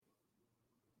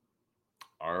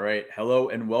All right. Hello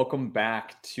and welcome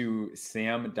back to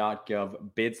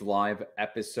SAM.gov Bids Live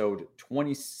episode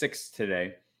 26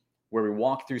 today, where we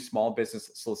walk through small business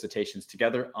solicitations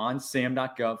together on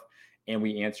SAM.gov and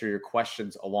we answer your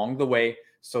questions along the way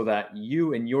so that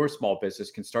you and your small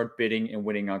business can start bidding and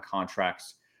winning on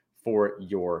contracts for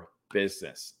your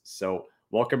business. So,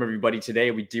 welcome everybody.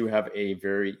 Today, we do have a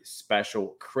very special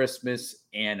Christmas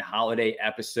and holiday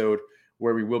episode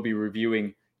where we will be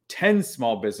reviewing 10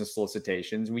 small business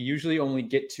solicitations. We usually only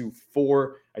get to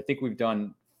 4. I think we've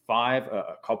done 5,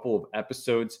 a couple of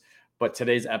episodes, but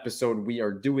today's episode, we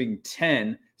are doing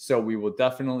 10. So we will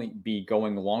definitely be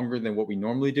going longer than what we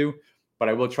normally do, but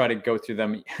I will try to go through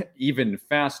them even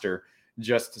faster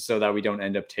just so that we don't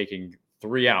end up taking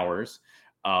 3 hours.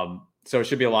 So it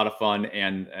should be a lot of fun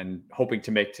and hoping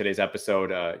to make today's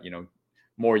episode,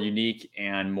 more unique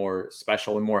and more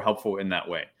special and more helpful in that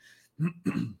way.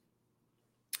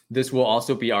 This will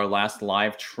also be our last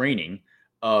live training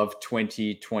of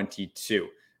 2022.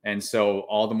 And so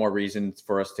all the more reasons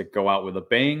for us to go out with a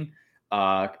bang.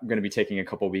 I'm going to be taking a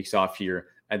couple of weeks off here,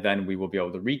 and then we will be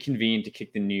able to reconvene to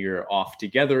kick the new year off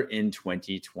together in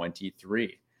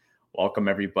 2023. Welcome,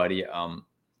 everybody.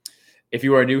 If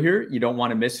you are new here, you don't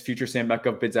want to miss future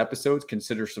SAM.gov Bids episodes,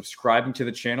 consider subscribing to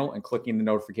the channel and clicking the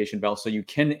notification bell so you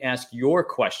can ask your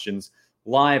questions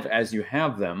live as you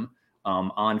have them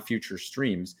on future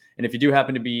streams. And if you do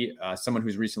happen to be someone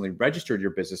who's recently registered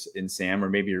your business in SAM, or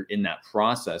maybe you're in that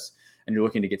process and you're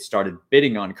looking to get started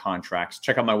bidding on contracts,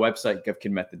 check out my website,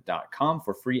 govkidmethod.com,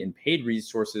 for free and paid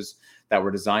resources that were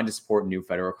designed to support new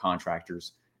federal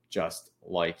contractors just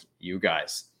like you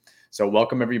guys. So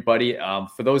welcome, everybody.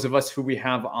 For those of us who we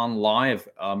have on live,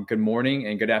 good morning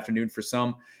and good afternoon for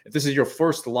some. If this is your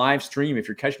first live stream, if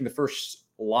you're catching the first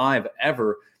live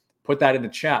ever, put that in the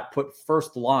chat, put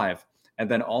first live. And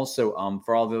then also,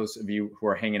 for all those of you who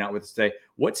are hanging out with us today,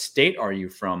 what state are you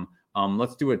from?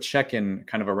 Let's do a check-in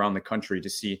kind of around the country to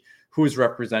see who's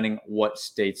representing what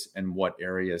states and what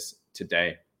areas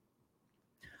today.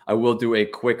 I will do a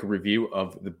quick review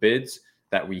of the bids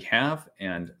that we have.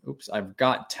 And I've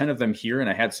got 10 of them here, and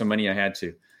I had so many I had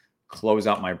to close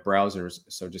out my browsers.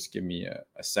 So just give me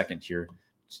a second here.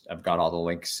 I've got all the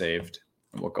links saved,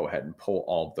 and we'll go ahead and pull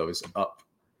all of those up.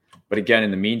 But again, in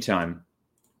the meantime,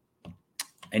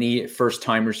 any first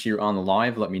timers here on the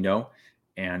live, let me know.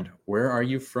 And where are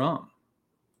you from?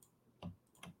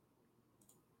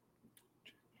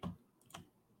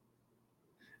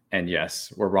 And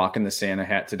yes, we're rocking the Santa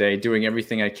hat today, doing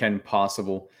everything I can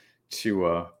possible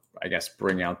to,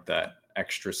 bring out that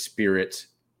extra spirit,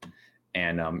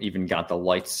 and even got the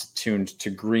lights tuned to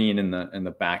green in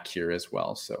the back here as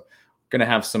well. So gonna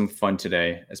have some fun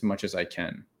today as much as I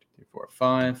can. 2, 3, 4,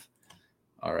 5.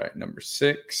 All right, number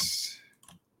 6.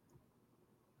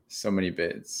 So many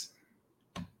bids.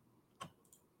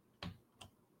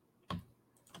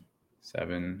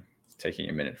 7. It's taking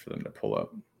a minute for them to pull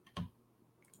up.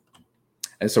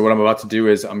 And so what I'm about to do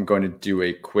is I'm going to do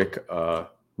a quick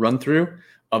run through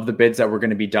of the bids that we're going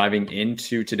to be diving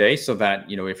into today, so that,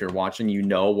 if you're watching,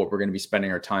 what we're going to be spending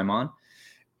our time on.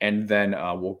 And then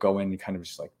we'll go in and kind of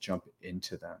just like jump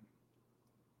into them.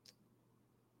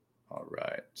 All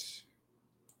right.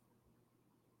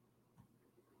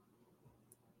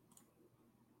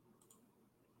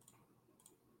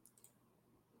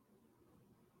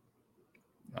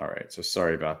 All right, so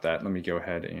sorry about that. Let me go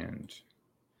ahead and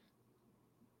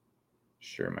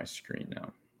share my screen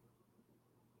now.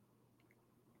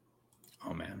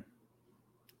 Oh man,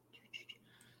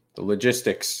 the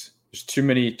logistics. There's too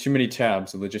many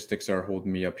tabs. The logistics are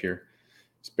holding me up here.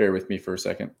 Just bear with me for a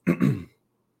second.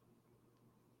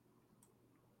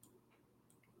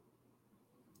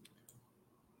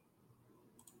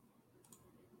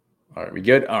 All right, we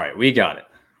good? All right, we got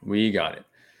it.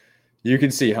 You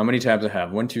can see how many tabs I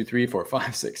have. 1, 2, 3, 4,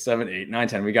 5, 6, 7, 8, 9,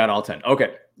 10. We got all 10.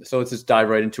 Okay, so let's just dive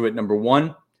right into it. Number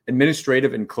 1,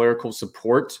 administrative and clerical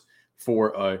support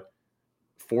for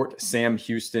Fort Sam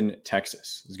Houston,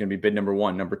 Texas. This is going to be bid number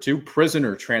 1. Number 2,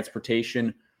 prisoner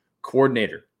transportation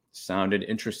coordinator. Sounded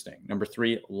interesting. Number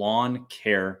 3, lawn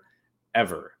care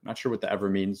ever. Not sure what the ever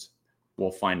means.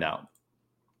 We'll find out.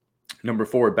 Number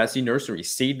 4, Bessie Nursery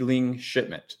seedling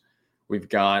shipment. We've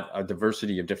got a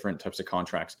diversity of different types of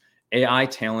contracts. AI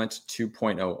Talent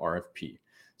 2.0 RFP.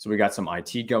 So we got some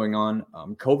IT going on.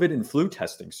 COVID and flu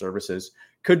testing services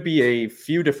could be a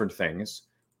few different things.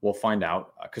 We'll find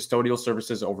out. Custodial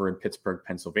services over in Pittsburgh,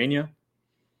 Pennsylvania.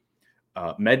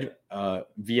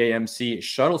 VAMC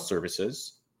shuttle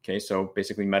services. Okay, so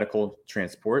basically medical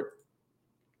transport.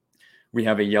 We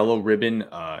have a yellow ribbon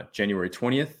January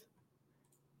 20th.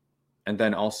 and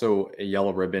then also a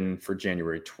yellow ribbon for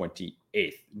January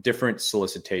 28th. Different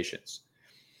solicitations.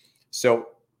 So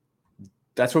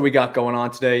that's what we got going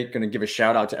on today. Going to give a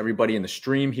shout out to everybody in the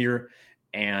stream here,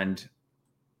 and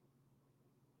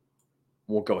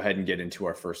we'll go ahead and get into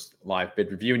our first live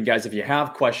bid review. And guys, if you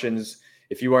have questions,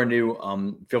 if you are new,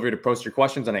 feel free to post your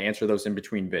questions and I answer those in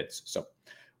between bids. So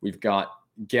we've got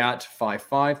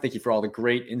GAT55. Thank you for all the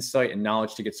great insight and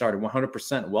knowledge to get started.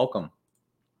 100% welcome.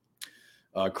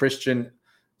 Christian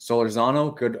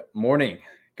Solorzano, good morning.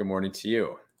 Good morning to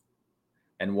you.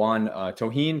 And Juan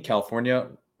Tohin, California,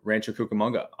 Rancho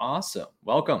Cucamonga. Awesome.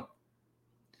 Welcome.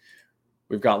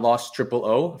 We've got Lost Triple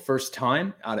O, first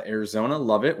time out of Arizona.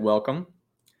 Love it. Welcome.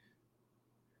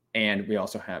 And we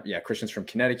also have, Christian's from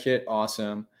Connecticut.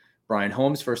 Awesome. Brian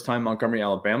Holmes, first time Montgomery,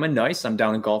 Alabama. Nice. I'm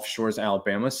down in Gulf Shores,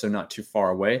 Alabama, so not too far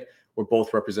away. We're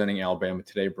both representing Alabama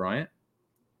today, Bryant.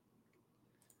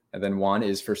 And then Juan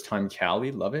is first time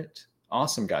Cali. Love it.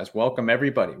 Awesome, guys. Welcome,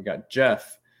 everybody. We got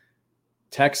Jeff,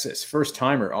 Texas, first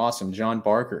timer. Awesome. John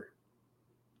Barker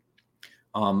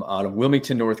out of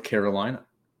Wilmington, North Carolina.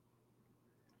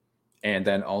 And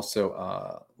then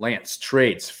also Lance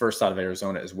Trades, first out of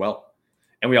Arizona as well.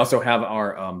 And we also have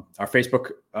our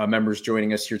Facebook members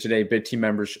joining us here today, bid team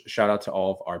members. Shout out to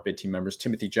all of our bid team members.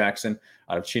 Timothy Jackson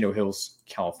out of Chino Hills,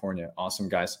 California. Awesome,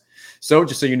 guys. So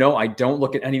just so you know, I don't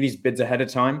look at any of these bids ahead of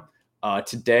time.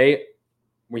 Today,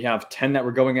 we have 10 that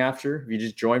we're going after. If you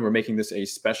just joined, we're making this a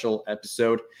special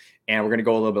episode, and we're going to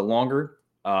go a little bit longer.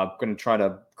 I'm going to try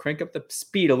to crank up the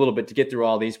speed a little bit to get through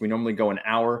all these. We normally go an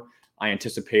hour. I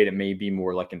anticipate it may be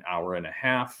more like an hour and a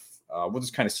half. We'll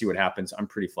just kind of see what happens. I'm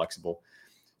pretty flexible.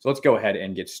 So let's go ahead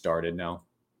and get started now.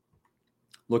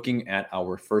 Looking at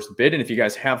our first bid. And if you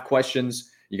guys have questions,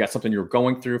 you got something you're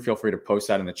going through, feel free to post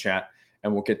that in the chat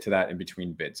and we'll get to that in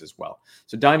between bids as well.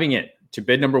 So diving in to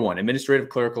bid number one, administrative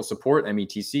clerical support,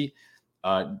 METC,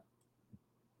 JBSA,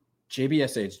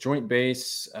 it's joint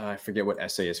base. I forget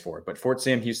what SA is for, but Fort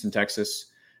Sam, Houston,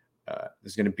 Texas.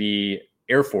 There's going to be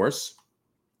Air Force.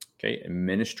 Okay,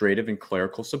 administrative and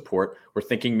clerical support. We're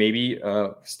thinking maybe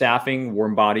staffing,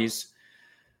 warm bodies.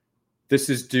 This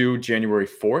is due January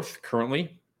 4th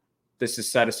currently. This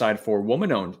is set aside for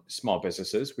woman-owned small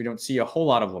businesses. We don't see a whole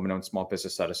lot of woman-owned small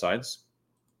business set-asides.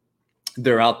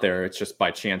 They're out there. It's just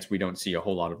by chance we don't see a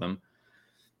whole lot of them.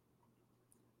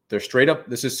 They're straight up.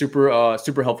 This is super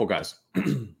helpful, guys.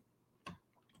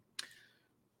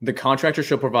 The contractor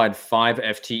shall provide 5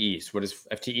 FTEs. What does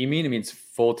FTE mean? It means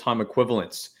full-time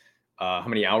equivalents. How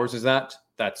many hours is that?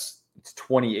 It's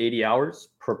 80 hours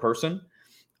per person,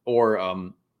 or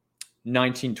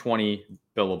 1920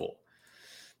 billable.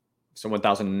 So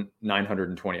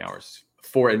 1,920 hours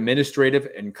for administrative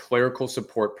and clerical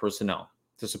support personnel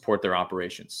to support their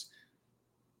operations.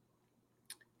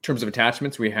 In terms of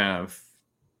attachments, we have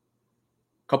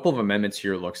a couple of amendments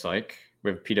here, it looks like.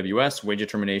 We have PWS, wage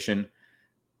determination,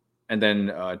 and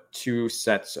then 2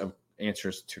 sets of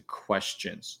answers to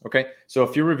questions. Okay, so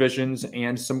a few revisions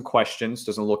and some questions.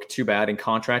 Doesn't look too bad. In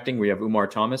contracting, we have Umar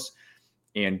Thomas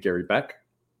and Gary Beck.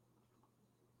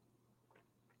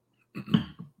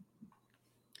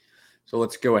 So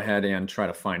let's go ahead and try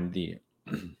to find the,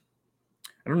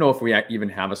 I don't know if we even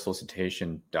have a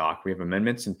solicitation doc. We have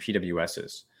amendments and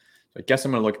PWSs. So I guess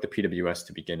I'm going to look at the PWS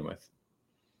to begin with.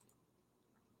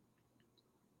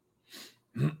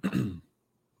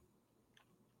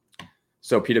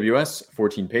 So PWS,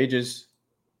 14 pages.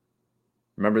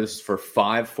 Remember, this is for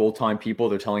 5 full-time people.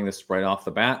 They're telling this right off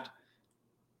the bat.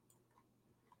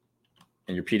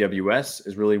 And your PWS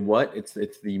is really what? It's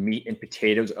the meat and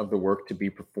potatoes of the work to be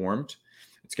performed.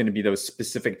 It's going to be those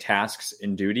specific tasks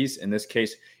and duties. In this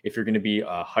case, if you're going to be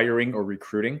hiring or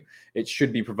recruiting, it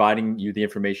should be providing you the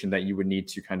information that you would need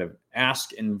to kind of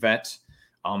ask and vet,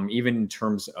 even in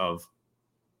terms of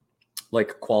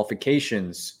like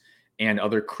qualifications and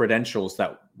other credentials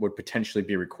that would potentially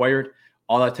be required.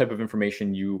 All that type of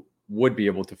information you would be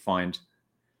able to find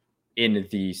in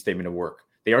the statement of work.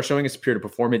 They are showing us period of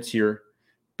performance here.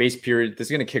 Base period, this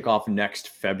is going to kick off next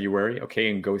February,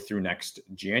 okay, and go through next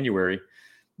January.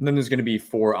 And then there's going to be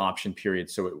 4 option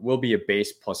periods. So it will be a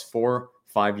base plus 4,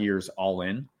 5 years all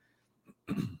in.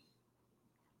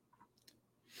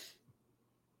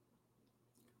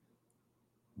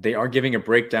 They are giving a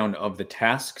breakdown of the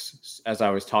tasks, as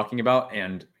I was talking about,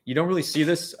 and you don't really see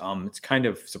this. It's kind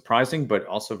of surprising, but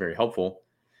also very helpful.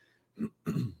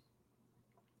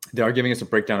 They are giving us a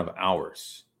breakdown of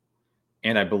hours.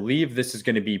 And I believe this is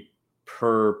going to be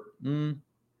per. No,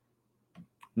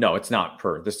 it's not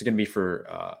per. This is going to be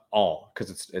for all,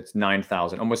 because it's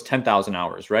 9,000, almost 10,000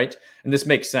 hours, right? And this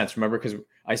makes sense. Remember, because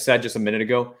I said just a minute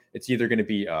ago, it's either going to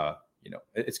be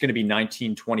it's going to be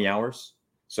 19, 20 hours.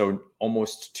 So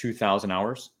almost 2,000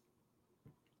 hours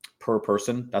per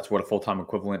person. That's what a full-time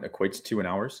equivalent equates to in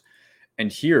hours.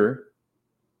 And here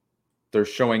they're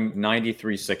showing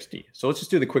 93.60. So let's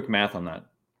just do the quick math on that.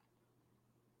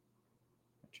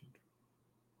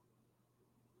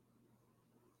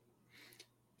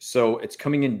 So it's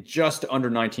coming in just under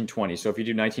 1920. So if you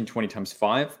do 1920 times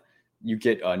 5, you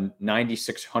get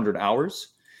 9,600 hours.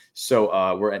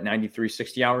 So we're at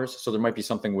 93.60 hours. So there might be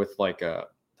something with like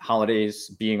holidays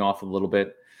being off a little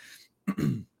bit,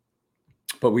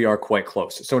 but we are quite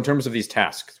close. So in terms of these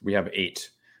tasks, we have 8.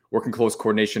 Work in close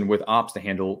coordination with ops to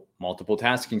handle multiple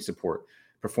tasking support.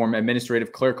 Perform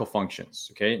administrative clerical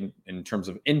functions, okay, in terms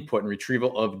of input and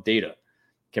retrieval of data.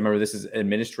 Okay, remember, this is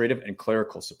administrative and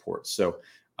clerical support. So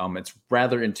it's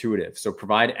rather intuitive. So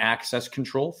provide access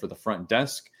control for the front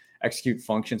desk, execute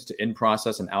functions to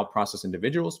in-process and out-process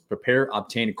individuals, prepare,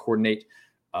 obtain, and coordinate,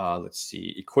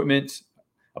 equipment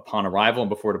upon arrival and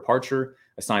before departure.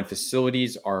 Assigned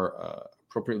facilities are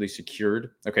appropriately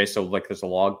secured. Okay, so like there's a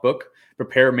log book.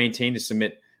 Prepare, maintain, to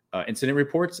submit incident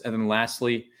reports. And then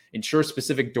lastly, ensure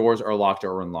specific doors are locked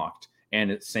or unlocked. And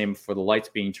it's same for the lights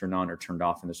being turned on or turned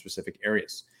off in the specific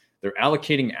areas. They're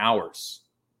allocating hours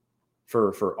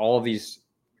for all of these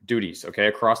duties, okay,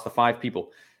 across the 5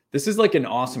 people. This is like an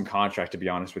awesome contract, to be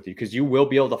honest with you, because you will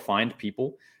be able to find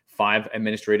people, 5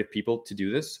 administrative people to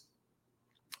do this.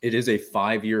 It is a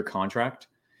 5-year contract.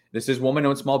 This is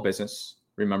woman-owned small business.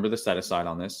 Remember the set aside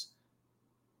on this.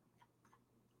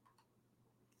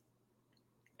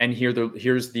 And here's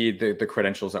the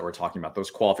credentials that we're talking about,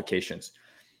 those qualifications.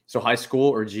 So high school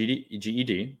or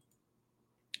GED,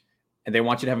 and they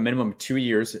want you to have a minimum of 2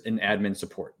 years in admin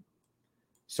support.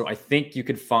 So I think you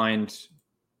could find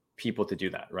people to do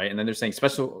that, right? And then they're saying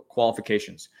special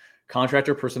qualifications.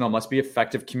 Contractor personnel must be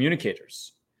effective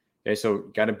communicators. Okay, so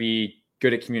got to be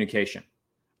good at communication,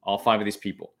 all 5 of these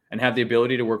people, and have the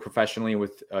ability to work professionally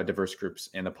with diverse groups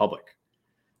and the public.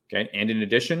 Okay, and in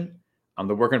addition,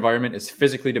 the work environment is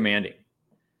physically demanding.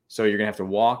 So you're going to have to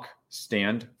walk,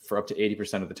 stand for up to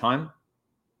 80% of the time.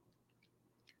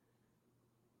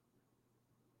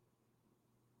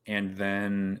 And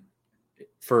then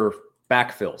for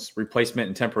backfills, replacement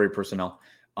and temporary personnel,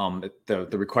 the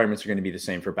requirements are going to be the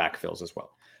same for backfills as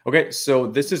well. Okay, so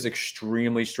this is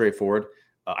extremely straightforward.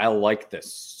 I like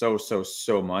this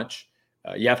so much.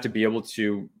 You have to be able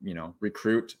to,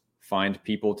 recruit, find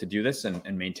people to do this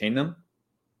and maintain them.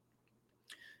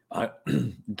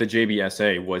 The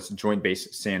JBSA was Joint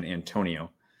Base San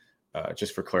Antonio,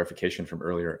 just for clarification from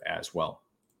earlier as well.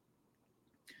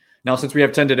 Now, since we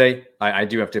have 10 today, I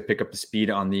do have to pick up the speed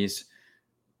on these.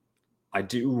 I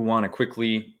do want to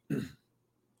quickly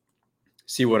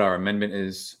see what our amendment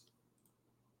is.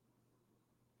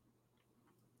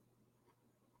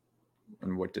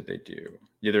 And what did they do?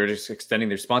 Yeah, they're just extending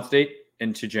their response date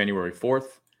into January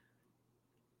 4th.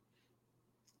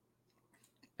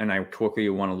 And I quickly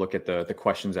want to look at the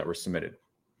questions that were submitted.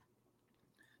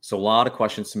 So a lot of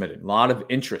questions submitted, a lot of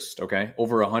interest, okay?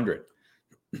 Over 100.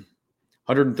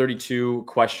 132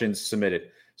 questions submitted.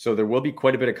 So there will be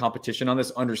quite a bit of competition on this,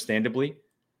 understandably.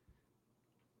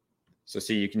 So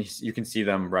see, you can see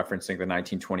them referencing the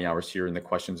 1920 hours here in the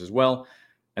questions as well.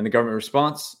 And the government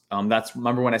response,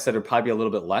 remember when I said it would probably be a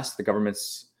little bit less, the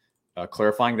government's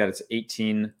clarifying that it's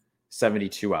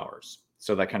 1872 hours.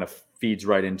 So that kind of feeds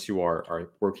right into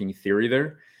our working theory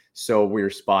there. So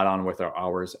we're spot on with our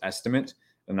hours estimate.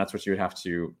 And that's what you would have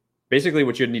to, basically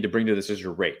what you'd need to bring to this is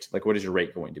your rate. Like, what is your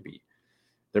rate going to be?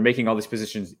 They're making all these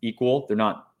positions equal. They're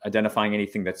not identifying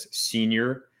anything that's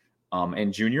senior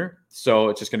and junior. So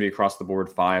it's just going to be across the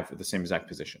board 5 of the same exact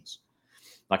positions.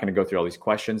 Not going to go through all these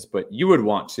questions, but you would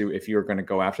want to, if you're going to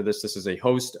go after this. This is a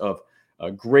host of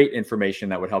great information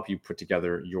that would help you put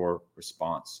together your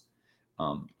response.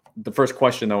 The first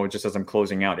question, though, just as I'm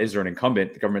closing out, is there an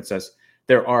incumbent? The government says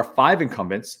there are 5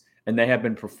 incumbents, and they have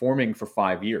been performing for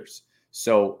 5 years.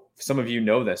 So some of you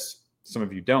know this, some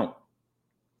of you don't.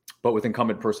 But with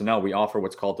incumbent personnel, we offer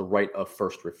what's called the right of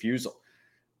first refusal,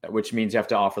 which means you have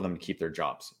to offer them to keep their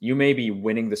jobs. You may be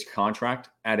winning this contract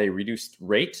at a reduced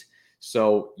rate.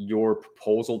 So your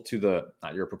proposal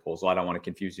not your proposal, I don't want to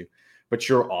confuse you, but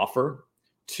your offer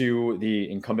to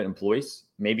the incumbent employees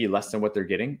may be less than what they're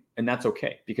getting. And that's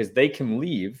okay, because they can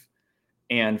leave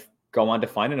and go on to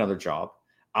find another job.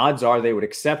 Odds are they would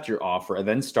accept your offer and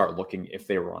then start looking if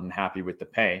they were unhappy with the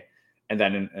pay. And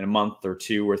then in a month or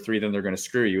 2 or 3, then they're going to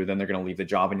screw you. Then they're going to leave the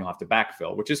job and you'll have to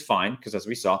backfill, which is fine, because as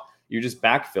we saw, you just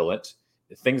backfill it.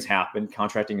 Things happen.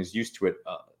 Contracting is used to it.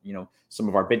 Some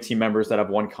of our bid team members that have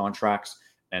won contracts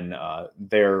and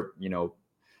they're,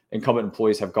 incumbent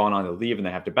employees have gone on to leave and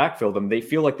they have to backfill them, they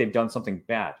feel like they've done something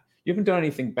bad. You haven't done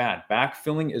anything bad.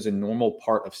 Backfilling is a normal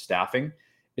part of staffing.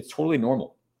 It's totally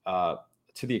normal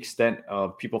to the extent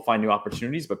of people find new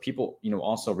opportunities, but people,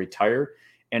 also retire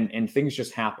and things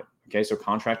just happen. Okay. So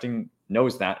contracting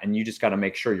knows that, and you just got to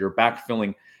make sure you're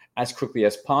backfilling as quickly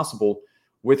as possible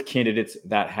with candidates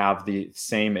that have the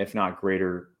same, if not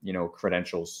greater,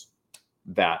 credentials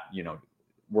that,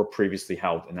 were previously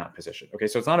held in that position. Okay.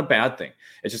 So it's not a bad thing.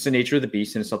 It's just the nature of the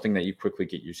beast, and it's something that you quickly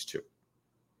get used to.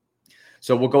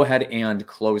 So we'll go ahead and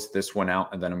close this one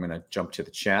out, and then I'm going to jump to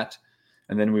the chat,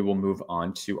 and then we will move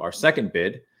on to our second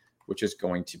bid, which is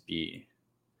going to be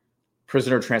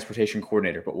prisoner transportation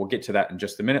coordinator. But we'll get to that in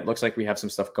just a minute. Looks like we have some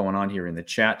stuff going on here in the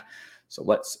chat. So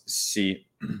let's see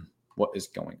what is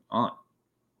going on.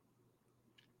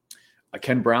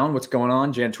 Ken Brown, what's going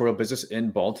on? Janitorial business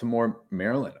in Baltimore,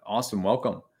 Maryland. Awesome.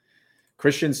 Welcome.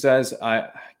 Christian says, you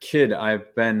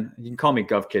can call me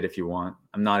Gov Kid if you want.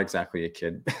 I'm not exactly a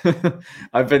kid.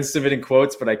 I've been submitting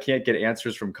quotes, but I can't get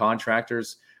answers from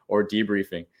contractors or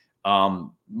debriefing.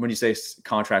 When you say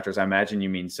contractors, I imagine you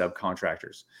mean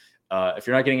subcontractors. If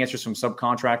you're not getting answers from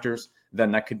subcontractors,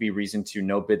 then that could be reason to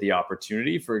no bid the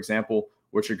opportunity. For example,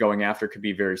 what you're going after could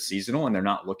be very seasonal, and they're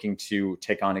not looking to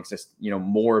take on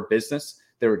more business.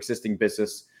 Their existing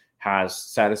business has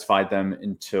satisfied them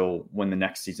until when the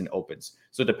next season opens.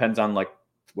 So it depends on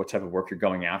what type of work you're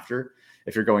going after.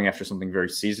 If you're going after something very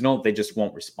seasonal, they just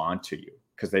won't respond to you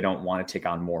because they don't want to take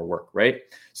on more work, right?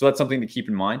 So that's something to keep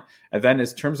in mind. And then in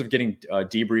terms of getting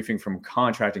debriefing from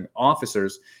contracting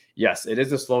officers, yes, it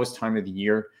is the slowest time of the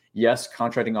year. Yes,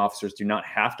 contracting officers do not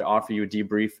have to offer you a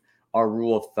debrief. Our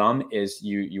rule of thumb is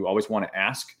you always want to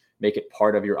ask, make it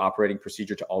part of your operating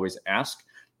procedure to always ask.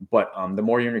 But the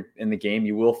more you're in the game,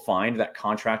 you will find that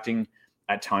contracting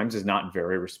at times is not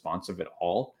very responsive at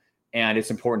all. And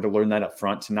it's important to learn that up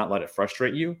front to not let it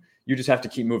frustrate you. You just have to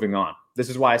keep moving on. This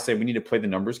is why I say we need to play the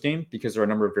numbers game, because there are a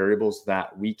number of variables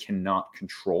that we cannot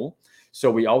control. So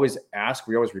we always ask,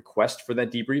 we always request for that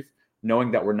debrief,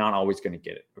 knowing that we're not always going to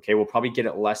get it. Okay, we'll probably get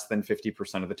it less than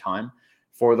 50% of the time.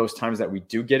 For those times that we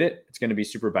do get it, it's going to be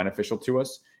super beneficial to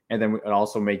us. And then it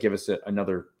also may give us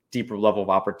another deeper level of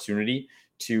opportunity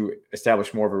to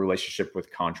establish more of a relationship with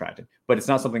contracting. But it's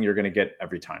not something you're going to get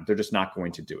every time. They're just not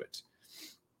going to do it.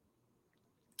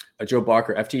 Joe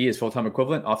Barker, FTE is full-time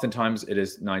equivalent. Oftentimes it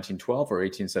is 1912 or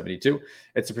 1872.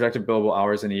 It's the productive billable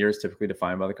hours in a year is typically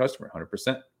defined by the customer,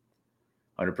 100%.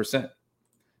 100%.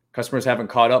 Customers haven't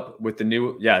caught up with the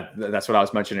new, that's what I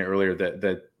was mentioning earlier, that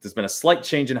there's been a slight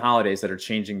change in holidays that are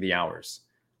changing the hours,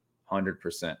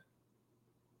 100%.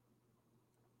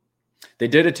 They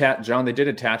did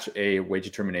attach a wage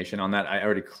determination on that. I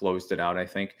already closed it out, I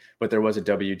think, but there was a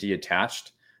WD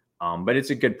attached. But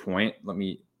it's a good point.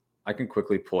 I can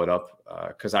quickly pull it up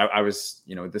because I was,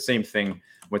 the same thing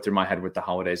went through my head with the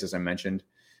holidays, as I mentioned,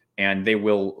 and they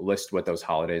will list what those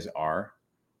holidays are.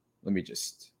 Let me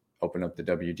just open up the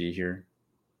WD here.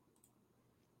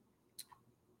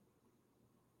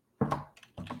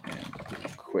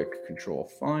 And quick control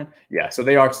find. Yeah, so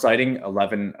they are citing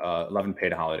 11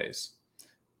 paid holidays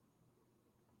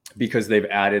because they've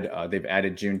added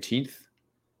Juneteenth.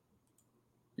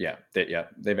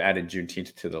 They've added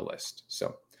Juneteenth to the list.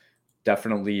 So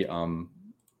definitely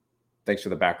thanks for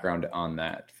the background on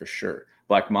that for sure.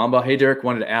 Black Mamba, hey Derek,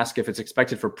 wanted to ask if it's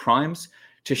expected for primes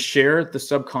to share the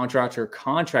subcontractor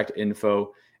contract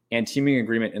info and teaming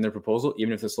agreement in their proposal,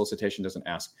 even if the solicitation doesn't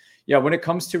ask. Yeah, when it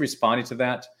comes to responding to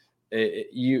that,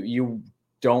 you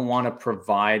don't want to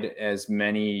provide as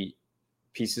many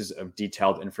pieces of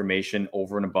detailed information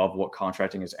over and above what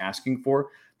contracting is asking for.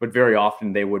 But very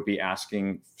often they would be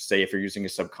asking, say, if you're using a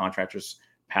subcontractor's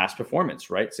past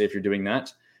performance, right? Say if you're doing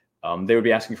that, they would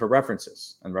be asking for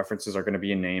references, and references are going to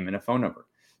be a name and a phone number.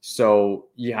 So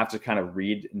you have to kind of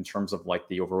read in terms of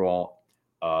the overall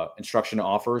instruction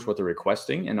offers, what they're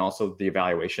requesting, and also the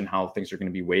evaluation, how things are going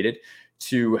to be weighted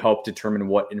to help determine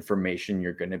what information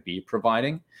you're going to be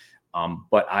providing.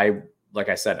 But like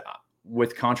I said,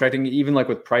 with contracting, even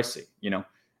with pricing,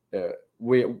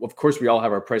 we all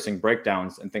have our pricing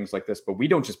breakdowns and things like this, but we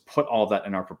don't just put all that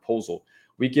in our proposal.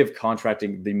 We give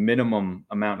contracting the minimum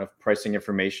amount of pricing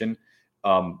information,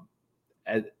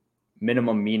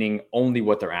 minimum meaning only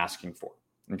what they're asking for.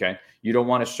 Okay. You don't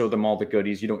want to show them all the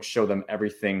goodies. You don't show them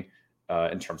everything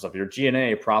in terms of your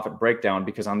G&A profit breakdown,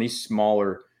 because on these small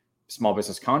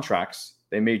business contracts,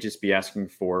 they may just be asking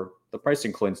for the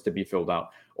pricing cleanse to be filled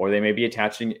out, or they may be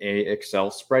attaching a Excel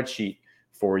spreadsheet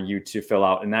for you to fill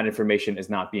out, and that information is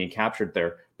not being captured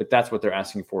there, but that's what they're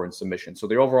asking for in submission. So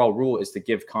the overall rule is to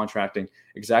give contracting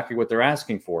exactly what they're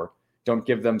asking for, Don't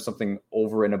give them something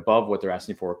over and above what they're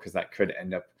asking for, because that could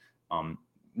end up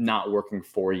not working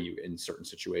for you in certain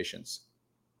situations.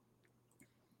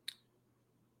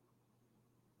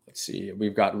 Let's see.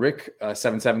 We've got Rick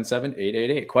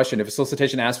 777-888. Question: if a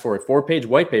solicitation asks for a 4-page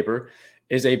white paper,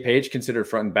 is a page considered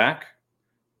front and back,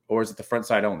 or is it the front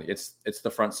side only? It's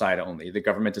the front side only. The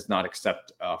government does not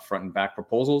accept front and back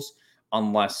proposals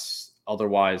unless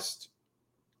otherwise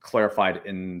clarified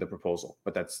in the proposal.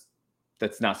 But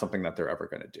that's not something that they're ever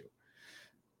going to do.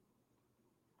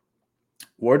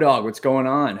 War Dog, what's going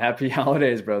on? Happy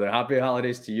holidays, brother. Happy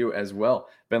holidays to you as well.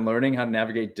 Been learning how to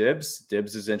navigate DIBS.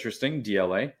 DIBS is interesting.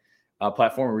 DLA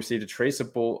platform received a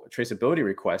traceability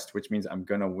request, which means I'm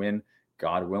going to win,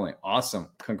 God willing. Awesome.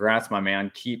 Congrats, my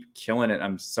man. Keep killing it.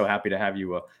 I'm so happy to have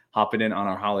you hopping in on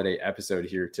our holiday episode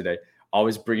here today.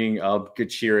 Always bringing up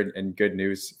good cheer and good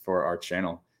news for our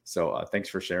channel. So thanks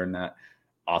for sharing that.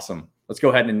 Awesome. Let's go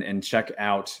ahead and check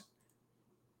out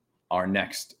our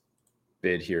next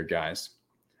bid here, guys.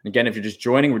 Again, if you're just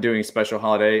joining, we're doing a special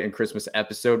holiday and Christmas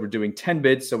episode. We're doing 10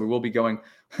 bids, so we will be going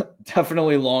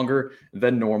definitely longer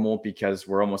than normal because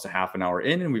we're almost a half an hour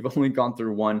in and we've only gone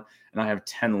through one, and I have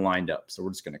 10 lined up. So we're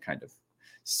just going to kind of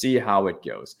see how it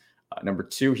goes. Number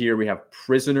 2 here, we have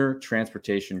Prisoner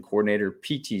Transportation Coordinator,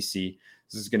 PTC.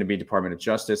 This is going to be Department of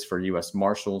Justice for U.S.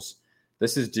 Marshals.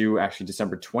 This is due actually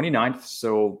December 29th,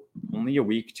 so only a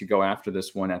week to go after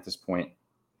this one at this point.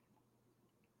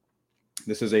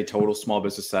 This is a total small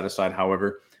business set aside.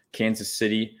 However, Kansas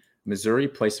City, Missouri,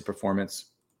 place of performance.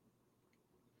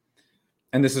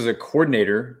 And this is a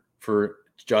coordinator for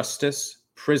justice,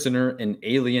 prisoner, and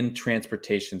alien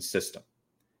transportation system.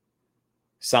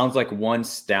 Sounds like one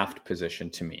staffed position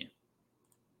to me.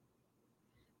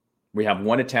 We have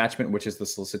one attachment, which is the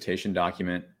solicitation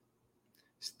document.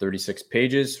 It's 36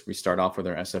 pages. We start off with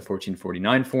our SF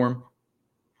 1449 form.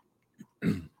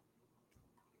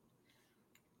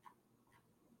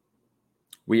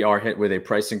 We are hit with a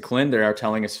price and CLIN. They are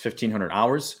telling us 1,500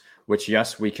 hours, which,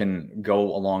 yes, we can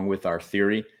go along with our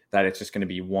theory that it's just going to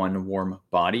be one warm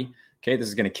body. Okay, this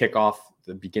is going to kick off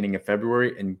the beginning of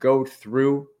February and go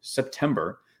through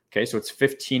September. Okay, so it's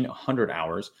 1,500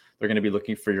 hours. They're going to be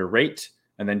looking for your rate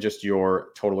and then just your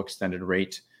total extended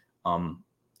rate,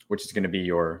 which is going to be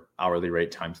your hourly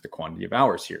rate times the quantity of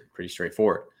hours here. Pretty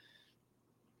straightforward.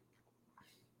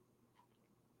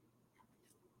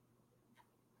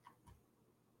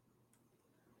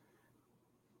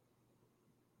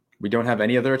 We don't have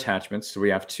any other attachments, so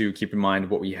we have to keep in mind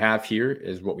what we have here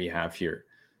is what we have here.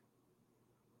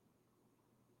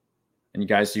 And you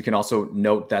guys, you can also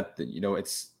note that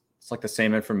it's like the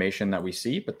same information that we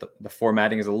see, but the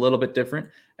formatting is a little bit different.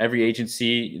 Every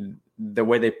agency, the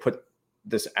way they put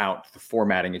this out, the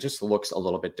formatting, it just looks a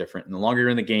little bit different. And the longer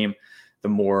you're in the game, the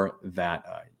more that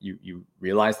you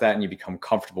realize that and you become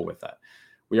comfortable with that.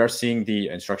 We are seeing the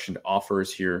instruction to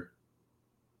offers here.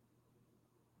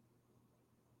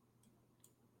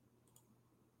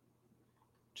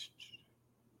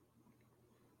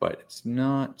 But it's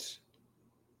not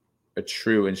a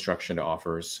true instruction to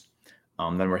offers.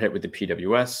 Then we're hit with the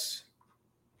PWS.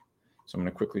 So I'm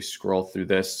going to quickly scroll through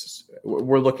this.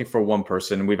 We're looking for one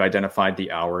person. We've identified the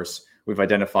hours. We've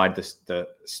identified the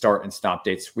start and stop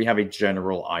dates. We have a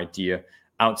general idea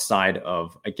outside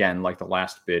of, again, like the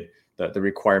last bid, the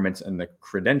requirements and the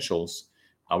credentials.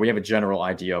 We have a general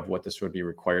idea of what this would be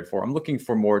required for. I'm looking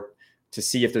for more to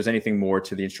see if there's anything more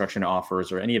to the instruction to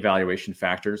offers or any evaluation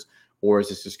factors. Or is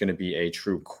this just going to be a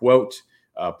true quote,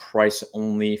 price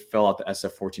only? Fill out the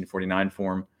SF 1449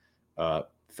 form,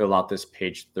 fill out this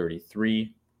page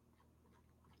 33.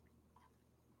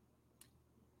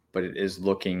 But it is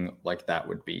looking like that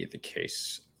would be the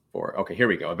case for, okay, here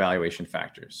we go, evaluation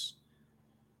factors.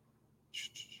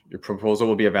 Your proposal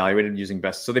will be evaluated using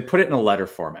best. So they put it in a letter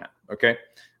format, okay?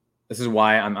 This is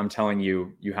why I'm telling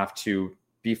you, you have to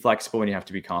be flexible and you have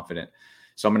to be confident.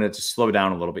 So I'm going to just slow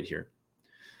down a little bit here.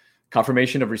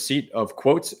 Confirmation of receipt of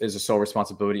quotes is the sole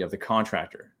responsibility of the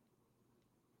contractor,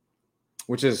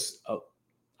 which is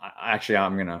actually,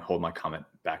 I'm going to hold my comment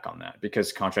back on that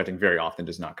because contracting very often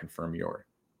does not confirm your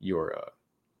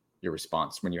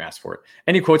response when you ask for it.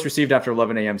 Any quotes received after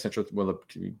 11 a.m. Central will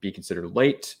be considered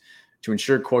late. To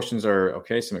ensure questions are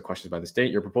okay, submit questions by this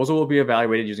date. Your proposal will be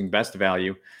evaluated using best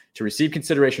value to receive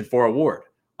consideration for award.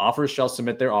 Offers shall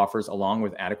submit their offers along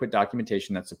with adequate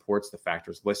documentation that supports the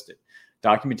factors listed.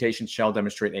 Documentation shall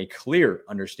demonstrate a clear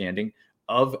understanding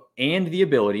of and the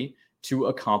ability to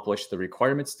accomplish the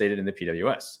requirements stated in the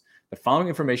PWS. The following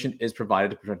information is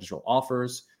provided to potential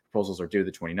offers. Proposals are due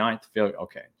the 29th.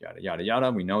 Okay, yada, yada,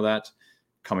 yada. We know that.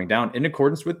 Coming down, in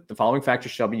accordance with the following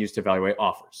factors shall be used to evaluate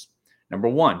offers. Number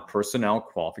one, personnel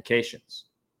qualifications.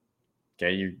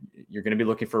 Okay, you're going to be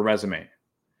looking for a resume.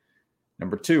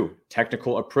 Number two,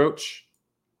 technical approach.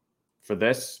 For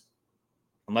this,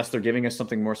 unless they're giving us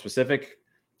something more specific,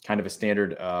 kind of a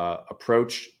standard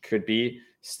approach could be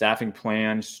staffing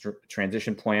plan,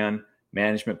 transition plan,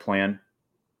 management plan,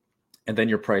 and then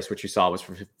your price, which you saw was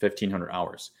for 1,500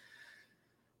 hours.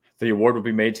 The award will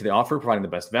be made to the offer, providing the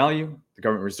best value. The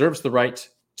government reserves the right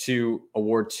to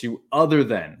award to other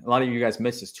than, a lot of you guys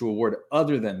miss this, to award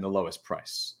other than the lowest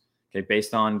price, okay,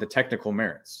 based on the technical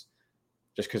merits.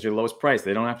 Just because you're the lowest price,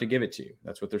 they don't have to give it to you.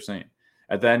 That's what they're saying.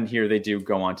 And then here they do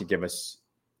go on to give us,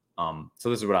 so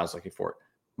this is what I was looking for,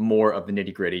 more of the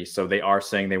nitty gritty. So they are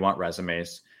saying they want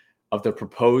resumes of the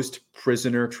proposed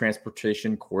prisoner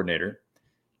transportation coordinator.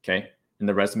 Okay. And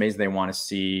the resumes, they want to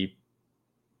see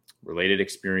related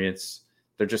experience.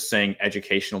 They're just saying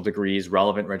educational degrees,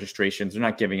 relevant registrations. They're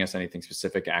not giving us anything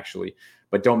specific actually,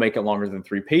 but don't make it longer than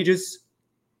 3 pages.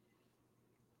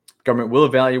 Government will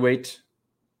evaluate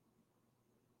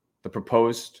the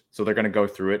proposed. So they're going to go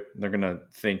through it. They're going to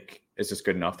think, is this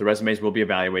good enough? The resumes will be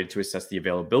evaluated to assess the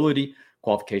availability,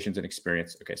 qualifications, and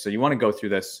experience. Okay, so you want to go through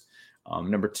this.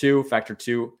 Number two, factor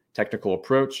two, technical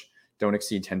approach. Don't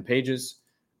exceed 10 pages.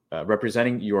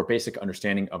 Representing your basic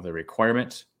understanding of the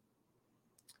requirement.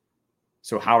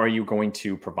 So how are you going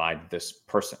to provide this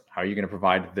person? How are you going to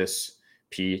provide this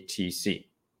PTC?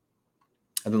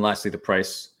 And then lastly, the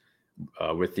price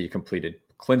with the completed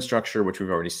CLIN structure, which we've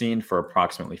already seen, for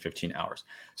approximately 15 hours.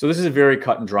 So this is a very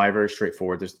cut and dry, very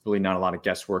straightforward. There's really not a lot of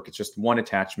guesswork. It's just one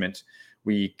attachment.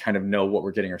 We kind of know what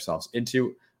we're getting ourselves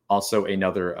into. Also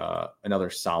another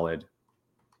solid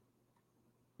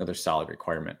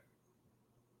requirement.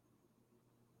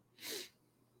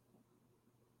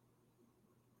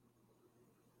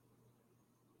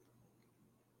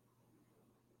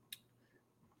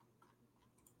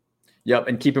 Yep,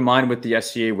 and keep in mind with the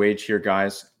SCA wage here,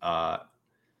 guys, not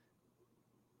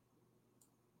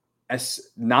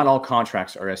all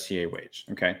contracts are SCA wage,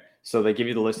 okay? So they give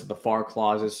you the list of the FAR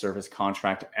clauses, Service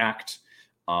Contract Act.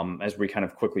 As we kind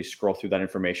of quickly scroll through that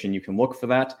information, you can look for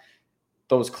that.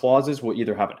 Those clauses will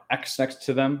either have an X next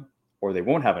to them or they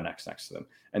won't have an X next to them.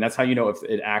 And that's how you know if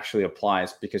it actually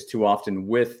applies, because too often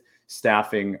with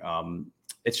staffing,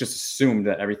 it's just assumed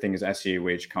that everything is SCA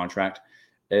wage contract.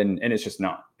 And it's just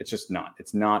not.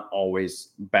 It's not always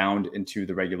bound into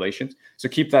the regulations. So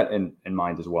keep that in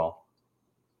mind as well.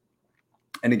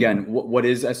 And again, what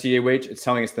is SCA wage? It's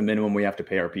telling us the minimum we have to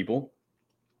pay our people.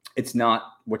 It's not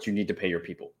what you need to pay your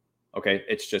people. Okay.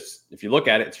 It's just, if you look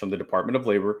at it, it's from the Department of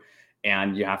Labor,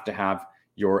 and you have to have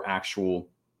your actual,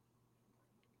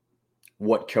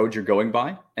 what code you're going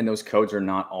by. And those codes are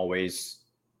not always,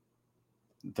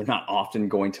 they're not often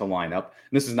going to line up.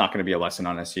 And this is not going to be a lesson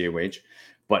on SCA wage,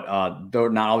 but they're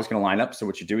not always going to line up. So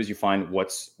what you do is you find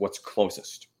what's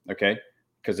closest. Okay.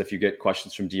 Because if you get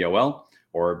questions from DOL,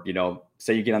 or,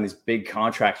 say you get on these big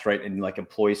contracts, right, and like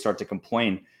employees start to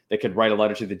complain, they could write a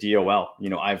letter to the DOL.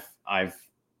 I've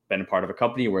been a part of a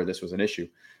company where this was an issue.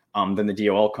 Then the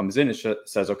DOL comes in and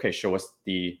says, okay, show us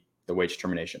the wage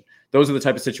termination. Those are the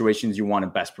type of situations you want to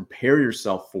best prepare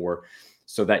yourself for,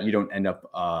 so that you don't end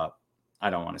up, I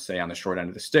don't want to say on the short end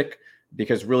of the stick,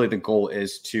 because really the goal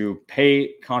is to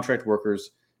pay contract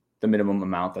workers the minimum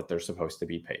amount that they're supposed to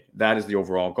be paid. That is the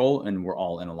overall goal, and we're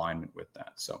all in alignment with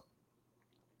that. So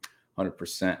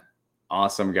 100%.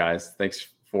 Awesome, guys. Thanks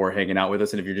for hanging out with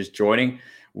us. And if you're just joining,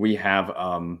 we have,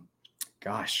 1,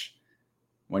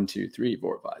 2, 3,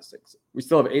 4, 5, 6. We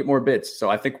still have 8 more bits. So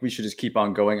I think we should just keep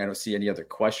on going. I don't see any other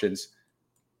questions.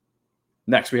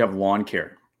 Next, we have lawn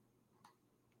care.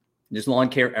 Just lawn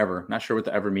care ever. Not sure what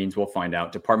the ever means. We'll find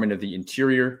out. Department of the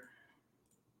Interior,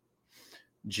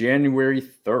 January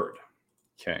 3rd.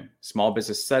 Okay. Small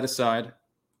business set aside.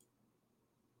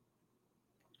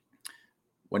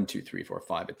 1, 2, 3, 4,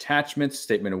 5 attachments,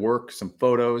 statement of work, some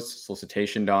photos,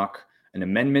 solicitation doc, an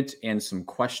amendment, and some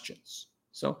questions.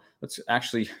 So let's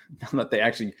actually, now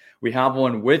that we have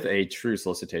one with a true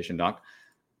solicitation doc,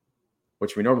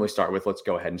 which we normally start with. Let's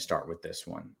go ahead and start with this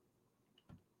one.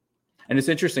 And it's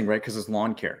interesting, right? Because it's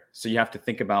lawn care. So you have to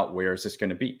think about, where is this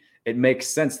going to be? It makes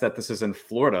sense that this is in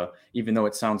Florida, even though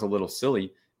it sounds a little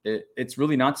silly. It's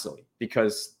really not silly,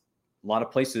 because a lot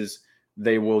of places,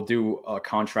 they will do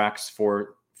contracts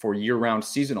for year-round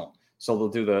seasonal. So they'll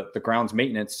do the grounds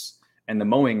maintenance and the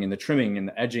mowing and the trimming and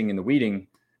the edging and the weeding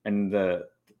and the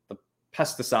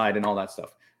pesticide and all that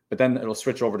stuff. But then it'll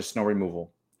switch over to snow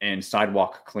removal and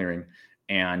sidewalk clearing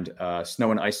and snow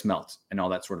and ice melt and all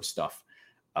that sort of stuff.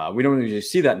 We don't usually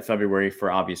see that in February for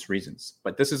obvious reasons,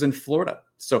 but this is in Florida.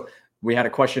 So we had a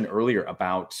question earlier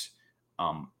about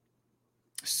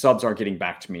subs aren't getting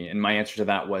back to me. And my answer to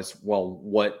that was, well,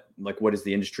 what is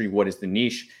the industry? What is the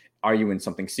niche? Are you in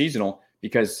something seasonal?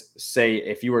 Because say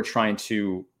if you were trying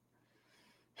to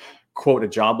quote a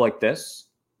job like this,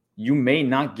 you may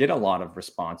not get a lot of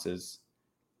responses.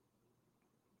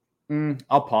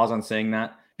 I'll pause on saying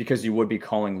that because you would be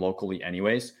calling locally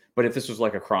anyways. But if this was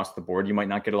like across the board, you might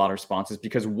not get a lot of responses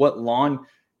because what lawn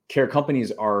care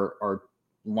companies are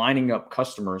lining up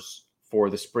customers for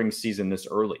the spring season this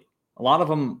early. A lot of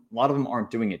them aren't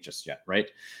doing it just yet, right?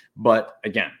 But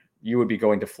again, you would be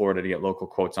going to Florida to get local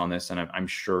quotes on this, and I'm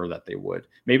sure that they would.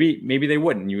 Maybe they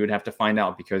wouldn't. You would have to find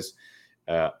out because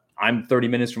I'm 30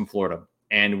 minutes from Florida,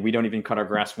 and we don't even cut our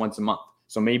grass once a month.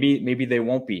 So maybe they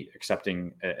won't be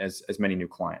accepting as many new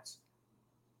clients.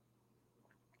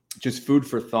 Just food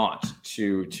for thought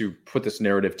to put this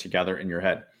narrative together in your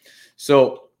head.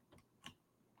 So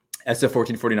SF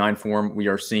 1449 form, we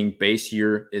are seeing base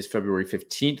year is February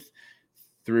 15th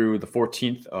through the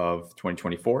 14th of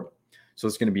 2024. So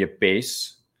it's going to be a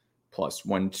base plus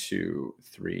 1, 2,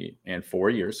 3, and 4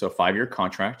 years. So a 5-year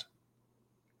contract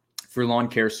for lawn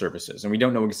care services. And we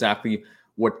don't know exactly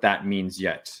what that means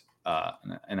yet.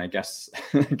 And I guess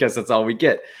that's all we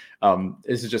get.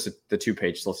 This is just the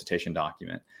 2-page solicitation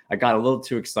document. I got a little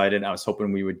too excited. I was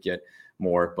hoping we would get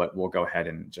more, but we'll go ahead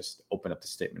and just open up the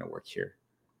statement of work here.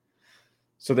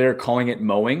 So they're calling it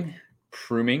mowing,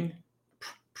 pruning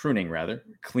rather,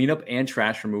 cleanup and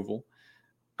trash removal.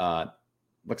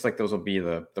 Looks like those will be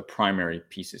the primary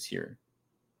pieces here.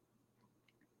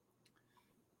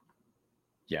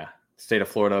 Yeah. State of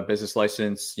Florida business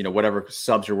license, whatever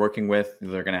subs you're working with,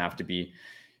 they're going to have to be,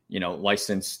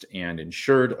 licensed and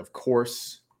insured, of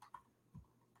course.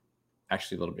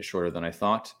 Actually, a little bit shorter than I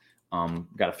thought.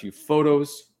 Got a few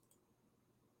photos.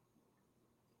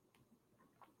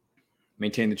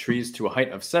 Maintain the trees to a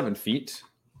height of 7 feet.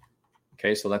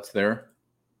 Okay, so that's there.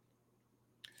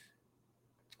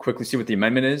 Quickly see what the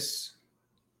amendment is.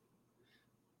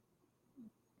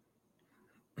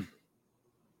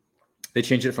 They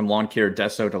changed it from lawn care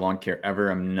deso to lawn care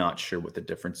ever. I'm not sure what the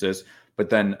difference is. But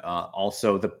then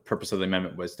also the purpose of the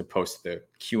amendment was to post the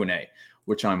Q&A,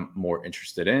 which I'm more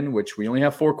interested in, which we only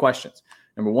have 4 questions.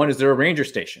 Number 1, is there a ranger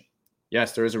station?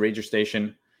 Yes, there is a ranger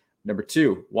station. Number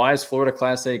 2, why is Florida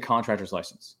Class A contractor's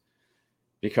license?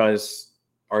 It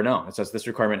says this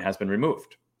requirement has been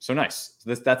removed. So nice.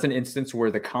 So that's an instance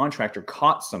where the contractor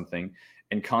caught something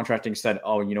and contracting said,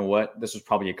 oh, you know what? This was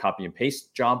probably a copy and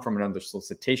paste job from another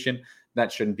solicitation.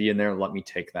 That shouldn't be in there. Let me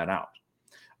take that out.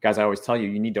 Guys, I always tell you,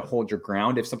 you need to hold your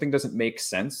ground. If something doesn't make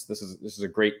sense, this is a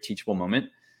great teachable moment.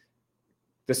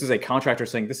 This is a contractor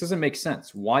saying, this doesn't make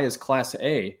sense. Why is Class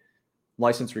A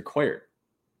license required?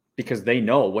 Because they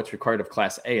know what's required of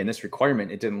Class A, and this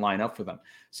requirement, it didn't line up for them.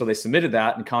 So they submitted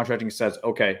that, and contracting says,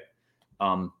 okay,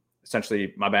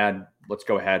 essentially, my bad. Let's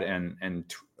go ahead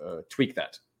and tweak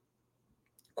that.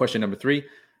 Question number 3,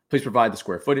 please provide the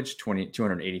square footage,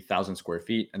 280,000 square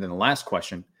feet. And then the last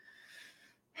question,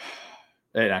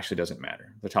 it actually doesn't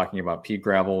matter. They're talking about pea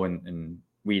gravel and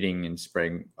weeding and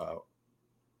spraying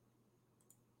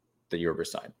the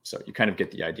herbicide. So you kind of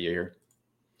get the idea here.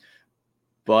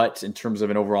 But in terms of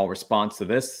an overall response to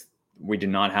this, we do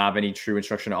not have any true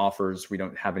instruction offers. We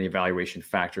don't have any evaluation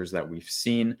factors that we've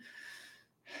seen,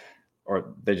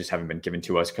 or they just haven't been given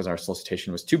to us because our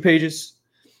solicitation was 2 pages.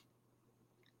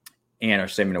 And our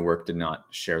statement of work did not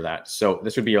share that. So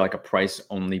this would be like a price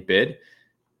only bid.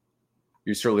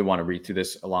 You certainly want to read through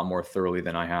this a lot more thoroughly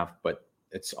than I have, but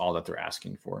it's all that they're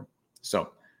asking for.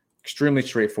 So extremely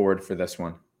straightforward for this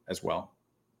one as well.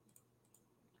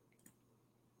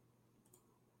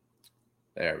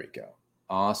 There we go.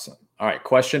 Awesome. All right.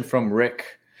 Question from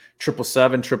Rick,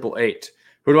 777-888.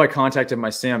 Who do I contact if my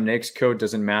SAM NAICS code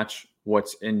doesn't match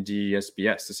what's in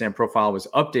DSBS? The SAM profile was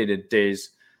updated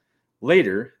days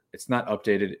later. It's not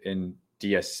updated in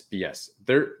DSBS.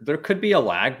 There could be a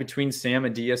lag between SAM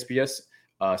and DSBS.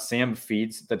 SAM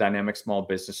feeds the dynamic small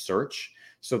business search,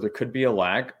 so there could be a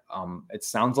lag. It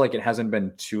sounds like it hasn't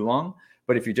been too long,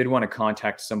 but if you did want to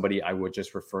contact somebody, I would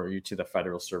just refer you to the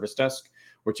Federal Service Desk,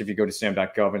 which if you go to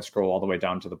SAM.gov and scroll all the way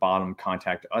down to the bottom,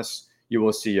 contact us, you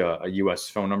will see a U.S.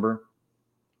 phone number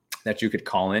that you could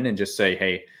call in and just say,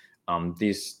 hey,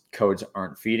 these codes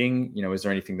aren't feeding. Is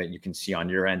there anything that you can see on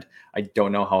your end? I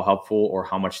don't know how helpful or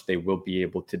how much they will be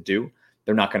able to do.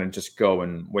 They're not going to just go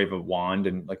and wave a wand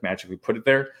and like magically put it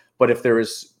there. But if there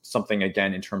is something,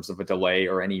 again, in terms of a delay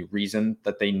or any reason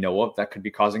that they know of that could be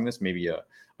causing this, maybe a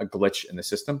glitch in the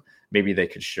system, maybe they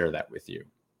could share that with you.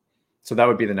 So that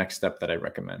would be the next step that I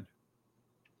recommend.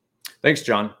 Thanks,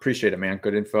 John. Appreciate it, man.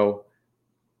 Good info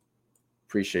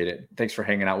Appreciate it. Thanks for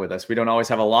hanging out with us. We don't always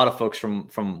have a lot of folks from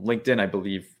LinkedIn, I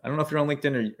believe. I don't know if you're on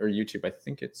LinkedIn or YouTube. I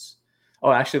think it's,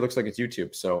 oh, actually it looks like it's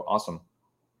YouTube. So awesome.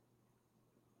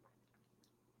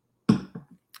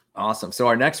 Awesome. So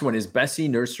our next one is Bessie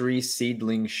Nursery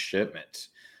seedling shipment.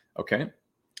 Okay.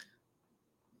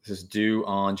 This is due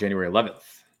on January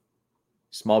 11th.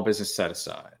 Small business set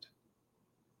aside.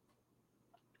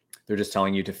 They're just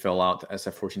telling you to fill out the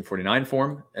SF-1449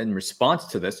 form. In response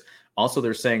to this, also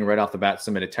they're saying right off the bat,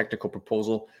 submit a technical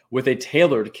proposal with a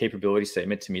tailored capability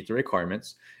statement to meet the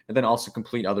requirements, and then also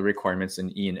complete other requirements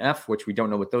in E and F, which we don't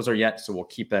know what those are yet. So we'll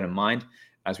keep that in mind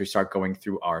as we start going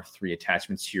through our 3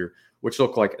 attachments here, which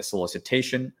look like a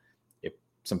solicitation,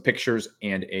 some pictures,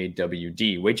 and a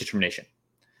WD, wage determination.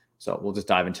 So we'll just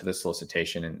dive into the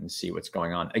solicitation and see what's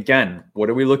going on. Again, what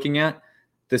are we looking at?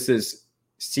 This is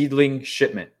seedling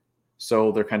shipment.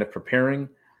 So they're kind of preparing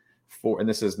for, and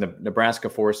this is Nebraska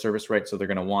Forest Service, right? So they're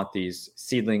going to want these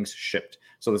seedlings shipped.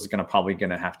 So this is probably going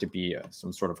to have to be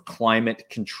some sort of climate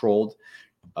controlled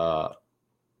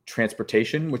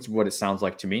transportation, which is what it sounds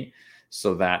like to me,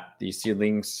 so that these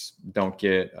seedlings don't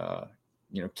get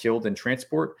killed in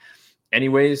transport.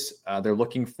 Anyways, they're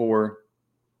looking for,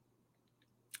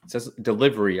 it says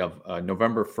delivery of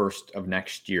November 1st of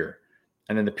next year.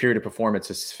 And then the period of performance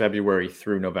is February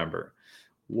through November.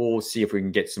 We'll see if we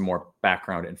can get some more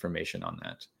background information on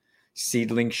that.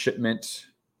 Seedling shipment.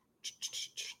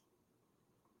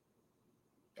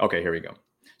 Okay, here we go.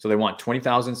 So they want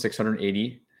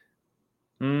 20,680.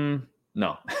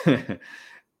 No.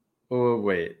 Oh,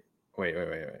 wait.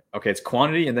 Okay, it's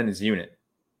quantity and then it's unit.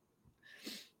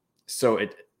 So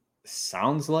it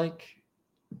sounds like,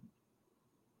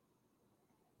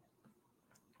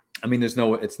 I mean, it's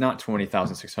not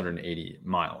 20,680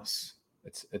 miles.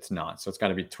 It's not. So it's got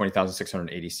to be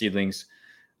 20,680 seedlings.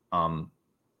 It's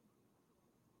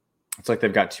like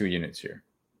they've got 2 units here.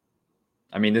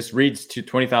 I mean, this reads to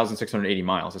 20,680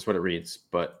 miles. That's what it reads.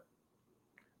 But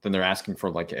then they're asking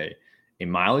for like a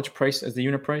mileage price as the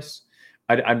unit price.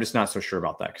 I'm just not so sure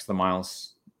about that because the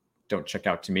miles don't check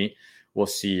out to me. We'll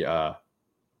see.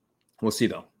 We'll see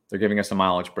though. They're giving us a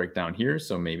mileage breakdown here.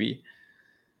 So maybe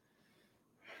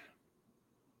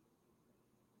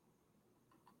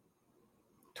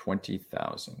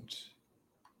 20,000.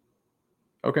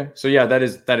 Okay. So yeah, that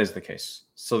is the case.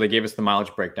 So they gave us the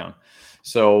mileage breakdown.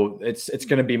 So it's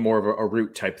going to be more of a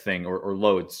route type thing or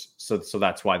loads. So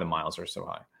that's why the miles are so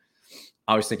high.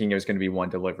 I was thinking it was going to be one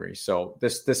delivery. So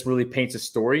this really paints a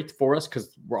story for us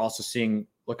because we're also seeing,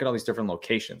 look at all these different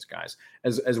locations, guys,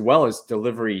 as well as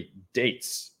delivery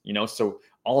dates, so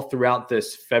all throughout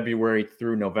this February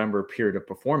through November period of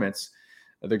performance,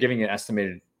 they're giving an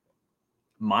estimated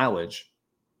mileage.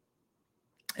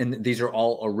 And these are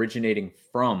all originating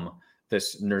from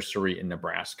this nursery in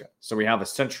Nebraska. So we have a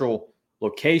central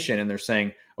location and they're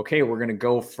saying, okay, we're going to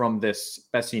go from this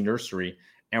Bessie nursery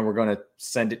and we're going to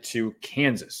send it to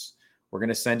Kansas. We're going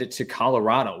to send it to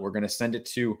Colorado. We're going to send it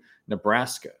to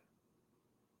Nebraska.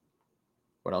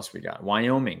 What else we got?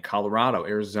 Wyoming, Colorado,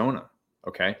 Arizona.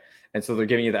 Okay. And so they're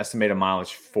giving you the estimated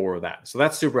mileage for that. So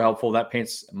that's super helpful. That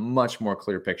paints a much more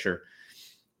clear picture.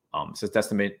 Says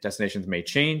destinations may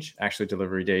change. Actually,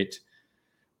 delivery date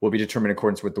will be determined in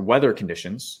accordance with the weather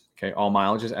conditions. Okay. All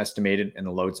mileage is estimated and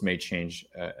the loads may change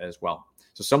as well.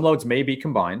 So some loads may be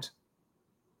combined,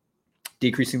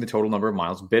 decreasing the total number of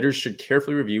miles. Bidders should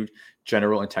carefully review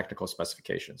general and technical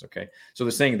specifications. Okay. So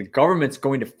they're saying the government's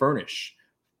going to furnish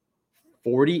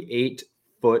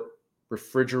 48-foot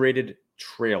refrigerated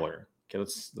trailer. Okay,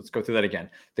 let's go through that again.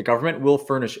 The government will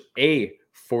furnish a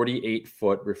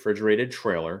 48-foot refrigerated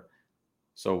trailer.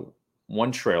 So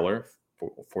one trailer,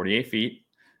 48 feet,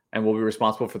 and will be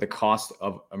responsible for the cost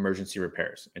of emergency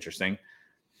repairs. Interesting.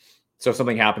 So if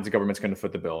something happens, the government's going to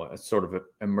foot the bill. It's sort of an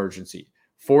emergency.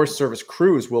 Forest Service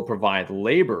crews will provide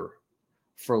labor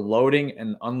for loading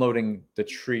and unloading the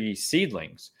tree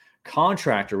seedlings.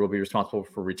 Contractor will be responsible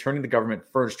for returning the government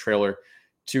furnished trailer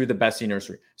to the Bessie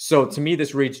nursery. So to me,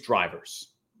 this reads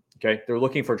drivers. Okay. They're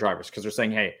looking for drivers because they're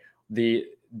saying, hey, the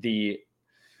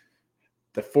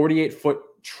 48-foot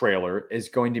trailer is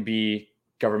going to be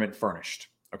government furnished.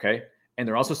 Okay. And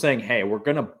they're also saying, hey, we're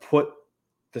going to put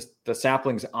the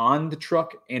saplings on the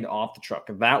truck and off the truck.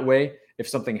 That way, if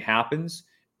something happens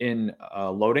in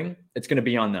loading, it's going to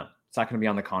be on them. It's not going to be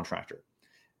on the contractor.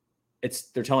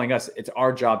 They're telling us it's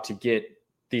our job to get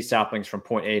these saplings from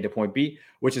point A to point B,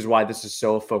 which is why this is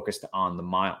so focused on the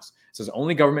miles. It says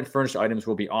only government furnished items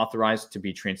will be authorized to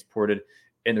be transported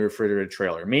in the refrigerated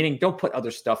trailer, meaning don't put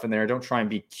other stuff in there. Don't try and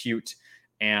be cute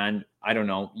and, I don't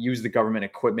know, use the government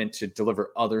equipment to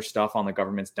deliver other stuff on the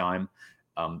government's dime.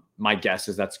 My guess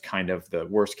is that's kind of the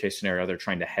worst case scenario they're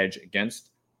trying to hedge against.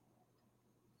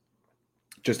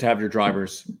 Just to have your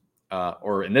drivers,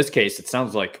 or in this case, it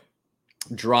sounds like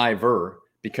driver,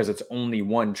 because it's only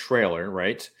one trailer,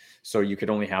 right? So you could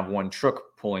only have one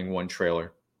truck pulling one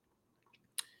trailer.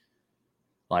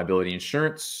 Liability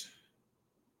insurance,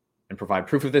 and provide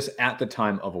proof of this at the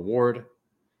time of award.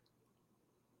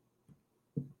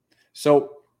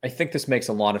 So I think this makes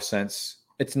a lot of sense.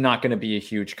 It's not going to be a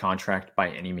huge contract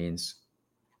by any means.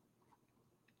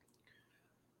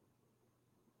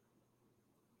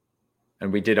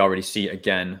 And we did already see,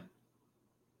 again,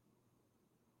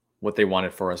 what they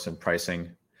wanted for us in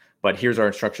pricing. But here's our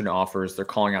instruction to offers. They're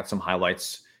calling out some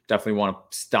highlights. Definitely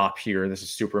want to stop here. This is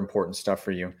super important stuff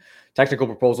for you. Technical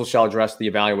proposal shall address the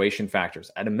evaluation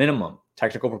factors. At a minimum,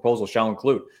 technical proposal shall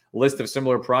include a list of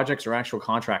similar projects or actual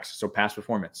contracts, so past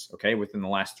performance, okay, within the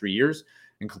last 3 years,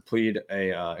 and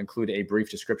include a brief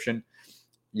description,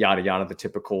 yada, yada, the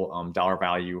typical dollar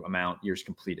value, amount, years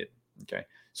completed, okay?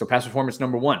 So past performance,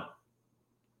 number one.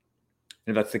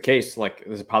 If that's the case, like,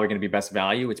 this is probably going to be best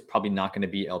value. It's probably not going to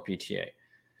be LPTA.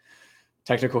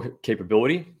 Technical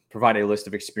capability, provide a list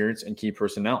of experience and key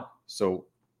personnel. So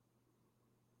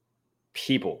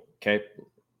people, okay?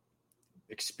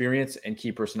 Experience and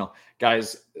key personnel.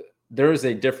 Guys, there is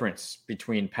a difference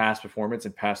between past performance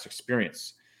and past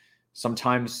experience.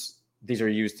 Sometimes these are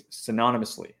used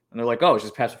synonymously. And they're like, oh, it's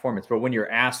just past performance. But when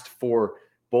you're asked for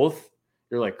both,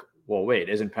 you're like, well, wait,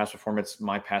 isn't past performance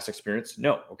my past experience?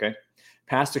 No, okay?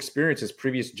 Past experience is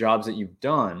previous jobs that you've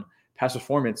done. Past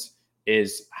performance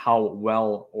is how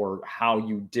well or how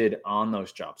you did on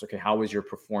those jobs. Okay, how was your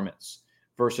performance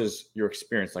versus your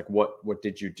experience? Like, what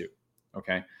did you do?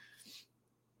 Okay.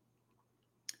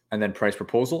 And then price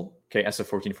proposal. Okay,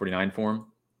 SF 1449 form,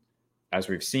 as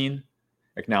we've seen.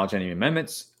 Acknowledge any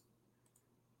amendments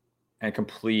and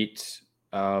complete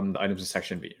the items in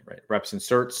section B, right? Reps and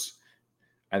certs.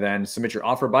 And then submit your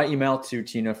offer by email to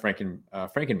Tina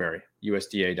Frankenberry,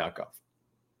 USDA.gov.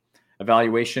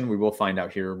 Evaluation, we will find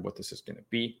out here what this is going to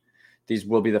be. These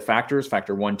will be the factors,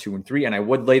 factor 1, 2, and 3. And I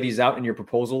would lay these out in your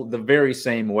proposal the very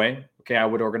same way. Okay, I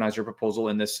would organize your proposal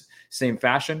in this same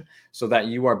fashion so that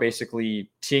you are basically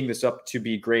teeing this up to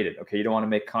be graded. Okay, you don't want to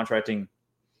make contracting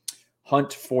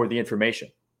hunt for the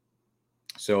information.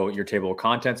 So your table of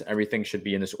contents, everything should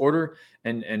be in this order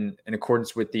and in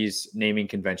accordance with these naming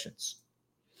conventions.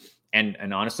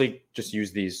 And honestly, just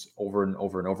use these over and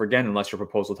over and over again, unless your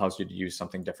proposal tells you to use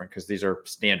something different, because these are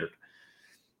standard.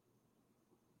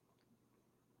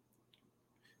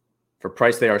 For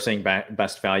price, they are saying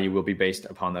best value will be based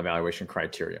upon the evaluation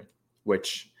criteria,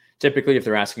 which typically, if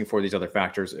they're asking for these other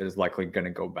factors, it is likely going to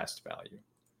go best value,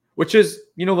 which is,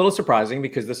 a little surprising,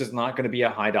 because this is not going to be a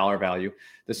high dollar value.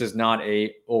 This is not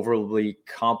a overly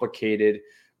complicated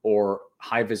or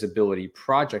high visibility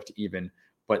project even,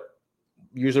 but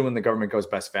usually when the government goes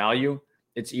best value,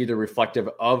 it's either reflective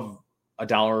of a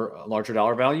larger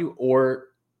dollar value,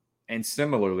 and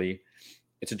similarly,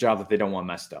 it's a job that they don't want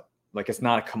messed up. Like, it's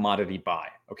not a commodity buy.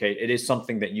 Okay. It is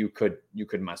something that you could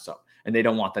mess up, and they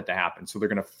don't want that to happen. So they're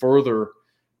going to further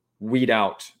weed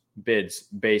out bids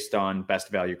based on best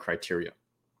value criteria.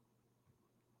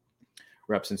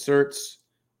 Reps and certs.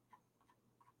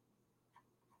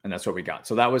 And that's what we got.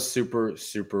 So that was super,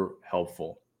 super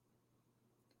helpful.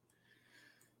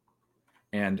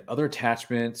 And other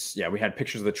attachments, yeah, we had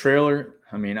pictures of the trailer.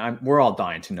 I mean, we're all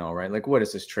dying to know, right? Like, what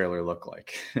does this trailer look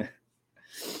like?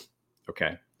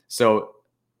 Okay, so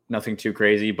nothing too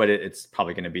crazy, but it's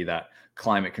probably going to be that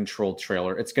climate-controlled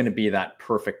trailer. It's going to be that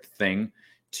perfect thing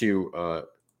to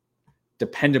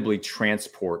dependably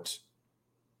transport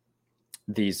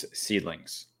these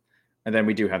seedlings. And then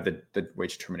we do have the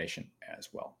wage determination as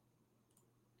well.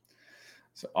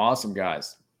 So awesome,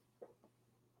 guys.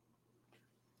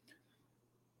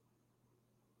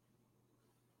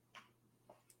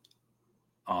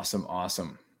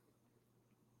 Awesome.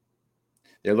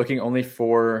 They're looking only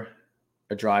for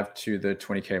a drive to the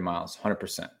 20K miles,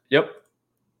 100%. Yep,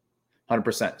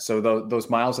 100%. So those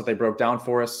miles that they broke down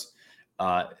for us,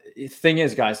 thing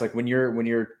is, guys, like when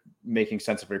you're making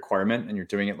sense of a requirement and you're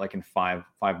doing it like in five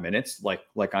minutes,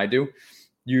 like I do,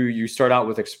 you start out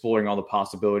with exploring all the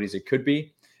possibilities it could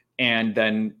be, and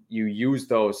then you use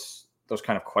those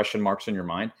kind of question marks in your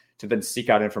mind to then seek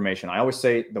out information. I always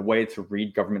say the way to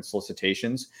read government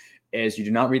solicitations is you do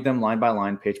not read them line by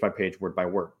line, page by page, word by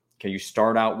word. Okay, you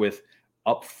start out with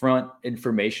upfront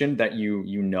information that you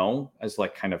know as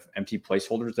like kind of empty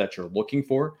placeholders that you're looking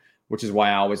for, which is why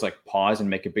I always like pause and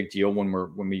make a big deal when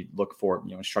we look for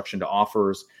instruction to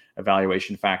offers,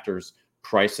 evaluation factors,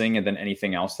 pricing, and then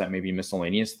anything else that may be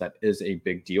miscellaneous that is a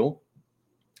big deal.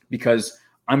 because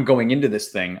I'm going into this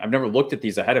thing. I've never looked at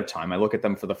these ahead of time. I look at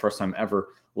them for the first time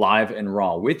ever live and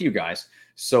raw with you guys.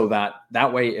 So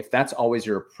that way, if that's always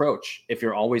your approach, if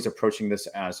you're always approaching this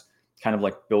as kind of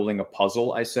like building a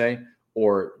puzzle, I say,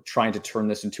 or trying to turn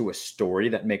this into a story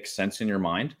that makes sense in your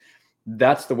mind,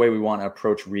 that's the way we want to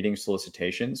approach reading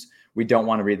solicitations. We don't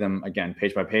want to read them, again,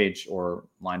 page by page or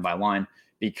line by line,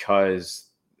 because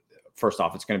first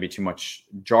off, it's going to be too much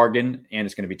jargon and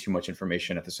it's going to be too much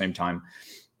information at the same time.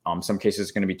 Some cases,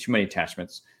 it's going to be too many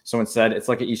attachments. So instead, it's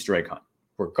like an Easter egg hunt.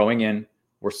 We're going in,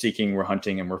 we're seeking, we're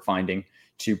hunting, and we're finding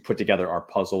to put together our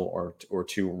puzzle or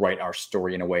to write our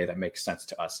story in a way that makes sense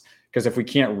to us. Because if we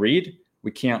can't read,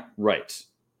 we can't write.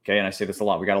 Okay. And I say this a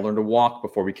lot. We got to learn to walk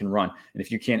before we can run. And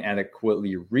if you can't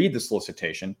adequately read the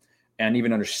solicitation and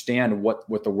even understand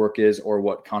what the work is or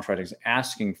what contracting is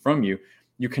asking from you,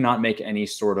 you cannot make any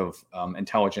sort of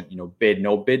intelligent, bid,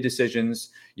 no bid decisions.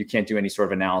 You can't do any sort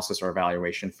of analysis or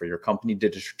evaluation for your company to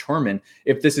determine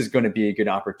if this is going to be a good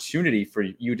opportunity for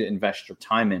you to invest your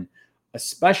time in.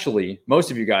 Especially most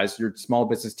of you guys, your small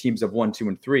business teams of 1, 2,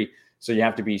 and 3. So you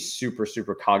have to be super,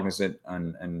 super cognizant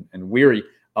and weary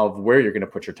of where you're going to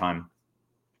put your time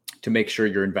to make sure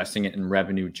you're investing it in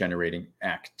revenue generating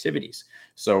activities.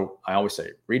 So I always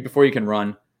say, read before you can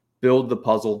run, build the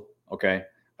puzzle. Okay.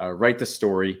 Write the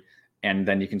story, and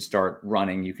then you can start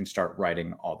running. You can start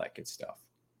writing, all that good stuff.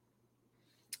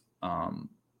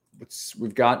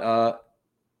 We've got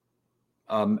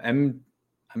I'm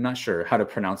not sure how to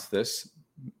pronounce this.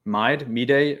 Mide,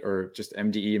 or just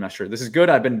MDE. I'm not sure. This is good.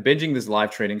 I've been binging these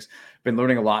live trainings, been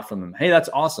learning a lot from them. Hey, that's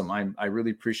awesome. I really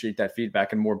appreciate that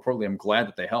feedback. And more importantly, I'm glad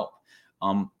that they help.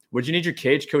 Would you need your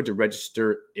cage code to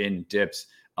register in DIBS?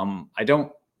 I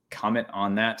don't comment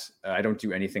on that. I don't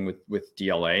do anything with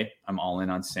DLA. I'm all in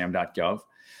on SAM.gov.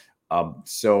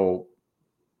 So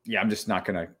yeah, I'm just not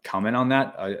going to comment on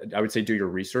that. I would say do your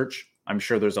research. I'm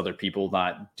sure there's other people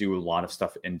that do a lot of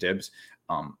stuff in DIBS.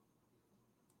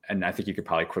 And I think you could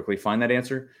probably quickly find that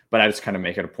answer, but I just kind of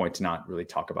make it a point to not really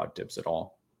talk about DIBS at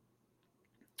all.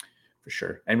 For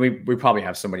sure. And we probably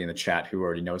have somebody in the chat who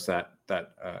already knows that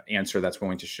answer, that's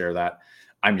willing to share that.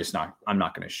 I'm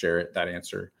not going to share it, that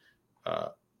answer.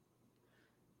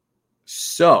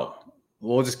 So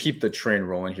we'll just keep the train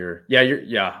rolling here.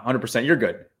 Yeah, 100%. You're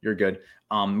good. You're good.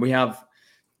 We have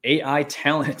AI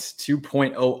Talent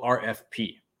 2.0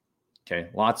 RFP. Okay,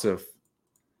 lots of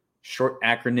short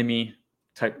acronym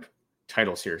type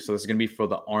titles here. So this is going to be for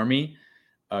the Army,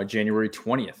 January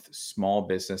 20th, small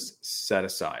business set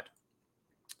aside.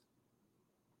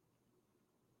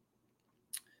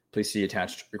 Please see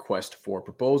attached request for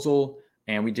proposal.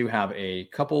 And we do have a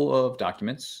couple of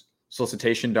documents: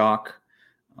 solicitation doc,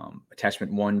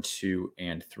 attachment 1, 2,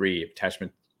 and 3.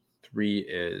 Attachment 3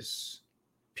 is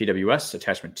PWS.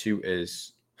 Attachment 2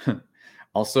 is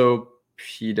also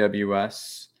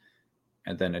PWS.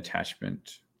 And then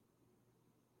attachment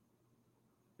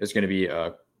is going to be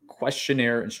a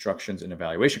questionnaire, instructions, and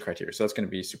evaluation criteria. So that's going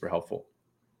to be super helpful.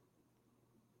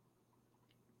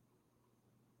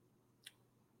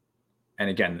 And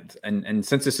again, and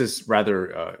since this is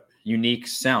rather unique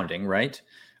sounding, right?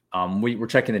 We're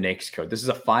checking the NAICS code. This is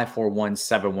a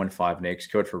 541715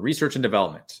 NAICS code for research and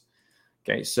development.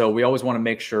 Okay, so we always want to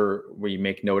make sure we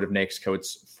make note of NAICS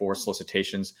codes for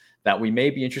solicitations that we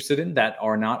may be interested in that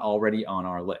are not already on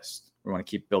our list. We want to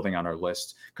keep building on our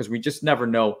list because we just never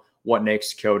know what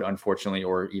NAICS code, unfortunately,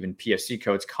 or even PSC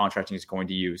codes contracting is going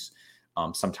to use.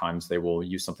 Sometimes they will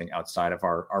use something outside of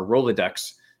our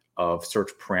Rolodex of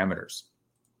search parameters.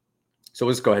 So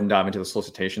let's go ahead and dive into the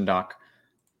solicitation doc,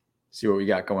 see what we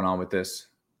got going on with this.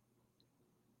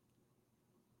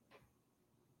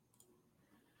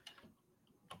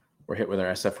 We're hit with our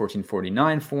SF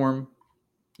 1449 form.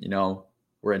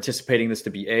 We're anticipating this to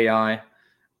be AI.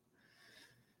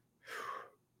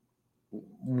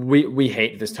 We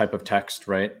hate this type of text,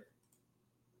 right?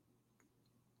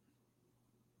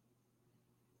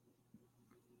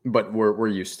 But we're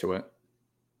used to it.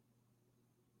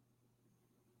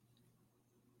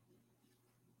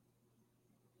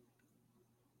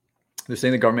 They're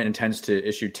saying the government intends to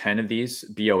issue 10 of these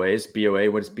BOAs.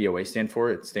 BOA, what does BOA stand for?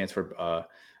 It stands for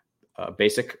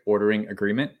Basic Ordering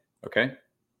Agreement. Okay.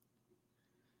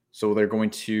 So they're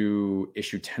going to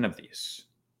issue 10 of these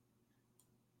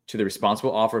to the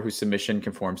responsible offer whose submission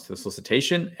conforms to the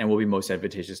solicitation and will be most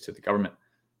advantageous to the government.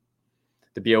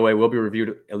 The BOA will be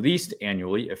reviewed at least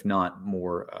annually, if not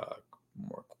more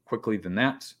quickly than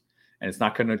that. And it's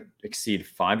not going to exceed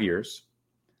 5 years.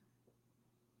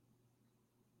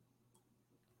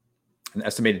 An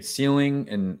estimated ceiling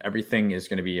and everything is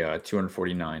going to be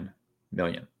 249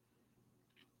 million.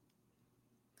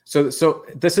 So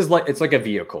this is like, it's like a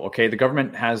vehicle. Okay. The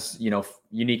government has,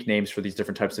 unique names for these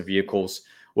different types of vehicles.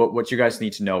 What you guys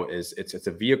need to know is it's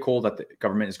a vehicle that the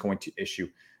government is going to issue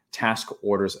task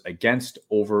orders against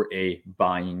over a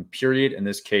buying period. In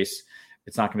this case,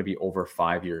 it's not going to be over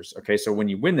 5 years. Okay. So when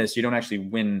you win this, you don't actually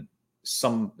win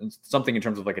something in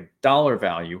terms of like a dollar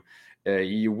value.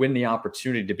 You win the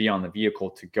opportunity to be on the vehicle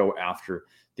to go after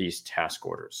these task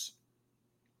orders.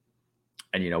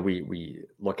 And, we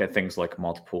look at things like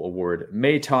multiple award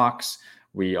MATOCs.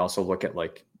 We also look at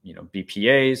like,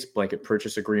 BPAs, blanket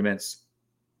purchase agreements.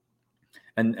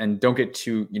 And don't get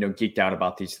too, geeked out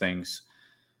about these things.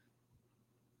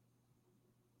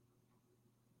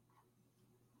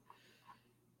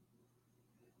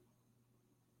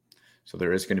 So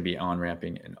there is going to be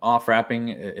on-ramping and off-ramping.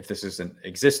 If this is an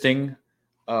existing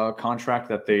contract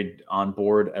that they'd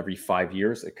onboard every 5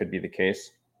 years, it could be the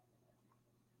case.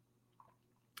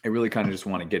 I really kind of just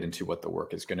want to get into what the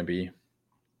work is going to be.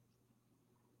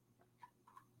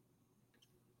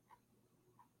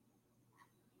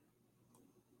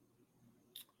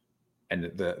 And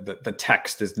the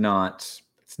text is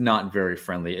it's not very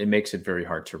friendly. It makes it very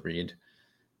hard to read,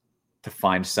 to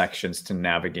find sections to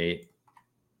navigate,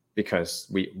 because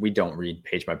we don't read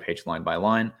page by page, line by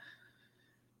line.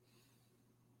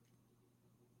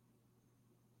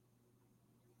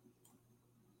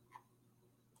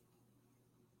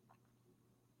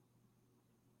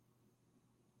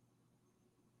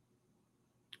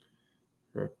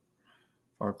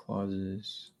 FAR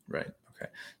clauses, right?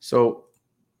 Okay, so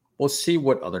we'll see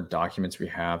what other documents we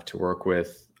have to work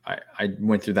with. I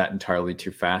went through that entirely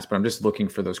too fast, but I'm just looking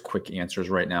for those quick answers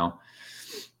right now.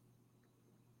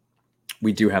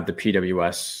 We do have the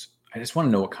PWS. I just want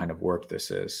to know what kind of work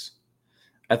this is.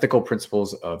 Ethical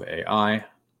principles of AI.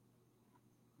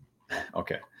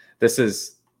 Okay, this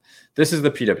is the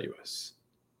PWS.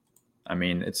 I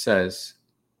mean, it says,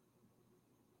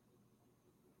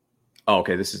 oh,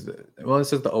 okay, this is the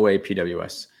OA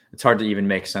PWS. It's hard to even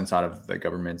make sense out of the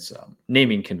government's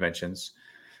naming conventions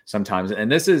sometimes.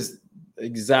 And this is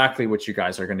exactly what you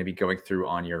guys are going to be going through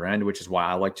on your end, which is why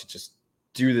I like to just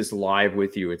do this live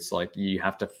with you. It's like you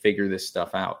have to figure this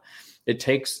stuff out. It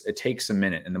takes a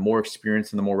minute, and the more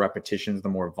experience and the more repetitions, the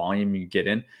more volume you get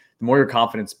in, the more your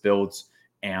confidence builds,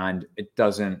 and it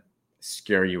doesn't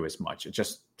scare you as much. It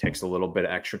just takes a little bit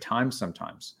of extra time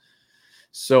sometimes.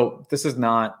 So this is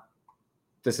not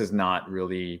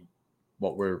really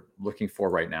what we're looking for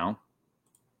right now.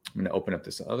 I'm going to open up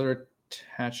this other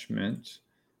attachment,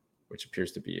 which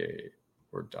appears to be a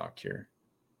Word doc here.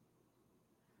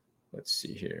 Let's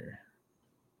see here.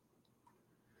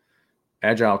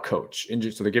 Agile coach.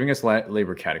 So they're giving us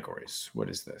labor categories. What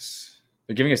is this?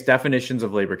 They're giving us definitions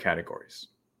of labor categories.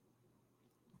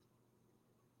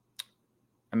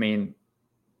 I mean,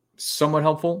 somewhat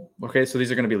helpful. Okay, so these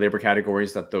are going to be labor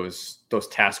categories that those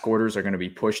task orders are going to be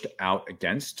pushed out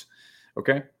against.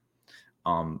 Okay.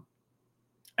 And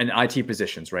IT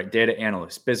positions, right? Data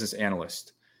analyst, business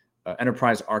analyst,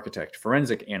 enterprise architect,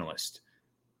 forensic analyst.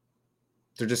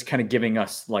 They're just kind of giving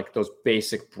us like those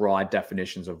basic broad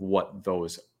definitions of what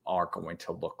those are going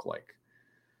to look like.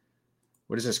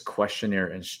 What is this? Questionnaire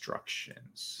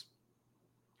instructions.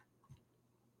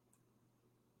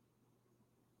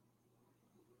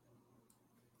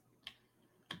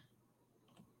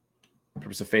 The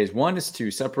purpose of phase one is to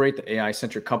separate the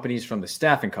AI-centric companies from the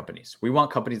staffing companies. We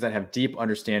want companies that have deep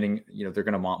understanding. They're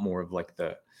going to want more of like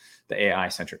the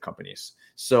AI-centric companies.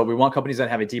 So we want companies that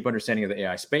have a deep understanding of the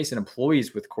AI space and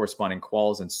employees with corresponding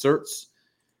quals and certs.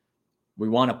 We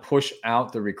want to push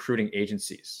out the recruiting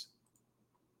agencies.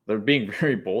 They're being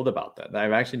very bold about that.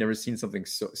 I've actually never seen something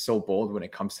so bold when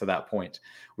it comes to that point.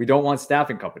 We don't want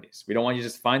staffing companies. We don't want you to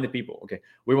just find the people. Okay.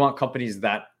 We want companies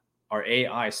that are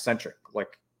AI-centric,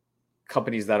 like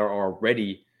companies that are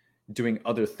already doing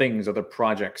other things, other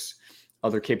projects,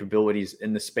 other capabilities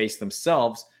in the space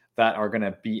themselves that are going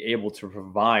to be able to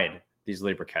provide these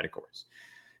labor categories.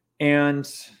 And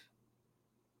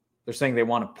they're saying they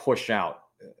want to push out.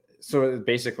 So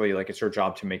basically, like, it's your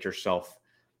job to make yourself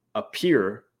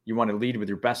appear. You want to lead with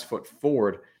your best foot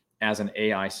forward as an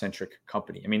AI-centric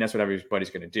company. I mean, that's what everybody's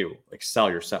going to do, like sell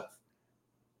yourself.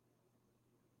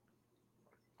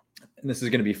 And this is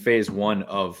going to be phase one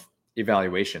of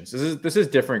evaluations. This is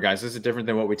different, guys. This is different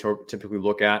than what we typically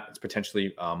look at. It's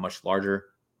potentially much larger.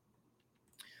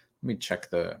 Let me check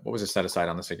what was the set aside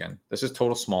on this again? This is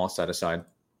total small set aside.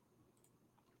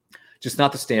 Just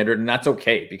not the standard, and that's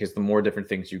okay, because the more different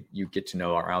things you get to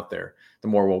know are out there, the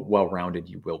more well-rounded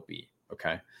you will be.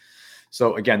 Okay.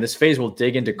 So again, this phase will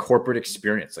dig into corporate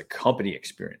experience, like company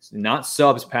experience, not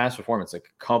subs past performance,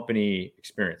 like company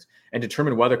experience, and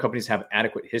determine whether companies have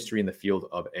adequate history in the field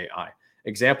of AI.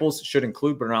 Examples should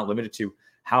include, but are not limited to,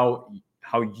 how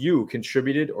you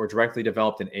contributed or directly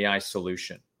developed an AI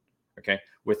solution, okay,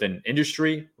 within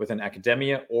industry, within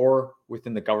academia, or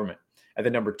within the government. And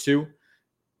then number 2,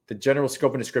 the general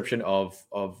scope and description of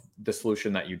the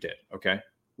solution that you did, okay,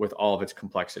 with all of its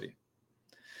complexity.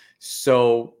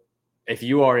 So if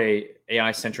you are a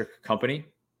AI centric company,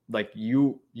 like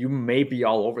you may be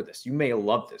all over this. You may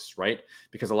love this, right?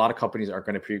 Because a lot of companies are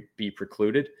going to be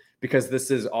precluded, because this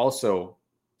is also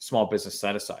small business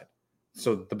set aside.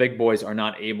 So the big boys are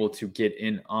not able to get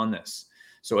in on this.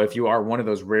 So if you are one of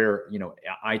those rare,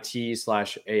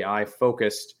 IT/AI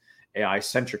focused, AI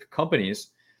centric companies,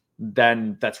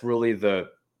 then that's really the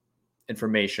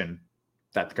information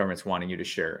that the government's wanting you to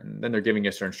share. And then they're giving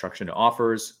us their instruction to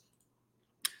offers.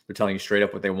 They're telling you straight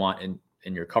up what they want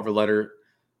in your cover letter.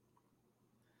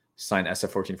 Sign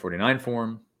SF 1449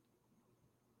 form.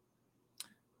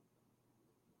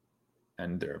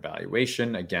 And their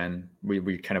evaluation. Again,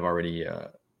 we kind of already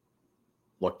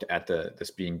looked at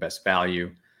this being best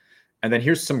value. And then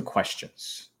here's some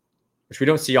questions, which we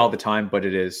don't see all the time, but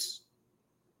it is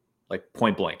like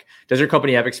point blank. Does your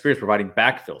company have experience providing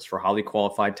backfills for highly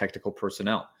qualified technical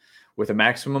personnel with a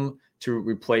maximum to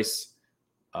replace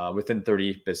within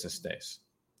 30 business days?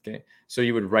 Okay, so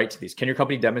you would write to these. Can your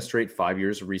company demonstrate 5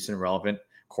 years of recent relevant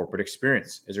corporate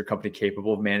experience? Is your company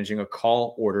capable of managing a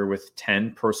call order with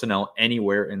 10 personnel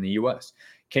anywhere in the US?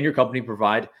 Can your company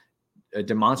provide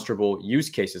demonstrable use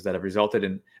cases that have resulted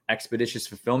in expeditious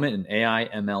fulfillment in AI,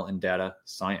 ML, and data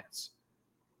science?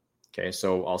 Okay,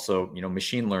 so also,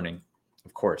 machine learning,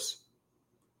 of course.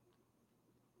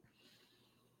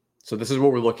 So this is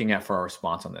what we're looking at for our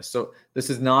response on this. So this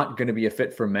is not going to be a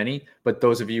fit for many, but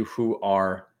those of you who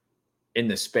are in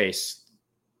this space,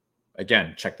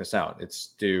 again, check this out.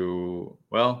 It's due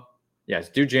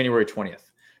January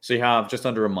 20th. So you have just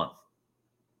under a month.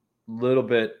 Little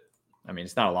bit,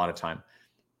 it's not a lot of time,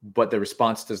 but the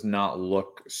response does not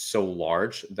look so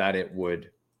large that it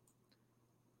would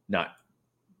not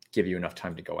give you enough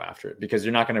time to go after it, because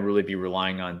you're not going to really be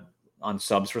relying on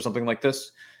subs for something like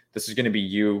this. This is going to be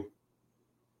you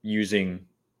using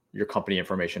your company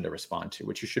information to respond to,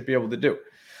 which you should be able to do.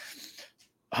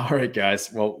 All right,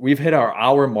 guys. Well, we've hit our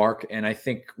hour mark, and I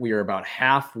think we are about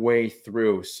halfway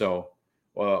through. So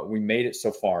we made it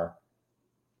so far.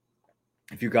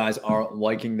 If you guys are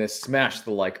liking this, smash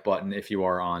the like button. If you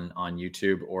are on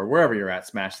YouTube or wherever you're at,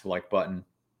 smash the like button.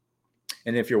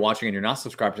 And if you're watching and you're not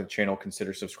subscribed to the channel,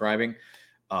 consider subscribing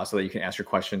so that you can ask your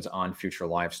questions on future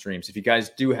live streams. If you guys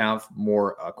do have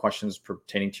more questions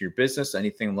pertaining to your business,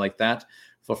 anything like that,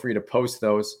 feel free to post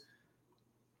those.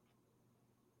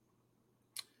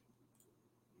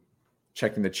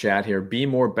 Checking the chat here. Be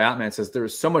More Batman says there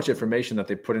is so much information that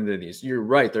they put into these. You're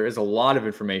right. There is a lot of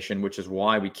information, which is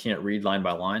why we can't read line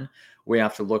by line. We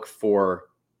have to look for,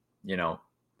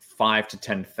 5 to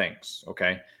 10 things.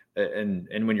 Okay. And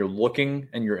when you're looking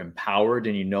and you're empowered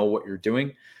and you know what you're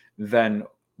doing, then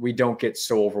we don't get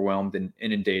so overwhelmed and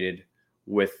inundated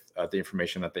with the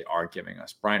information that they are giving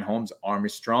us. Brian Holmes, Army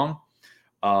Strong.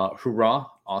 Hoorah.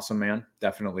 Awesome, man.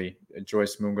 Definitely.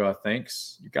 Joyce Munga,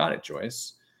 thanks. You got it,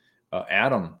 Joyce.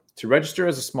 Adam, to register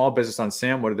as a small business on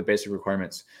SAM, what are the basic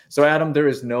requirements? So, Adam, there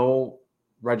is no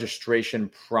registration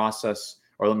process,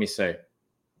 or let me say,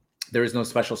 there is no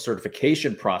special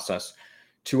certification process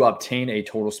to obtain a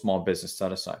total small business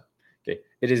set aside. Okay,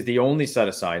 it is the only set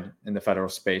aside in the federal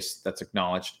space that's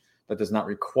acknowledged that does not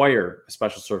require a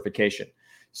special certification.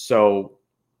 So,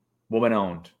 woman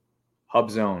owned,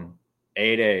 HubZone,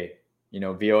 8A,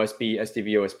 VOSB,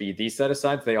 SDVOSB, these set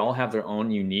asides, they all have their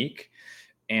own unique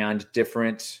and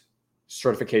different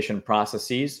certification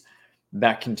processes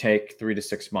that can take 3 to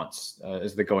 6 months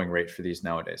is the going rate for these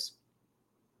nowadays.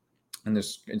 And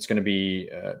it's going to be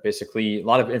basically a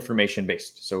lot of information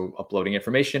based. So uploading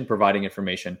information, providing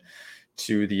information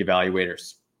to the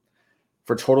evaluators.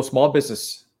 For total small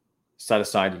business set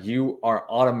aside, you are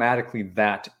automatically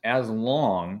that as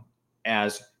long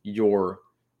as your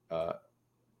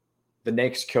the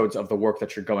NAICS codes of the work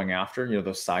that you're going after,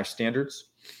 those size standards,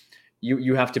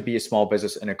 you have to be a small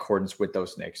business in accordance with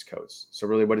those NAICS codes. So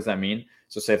really, what does that mean?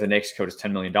 So say if the NAICS code is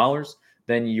 $10 million,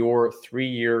 then your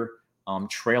 3-year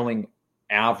trailing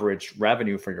average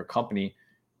revenue for your company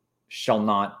shall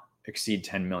not exceed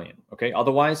 10 million. Okay.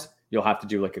 Otherwise, you'll have to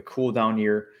do like a cool down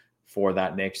year for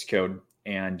that NAICS code,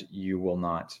 and you will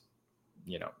not,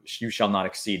 you shall not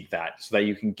exceed that, so that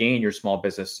you can gain your small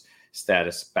business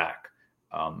status back.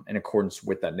 in accordance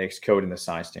with that NAICS code and the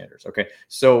size standards. Okay,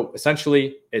 so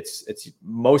essentially, it's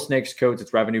most NAICS codes,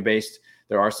 it's revenue based.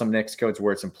 There are some NAICS codes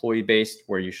where it's employee based,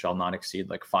 where you shall not exceed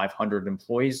like 500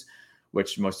 employees,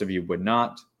 which most of you would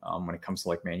not when it comes to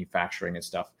like manufacturing and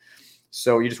stuff.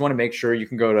 So you just want to make sure you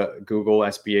can go to Google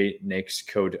SBA NAICS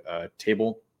code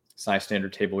table, size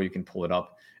standard table. You can pull it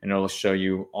up and it'll show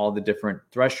you all the different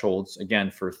thresholds,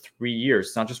 again, for 3 years.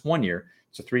 It's not just 1 year.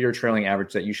 It's a 3-year trailing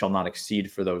average that you shall not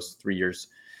exceed for those 3 years.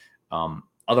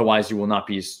 Otherwise, you will not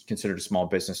be considered a small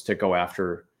business to go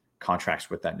after contracts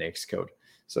with that NAICS code.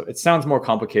 So it sounds more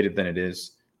complicated than it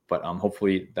is, but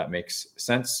hopefully that makes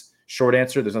sense. Short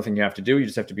answer, there's nothing you have to do. You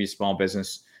just have to be a small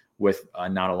business with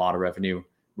not a lot of revenue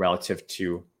relative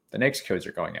to the NAICS codes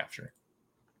you're going after.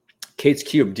 Kate's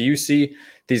Cube, do you see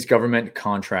these government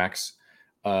contracts,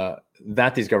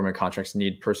 these government contracts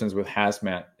need persons with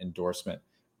hazmat endorsement?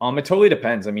 It totally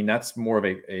depends. I mean, that's more of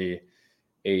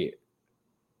a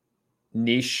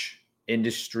niche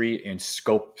industry and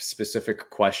scope specific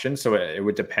question. So it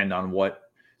would depend on what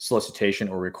solicitation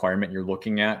or requirement you're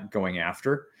looking at going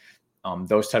after.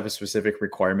 Those type of specific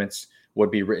requirements would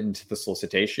be written to the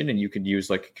solicitation, and you could use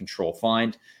like a control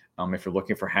find. If you're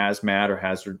looking for hazmat or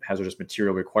hazardous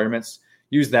material requirements,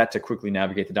 use that to quickly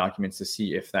navigate the documents to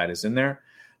see if that is in there.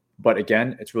 But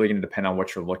again, it's really going to depend on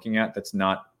what you're looking at. That's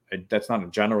not a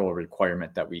general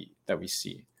requirement that we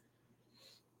see.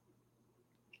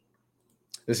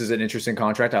 This is an interesting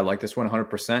contract. I like this one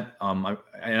 100%.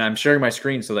 I'm sharing my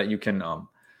screen so that you can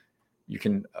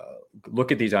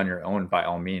look at these on your own by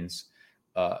all means.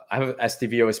 I have an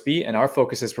SDVOSB, and our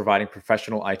focus is providing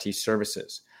professional IT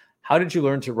services. How did you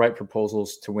learn to write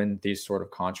proposals to win these sort of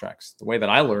contracts? The way that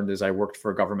I learned is I worked for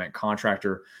a government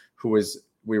contractor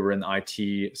we were in the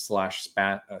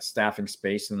IT/staffing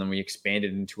space, and then we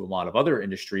expanded into a lot of other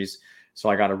industries. So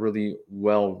I got a really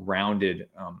well-rounded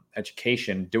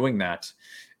education doing that,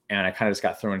 and I kind of just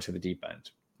got thrown into the deep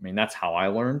end. I mean, that's how I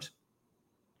learned.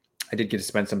 I did get to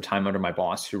spend some time under my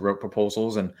boss who wrote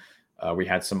proposals, and we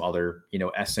had some other,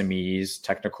 SMEs,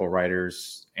 technical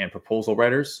writers, and proposal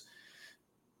writers,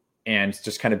 and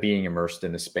just kind of being immersed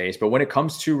in the space. But when it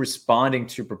comes to responding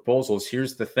to proposals,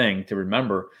 here's the thing to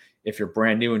remember. If you're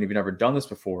brand new and you've never done this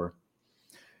before,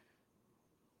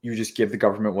 you just give the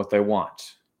government what they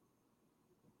want.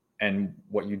 And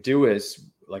what you do is,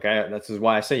 this is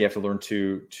why I say you have to learn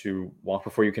to walk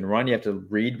before you can run. You have to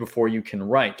read before you can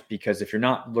write, because if you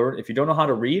don't know how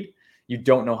to read, you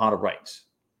don't know how to write.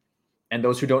 And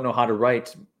those who don't know how to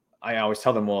write, I always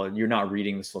tell them, well, you're not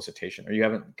reading the solicitation, or you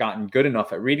haven't gotten good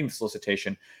enough at reading the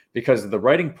solicitation, because the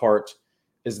writing part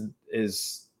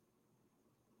is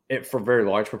it for very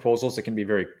large proposals. It can be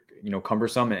very,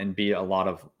 cumbersome and be a lot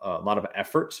of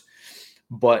effort,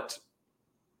 but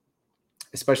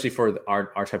especially for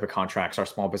our type of contracts, our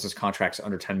small business contracts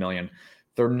under 10 million,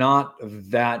 they're not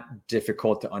that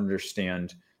difficult to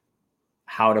understand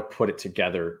how to put it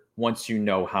together once you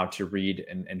know how to read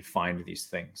and find these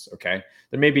things. Okay.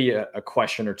 There may be a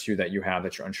question or two that you have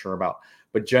that you're unsure about,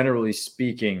 but generally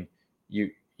speaking,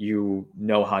 you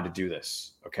know how to do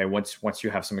this. Okay. Once you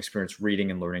have some experience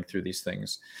reading and learning through these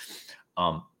things.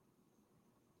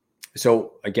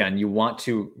 So again, you want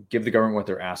to give the government what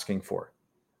they're asking for.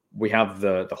 We have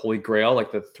the holy grail,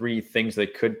 like the 3 things they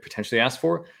could potentially ask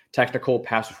for: technical,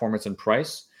 past performance, and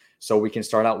price. So we can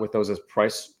start out with those as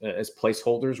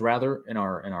placeholders rather in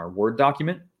our Word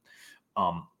document.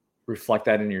 Reflect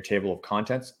that in your table of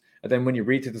contents. And then when you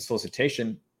read through the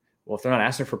solicitation, well, if they're not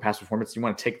asking for past performance, you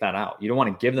want to take that out. You don't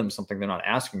want to give them something they're not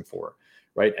asking for,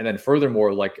 right? And then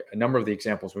furthermore, like a number of the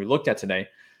examples we looked at today,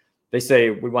 they say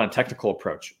we want a technical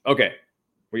approach. Okay,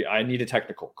 I need a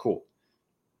technical, cool.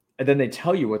 And then they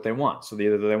tell you what they want. So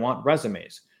either they want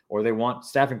resumes, or they want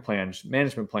staffing plans,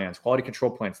 management plans, quality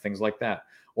control plans, things like that.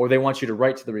 Or they want you to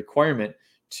write to the requirement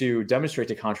to demonstrate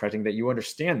to contracting that you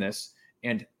understand this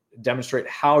and demonstrate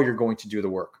how you're going to do the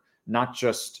work, not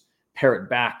just parrot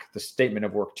back the statement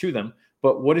of work to them,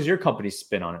 but what is your company's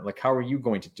spin on it? Like, how are you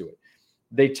going to do it?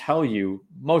 They tell you,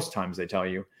 most times they tell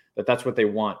you that that's what they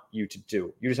want you to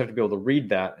do. You just have to be able to read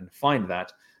that and find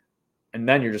that. And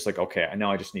then you're just like, okay,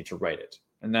 now I just need to write it.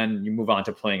 And then you move on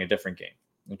to playing a different game.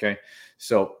 Okay.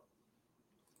 So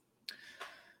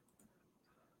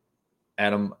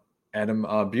Adam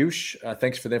Bush,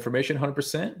 thanks for the information.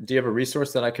 100%. Do you have a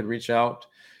resource that I could reach out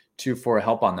to for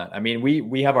help on that? I mean,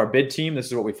 we have our bid team. This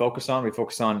is what we focus on. We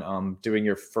focus on doing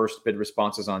your first bid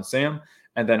responses on SAM,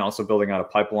 and then also building out a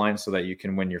pipeline so that you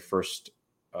can win your first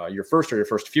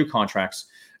few contracts,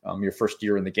 your first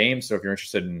year in the game. So if you're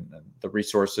interested in the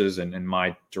resources and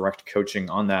my direct coaching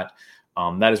on that,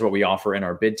 That is what we offer in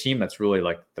our bid team. That's really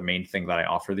like the main thing that I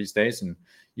offer these days. And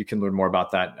you can learn more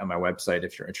about that on my website.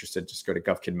 If you're interested, just go to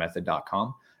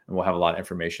govkidmethod.com and we'll have a lot of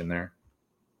information there.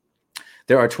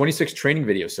 There are 26 training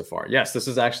videos so far. Yes, this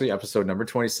is actually episode number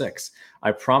 26.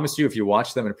 I promise you, if you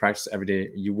watch them and practice every day,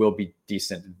 you will be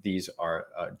decent. These are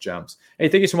gems. Hey,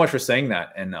 thank you so much for saying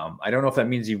that. And I don't know if that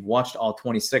means you've watched all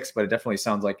 26, but it definitely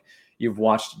sounds like you've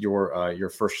watched your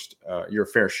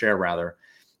fair share rather.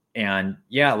 And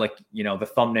yeah, like, you know, the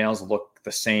thumbnails look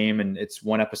the same and it's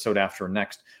one episode after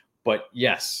next. But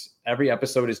yes, every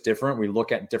episode is different. We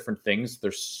look at different things.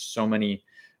 There's so many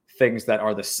things that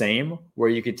are the same where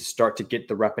you get to start to get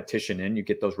the repetition in, you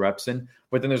get those reps in.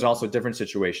 But then there's also different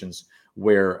situations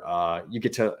where you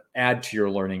get to add to your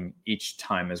learning each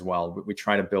time as well. We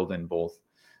try to build in both.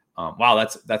 Wow,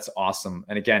 that's awesome.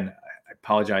 And again, I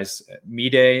apologize. Me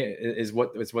Day is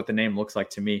what the name looks like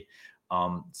to me.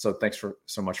 So thanks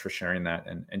so much for sharing that,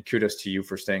 and kudos to you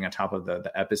for staying on top of the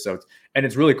episodes. And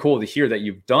it's really cool to hear that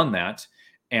you've done that.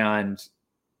 And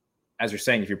as you're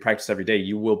saying, if you practice every day,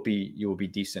 you will be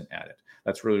decent at it.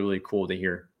 That's really, really cool to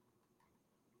hear.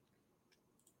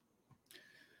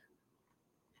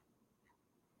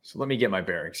 So let me get my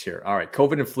bearings here. All right,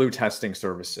 COVID and flu testing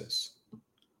services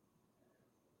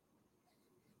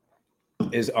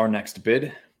is our next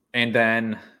bid. And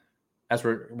then as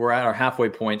we're at our halfway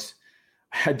point,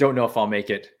 I don't know if I'll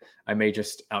make it. I may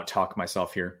just out-talk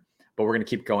myself here, but we're going to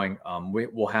keep going.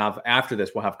 We'll have, after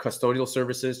this, we'll have custodial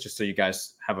services, just so you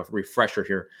guys have a refresher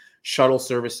here, shuttle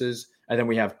services, and then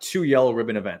we have 2 yellow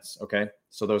ribbon events, okay?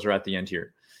 So those are at the end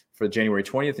here for January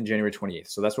 20th and January 28th.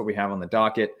 So that's what we have on the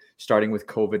docket, starting with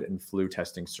COVID and flu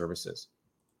testing services.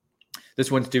 This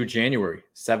one's due January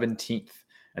 17th,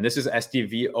 and this is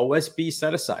SDV OSB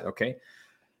set aside, okay?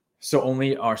 So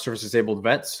only our service-disabled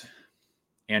vets,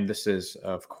 and this is,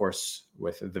 of course,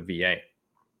 with the VA.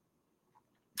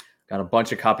 Got a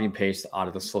bunch of copy and paste out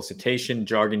of the solicitation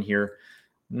jargon here.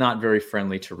 Not very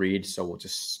friendly to read, so we'll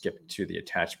just skip to the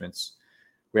attachments.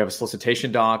 We have a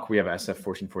solicitation doc. We have a SF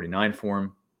 1449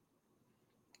 form.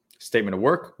 Statement of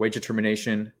work, wage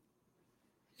determination.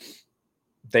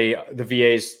 The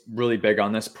VA is really big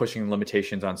on this, pushing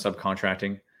limitations on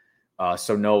subcontracting.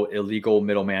 So no illegal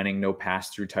middlemanning, no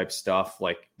pass-through type stuff.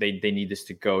 Like they need this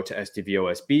to go to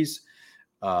SDVOSBs,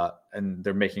 and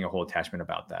they're making a whole attachment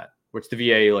about that, which the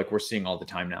VA, like we're seeing all the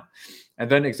time now. And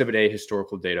then Exhibit A,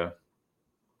 historical data.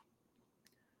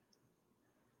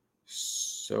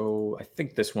 So I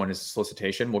think this one is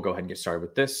solicitation. We'll go ahead and get started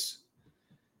with this.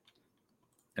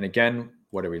 And again,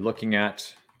 what are we looking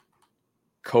at?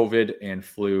 COVID and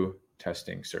flu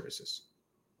testing services.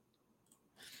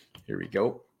 Here we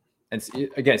go. And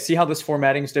again, see how this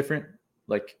formatting is different?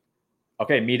 Like,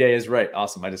 okay, Me Day is right.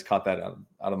 Awesome. I just caught that out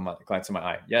of my glance of my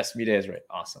eye. Yes, Me Day is right.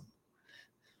 Awesome.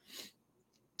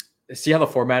 See how the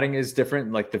formatting is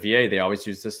different? Like the VA, they always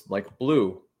use this like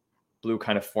blue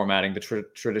kind of formatting, the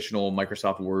traditional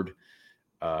Microsoft Word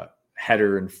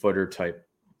header and footer type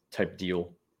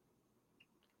deal.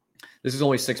 This is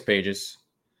only 6 pages.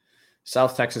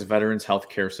 South Texas Veterans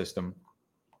Healthcare System.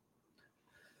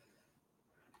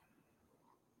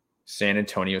 San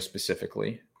Antonio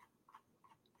specifically.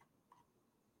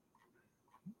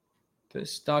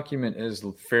 This document is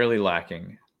fairly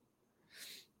lacking.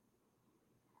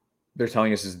 They're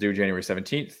telling us it's due January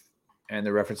 17th, and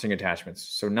they're referencing attachments.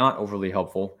 So not overly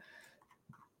helpful.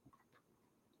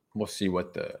 We'll see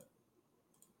what the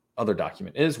other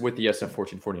document is with the SF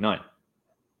 1449.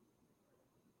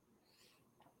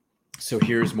 So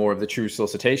here's more of the true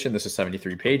solicitation. This is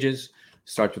 73 pages.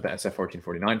 Starts with the SF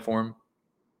 1449 form.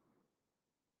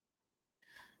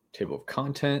 Table of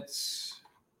contents.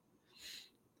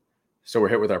 So we're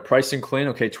hit with our pricing claim.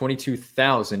 Okay,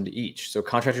 $22,000 each. So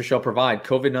contractor shall provide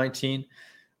COVID-19,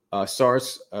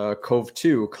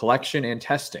 SARS-CoV-2 collection and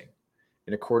testing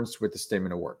in accordance with the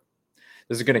statement of work.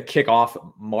 This is going to kick off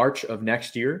March of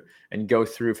next year and go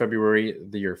through February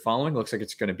the year following. Looks like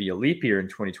it's going to be a leap year in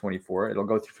 2024. It'll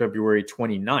go through February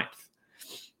 29th.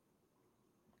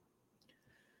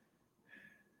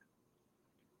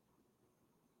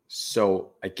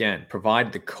 So again,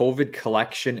 provide the COVID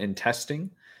collection and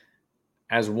testing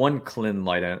as one CLIN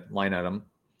line item,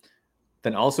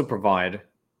 then also provide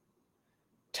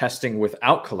testing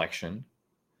without collection,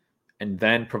 and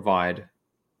then provide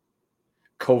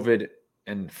COVID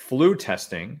and flu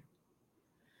testing,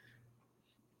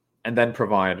 and then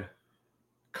provide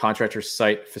contractor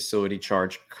site facility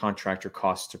charge contractor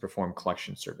costs to perform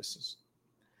collection services.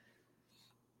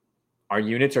 Our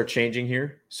units are changing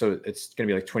here. So it's going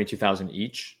to be like 22,000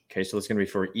 each. Okay. So it's going to be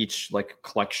for each like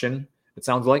collection, it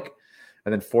sounds like.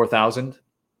 And then 4,000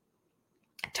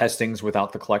 testings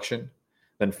without the collection.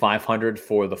 then $500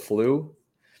 for the flu.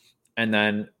 And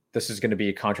then this is going to be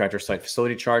a contractor site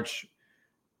facility charge.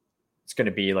 It's going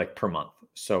to be like per month.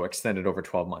 So extended over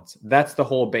 12 months. That's the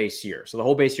whole base year. So the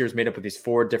whole base year is made up of these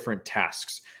 4 different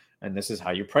tasks. And this is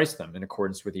how you price them in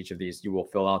accordance with each of these. You will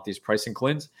fill out these pricing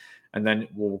CLINs, and then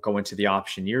we'll go into the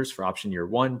option years for option year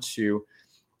 1, 2,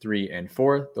 3, and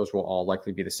 4. Those will all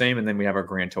likely be the same. And then we have our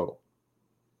grand total.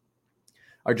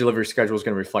 Our delivery schedule is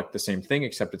going to reflect the same thing,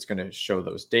 except it's going to show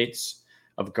those dates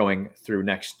of going through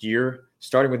next year,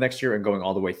 starting with next year and going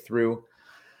all the way through.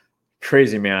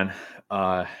 Crazy, man.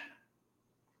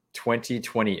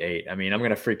 2028. I mean, I'm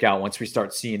going to freak out once we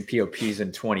start seeing POPs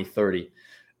in 2030.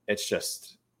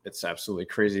 It's absolutely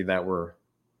crazy that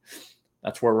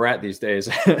that's where we're at these days.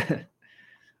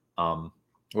 What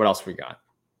else we got?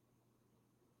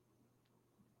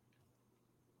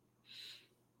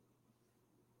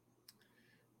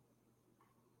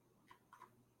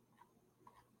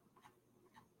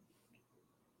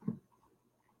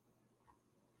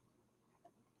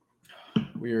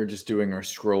 We are just doing our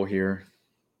scroll here.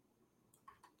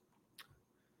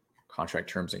 Contract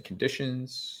terms and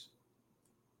conditions.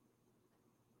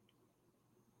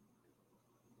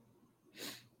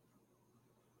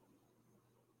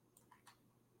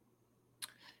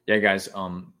 Yeah, guys.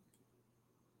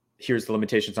 Here's the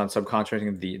limitations on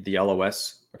subcontracting, the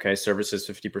LOS. Okay, services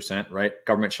 50%, right?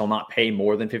 Government shall not pay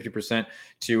more than 50%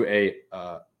 to a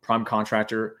prime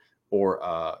contractor or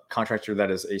a contractor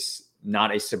that is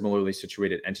not a similarly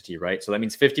situated entity, right? So that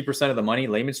means 50% of the money,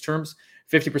 layman's terms,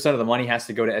 50% of the money has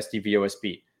to go to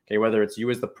SDVOSB. Okay, whether it's you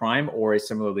as the prime or a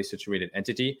similarly situated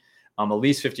entity, at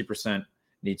least 50%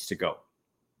 needs to go.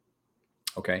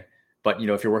 Okay. But,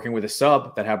 if you're working with a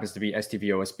sub that happens to be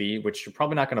SDVOSB, which you're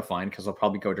probably not going to find because they'll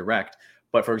probably go direct.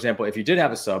 But for example, if you did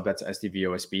have a sub that's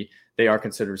SDVOSB, they are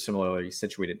considered a similarly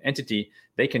situated entity.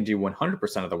 They can do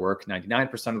 100% of the work,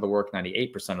 99% of the work,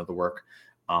 98% of the work.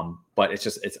 But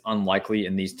it's unlikely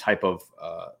in these type of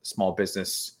small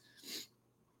business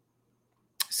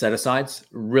set-asides.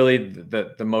 Really,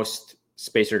 the most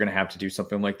space you're going to have to do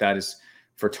something like that is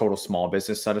for total small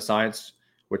business set-asides,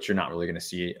 which you're not really going to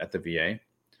see at the VA.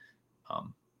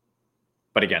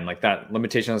 But again, like that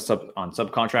limitation on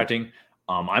subcontracting,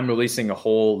 I'm releasing a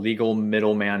whole legal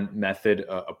middleman method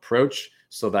approach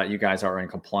so that you guys are in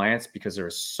compliance, because there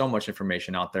is so much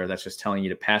information out there that's just telling you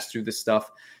to pass through this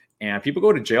stuff. And people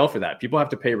go to jail for that. People have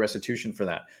to pay restitution for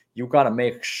that. You've got to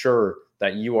make sure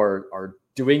that you are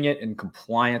doing it in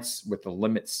compliance with the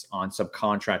limits on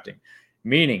subcontracting,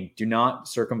 meaning do not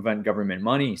circumvent government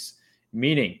monies,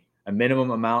 meaning a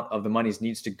minimum amount of the monies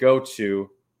needs to go to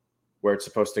where it's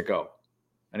supposed to go.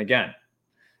 And again,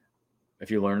 if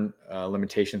you learn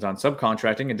limitations on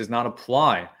subcontracting, it does not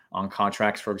apply on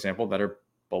contracts, for example, that are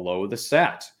below the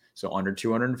SAT. So under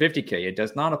 250K, it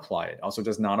does not apply. It also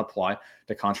does not apply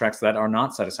to contracts that are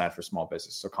not set aside for small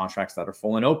business. So contracts that are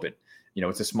full and open,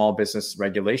 it's a small business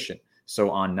regulation. So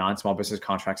on non-small business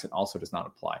contracts, it also does not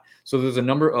apply. So there's a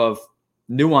number of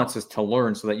nuances to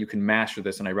learn so that you can master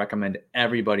this. And I recommend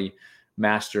everybody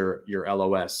master your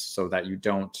LOS so that you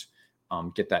don't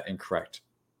get that incorrect.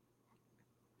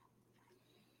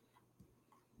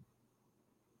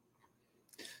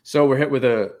 So we're hit with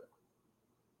the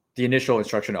initial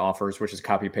instruction offers, which is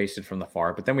copy pasted from the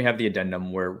FAR, but then we have the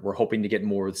addendum where we're hoping to get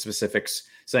more specifics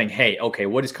saying, hey, okay,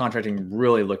 what is contracting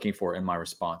really looking for in my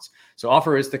response? So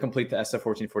offer is to complete the SF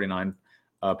 1449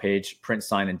 page, print,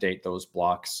 sign, and date those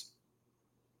blocks.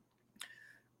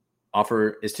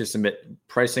 Offer is to submit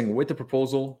pricing with the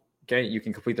proposal. Okay, you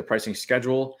can complete the pricing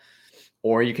schedule,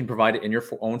 or you can provide it in your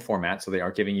own format. So they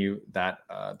are giving you that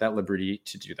liberty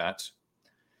to do that.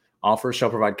 Offer shall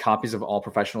provide copies of all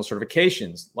professional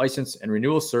certifications, license, and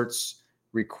renewal certs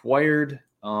required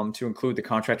to include the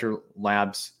contractor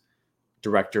labs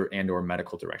director and or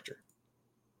medical director.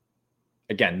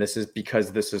 Again, this is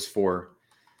because this is for,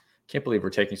 can't believe we're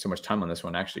taking so much time on this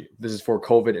one. Actually, this is for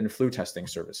COVID and flu testing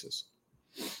services.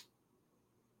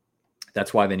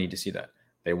 That's why they need to see that.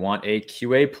 They want a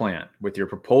QA plan with your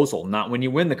proposal, not when you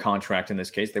win the contract. In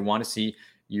this case, they want to see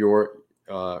your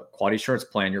quality assurance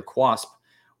plan, your QASP,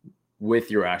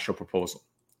 with your actual proposal.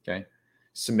 Okay.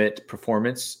 Submit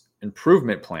performance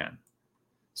improvement plan.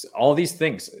 So all these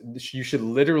things, you should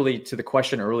literally, to the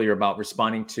question earlier about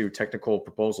responding to technical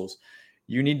proposals,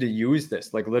 you need to use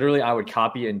this. Like literally, I would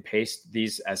copy and paste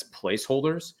these as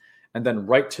placeholders and then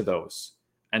write to those,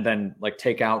 and then like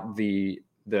take out the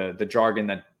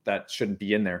jargon that shouldn't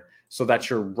be in there, so that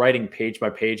you're writing page by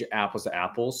page, apples to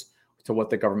apples to what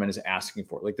the government is asking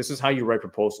for. Like this is how you write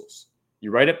proposals.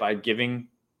 You write it by giving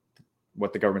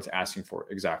what the government's asking for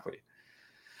exactly.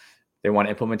 They want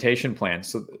implementation plans.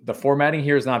 So the formatting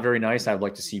here is not very nice. I would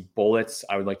like to see bullets.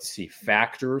 I would like to see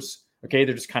factors. Okay,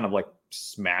 they're just kind of like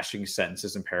smashing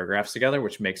sentences and paragraphs together,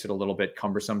 which makes it a little bit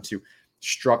cumbersome to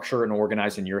structure and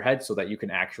organize in your head so that you can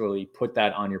actually put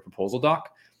that on your proposal doc.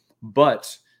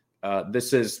 But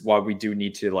this is why we do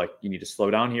need to, you need to slow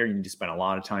down here. You need to spend a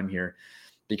lot of time here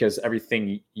because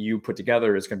everything you put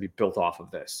together is going to be built off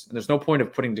of this. And there's no point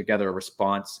of putting together a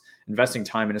response, investing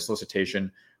time in a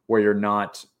solicitation where you're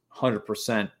not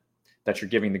 100% that you're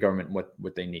giving the government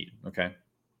what they need. Okay.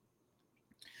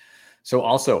 So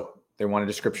also, they want a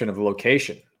description of the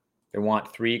location. They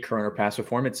want 3 current or past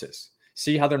performances.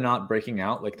 See how they're not breaking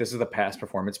out? Like this is the past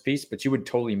performance piece, but you would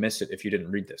totally miss it if you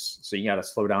didn't read this. So you got to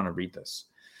slow down and read this.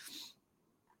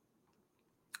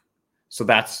 So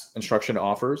that's instruction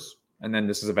offers. And then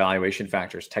this is evaluation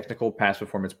factors, technical, past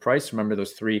performance, price. Remember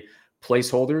those 3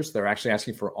 placeholders? They're actually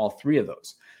asking for all 3 of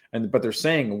those. But they're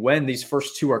saying when these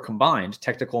first 2 are combined,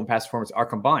 technical and past performance are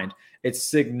combined, it's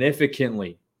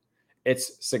significantly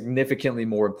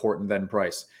more important than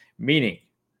price, meaning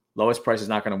lowest price is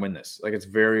not going to win this. Like it's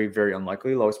very, very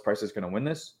unlikely lowest price is going to win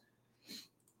this.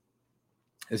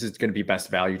 This is going to be best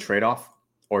value trade-off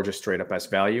or just straight up best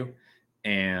value.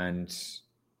 And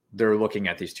they're looking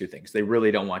at these 2 things. They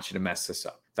really don't want you to mess this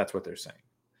up. That's what they're saying.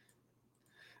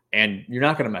 And you're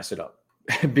not going to mess it up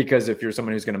because if you're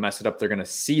someone who's going to mess it up, they're going to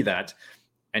see that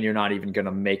and you're not even going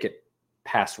to make it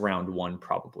past round 1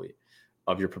 probably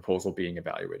of your proposal being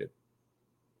evaluated.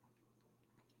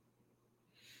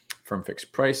 Firm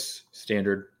fixed price,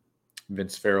 standard,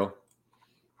 Vince Farrell,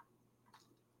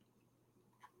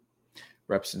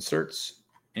 reps inserts.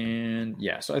 And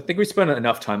yeah, so I think we spent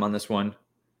enough time on this one.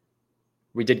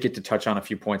 We did get to touch on a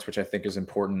few points, which I think is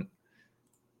important.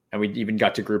 And we even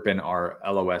got to group in our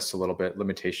LOS a little bit,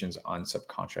 limitations on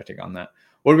subcontracting on that.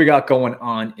 What do we got going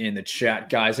on in the chat,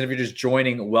 guys? And if you're just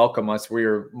joining, welcome us.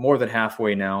 We're more than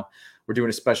halfway now. We're doing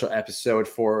a special episode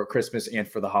for Christmas and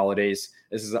for the holidays.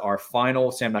 This is our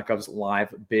final SAM.gov's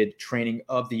live bid training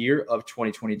of the year of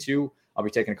 2022. I'll be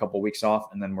taking a couple of weeks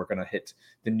off, and then we're going to hit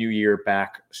the new year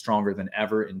back stronger than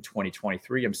ever in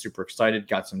 2023. I'm super excited.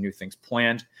 Got some new things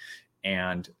planned,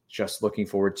 and just looking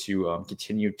forward to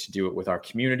continue to do it with our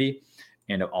community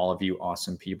and all of you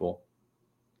awesome people.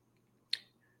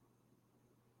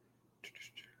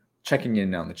 Checking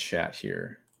in on the chat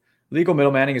here. Legal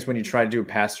middlemaning is when you try to do a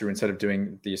pass-through instead of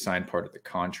doing the assigned part of the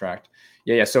contract.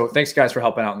 Yeah. So thanks, guys, for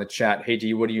helping out in the chat. Hey,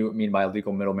 D, what do you mean by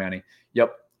legal middlemaning?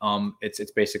 Yep.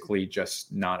 It's basically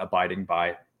just not abiding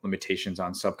by limitations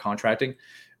on subcontracting.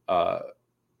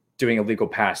 Doing illegal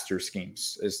pass-through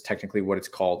schemes is technically what it's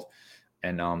called.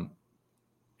 And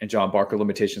John Barker,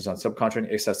 limitations on subcontracting,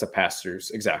 excessive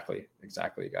pass-throughs. Exactly,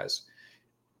 guys.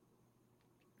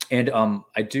 And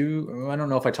I don't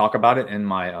know if I talk about it in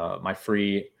my my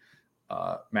free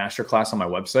masterclass on my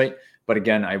website, but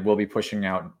again, I will be pushing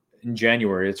out in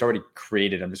January. It's already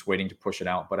created. I'm just waiting to push it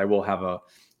out, but I will have a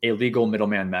legal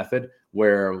middleman method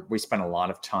where we spend a lot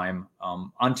of time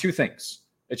on 2 things.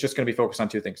 It's just going to be focused on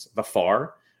 2 things: the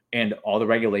FAR and all the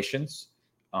regulations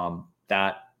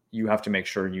that you have to make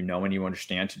sure you know and you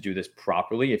understand to do this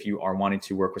properly if you are wanting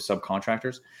to work with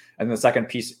subcontractors. And the second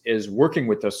piece is working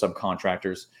with those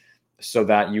subcontractors so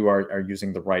that you are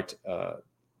using the right,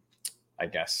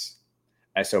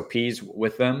 SOPs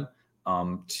with them.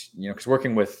 Because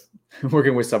working with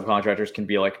subcontractors can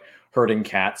be like herding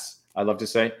cats. I love to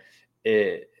say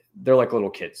they're like little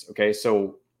kids. Okay,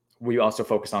 so we also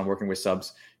focus on working with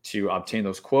subs to obtain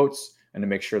those quotes and to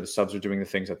make sure the subs are doing the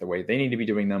things the way they need to be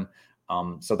doing them.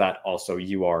 So that also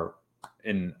you are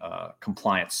in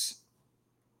compliance.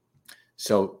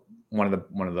 So one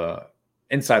of the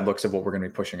inside looks of what we're going to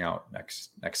be pushing out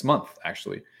next month,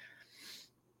 actually.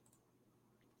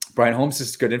 Brian Holmes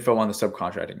is good info on the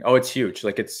subcontracting. Oh, it's huge.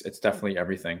 Like it's definitely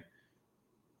everything.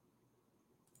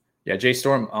 Yeah, Jay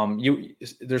Storm.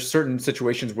 There's certain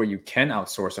situations where you can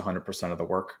outsource 100% of the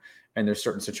work, and there's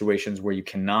certain situations where you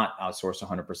cannot outsource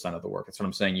 100% of the work. That's what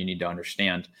I'm saying. You need to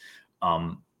understand.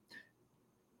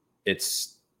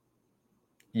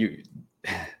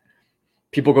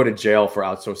 People go to jail for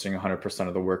outsourcing 100%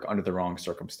 of the work under the wrong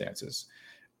circumstances.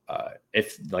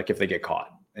 If they get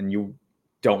caught, and you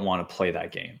don't want to play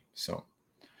that game. So,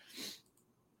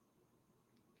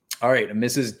 all right,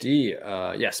 Mrs. D.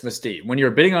 Yes, Miss D. When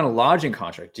you're bidding on a lodging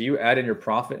contract, do you add in your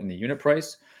profit in the unit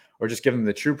price, or just give them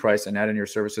the true price and add in your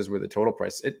services with the total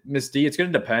price? Miss D, it's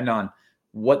going to depend on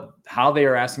how they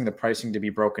are asking the pricing to be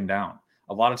broken down.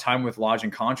 A lot of time with lodging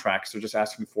contracts, they're just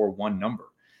asking for one number,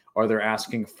 or they're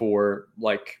asking for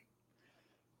like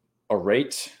a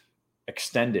rate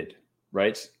extended,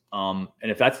 right? And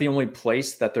if that's the only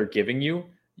place that they're giving you,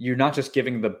 you're not just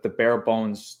giving the bare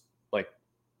bones like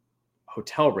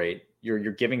hotel rate.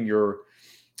 You're giving your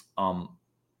fully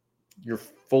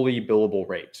billable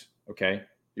rate. Okay,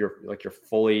 you're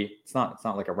fully. It's not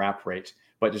like a wrap rate,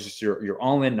 but it's just your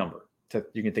all in number.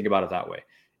 You can think about it that way.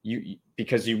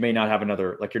 Because you may not have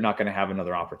another, like you're not going to have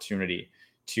another opportunity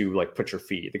to like put your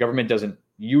fee. The government doesn't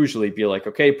usually be like,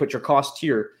 okay, put your cost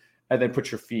here and then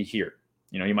put your fee here.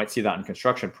 You might see that in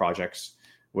construction projects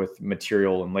with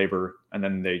material and labor, and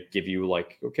then they give you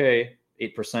like, okay,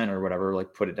 8% or whatever,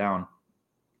 like put it down.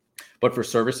 But for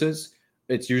services,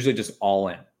 it's usually just all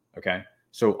in. Okay.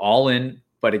 So all in,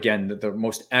 but again, the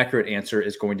most accurate answer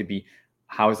is going to be,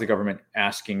 how is the government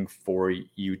asking for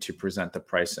you to present the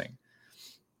pricing?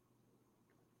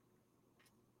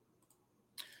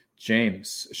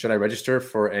 James, should I register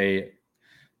for a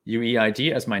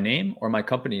UEID as my name or my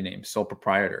company name, sole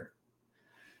proprietor?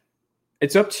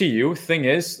 It's up to you. Thing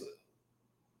is,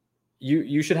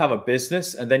 you should have a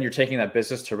business, and then you're taking that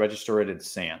business to register it in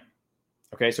SAM.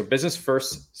 Okay, so business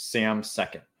first, SAM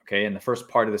second. Okay, and the first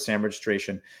part of the SAM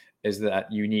registration is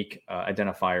that unique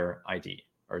identifier ID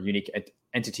or unique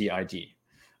entity ID.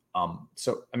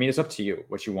 So, I mean, it's up to you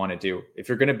what you want to do. If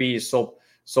you're going to be sole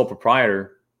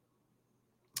proprietor,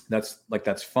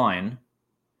 that's fine.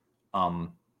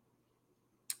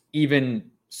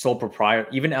 Even sole proprietor,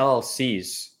 even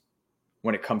LLCs,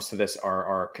 when it comes to this,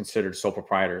 are considered sole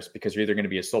proprietors, because you're either going to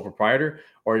be a sole proprietor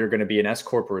or you're going to be an S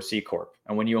corp or a C corp.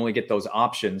 And when you only get those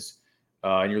options,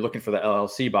 and you're looking for the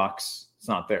LLC box, it's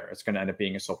not there. It's going to end up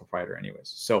being a sole proprietor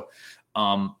anyways. So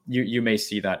you may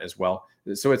see that as well.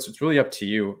 So it's really up to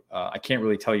you. I can't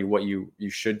really tell you what you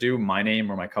should do, my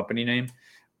name or my company name.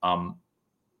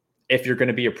 If you're going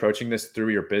to be approaching this through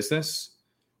your business,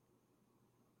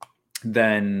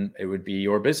 then it would be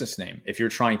your business name. If you're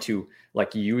trying to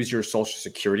like use your social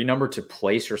security number to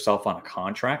place yourself on a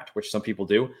contract, which some people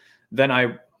do, then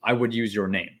I would use your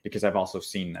name, because I've also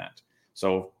seen that.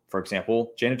 So for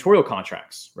example, janitorial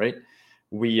contracts, right?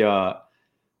 We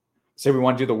say we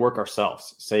want to do the work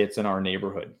ourselves. Say it's in our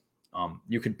neighborhood.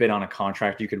 You could bid on a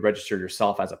contract. You could register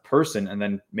yourself as a person and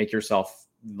then make yourself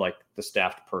like the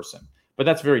staffed person. But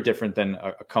that's very different than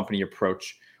a company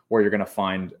approach, where you're going to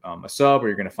find a sub, or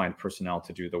you're going to find personnel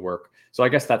to do the work. So I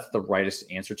guess that's the rightest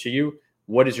answer to you.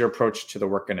 What is your approach to the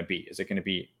work going to be? Is it going to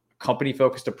be a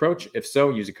company-focused approach? If so,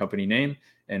 use a company name,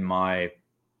 in my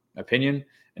opinion.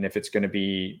 And if it's going to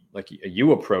be like a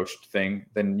you approached thing,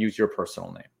 then use your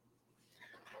personal name.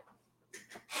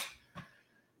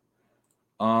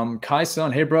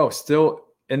 Kai-san, hey bro, still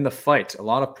in the fight. A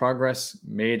lot of progress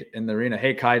made in the arena.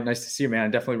 Hey Kai, nice to see you, man. I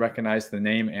definitely recognize the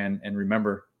name and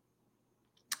remember.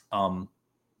 Glad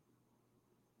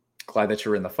that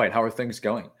you're in the fight. How are things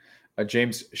going?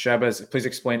 James Chavez, please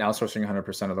explain outsourcing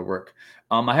 100% of the work.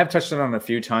 I have touched on it a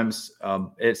few times.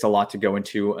 It's a lot to go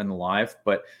into in the live,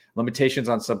 but limitations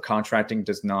on subcontracting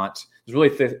does not. There's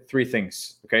really three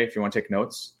things. Okay, if you want to take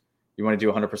notes, you want to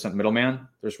do 100% middleman.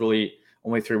 There's really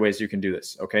only three ways you can do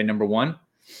this. Okay, number one,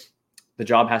 the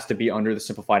job has to be under the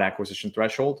simplified acquisition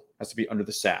threshold. Has to be under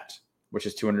the SAT, which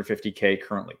is 250K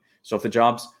currently. So if the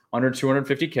job's under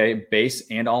 250K base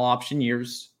and all option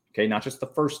years, okay, not just the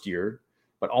first year,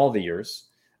 but all the years,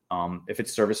 if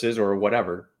it's services or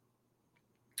whatever,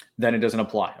 then it doesn't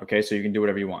apply. Okay, so you can do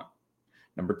whatever you want.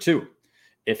 Number two,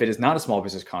 if it is not a small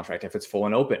business contract, if it's full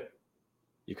and open,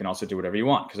 you can also do whatever you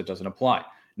want because it doesn't apply.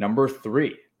 Number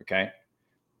three, okay,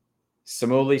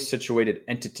 similarly situated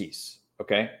entities.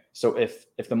 Okay, so if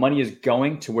the money is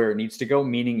going to where it needs to go,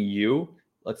 meaning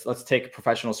let's take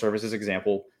professional services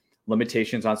example,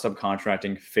 limitations on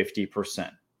subcontracting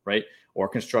 50%, right? Or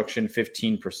construction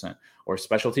 15%, or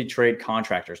specialty trade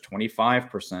contractors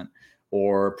 25%,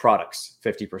 or products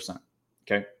 50%.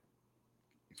 Okay,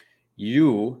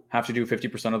 you have to do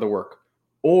 50% of the work,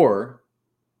 or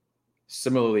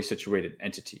similarly situated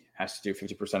entity has to do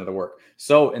 50% of the work.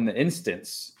 So in the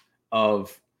instance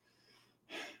of,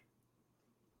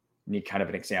 need kind of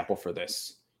an example for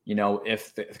this.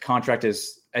 If the contract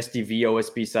is SDV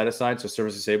OSB set aside, so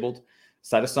service disabled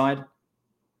set aside,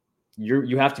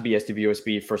 you have to be SDV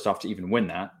OSB first off to even win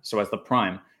that. So as the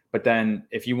prime, but then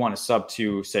if you want to sub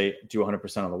to say do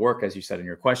 100% of the work, as you said in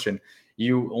your question,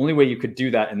 only way you could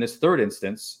do that in this third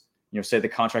instance, say the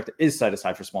contract is set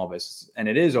aside for small business and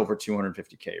it is over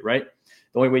 250K, right?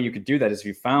 The only way you could do that is if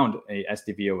you found a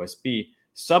SDV OSB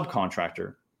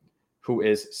subcontractor who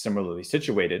is similarly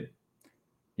situated.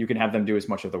 You can have them do as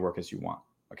much of the work as you want.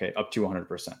 Okay, up to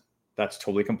 100%. That's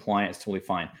totally compliant. It's totally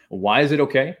fine. Why is it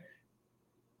okay?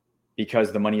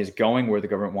 Because the money is going where the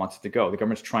government wants it to go. The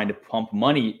government's trying to pump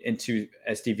money into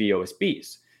SDV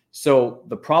OSBs. So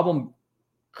the problem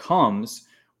comes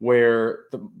where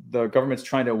the government's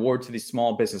trying to award to these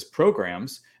small business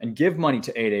programs and give money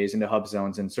to 8As into hub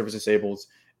zones and service disabled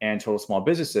and total small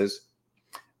businesses.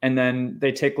 And then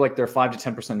they take like their 5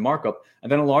 to 10% markup,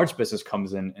 and then a large business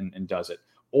comes in and does it.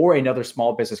 Or another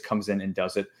small business comes in and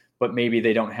does it, but maybe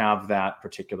they don't have that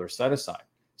particular set aside.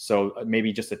 So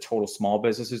maybe just a total small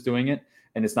business is doing it,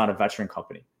 and it's not a veteran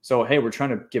company. So, hey, we're trying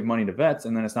to give money to vets,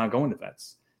 and then it's not going to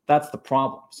vets. That's the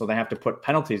problem. So they have to put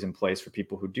penalties in place for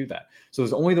people who do that. So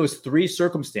there's only those 3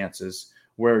 circumstances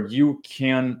where you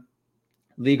can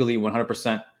legally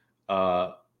 100%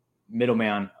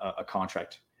 middleman a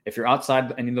contract. If you're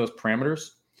outside any of those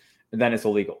parameters, then it's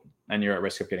illegal and you're at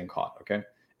risk of getting caught. Okay.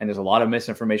 And there's a lot of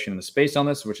misinformation in the space on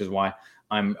this, which is why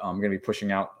I'm going to be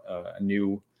pushing out a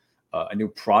new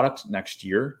product next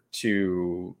year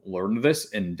to learn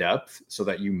this in depth so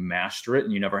that you master it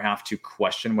and you never have to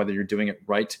question whether you're doing it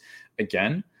right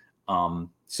again.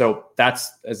 So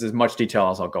that's as much detail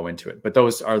as I'll go into it. But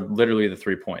those are literally the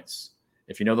 3 points.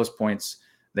 If you know those points,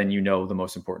 then you know the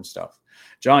most important stuff.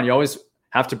 John, you always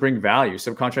have to bring value.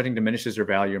 Subcontracting diminishes your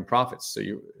value and profits. So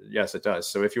yes, it does.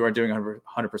 So if you are doing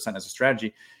 100% as a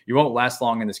strategy, you won't last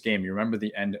long in this game. You remember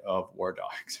the end of War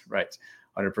Dogs, right?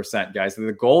 100%, guys.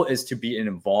 The goal is to be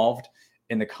involved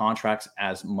in the contracts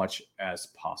as much as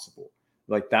possible.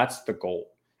 Like that's the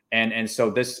goal. And so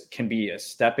this can be a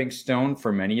stepping stone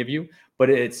for many of you, but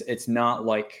it's not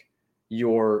like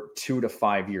your 2 to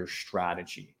 5 year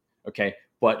strategy. Okay.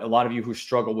 But a lot of you who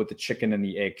struggle with the chicken and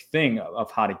the egg thing of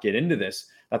how to get into this,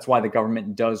 that's why the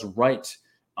government does write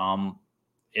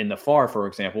in the FAR, for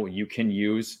example, you can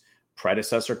use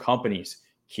predecessor companies,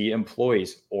 key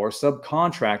employees, or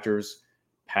subcontractors'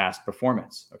 past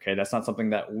performance. Okay, that's not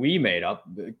something that we made up.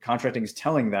 Contracting is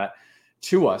telling that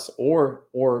to us. Or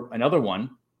another one,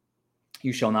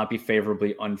 you shall not be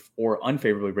favorably or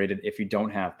unfavorably rated if you don't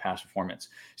have past performance.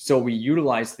 So we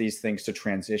utilize these things to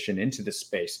transition into this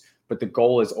space. But the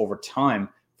goal is over time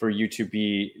for you to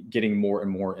be getting more and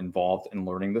more involved in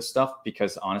learning this stuff,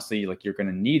 because honestly, like you're going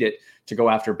to need it to go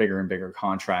after bigger and bigger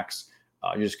contracts.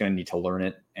 You're just going to need to learn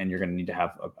it, and you're going to need to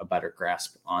have a better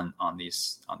grasp on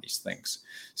these things.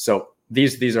 So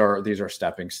these are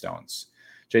stepping stones.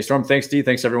 Jay Storm, thanks D,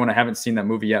 thanks everyone. I haven't seen that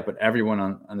movie yet, but everyone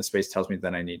on the space tells me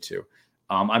that I need to.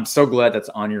 I'm so glad that's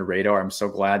on your radar. I'm so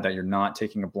glad that you're not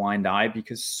taking a blind eye,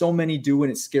 because so many do,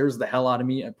 and it scares the hell out of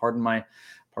me. Pardon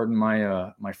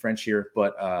my French here,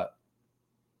 but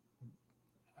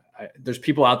there's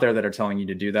people out there that are telling you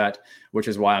to do that, which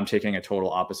is why I'm taking a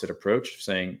total opposite approach,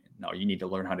 saying, no, you need to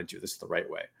learn how to do this the right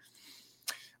way.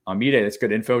 Mide, that's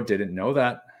good info. Didn't know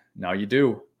that. Now you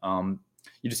do.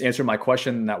 You just answered my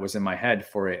question that was in my head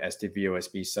for a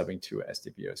SDVOSB subbing to a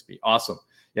SDVOSB. Awesome.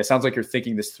 Yeah, sounds like you're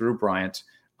thinking this through, Bryant.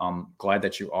 Glad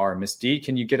that you are. Miss D,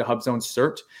 can you get a hub zone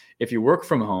cert if you work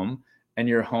from home and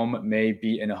your home may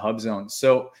be in a hub zone?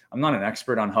 So I'm not an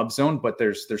expert on hub zone, but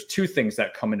there's 2 things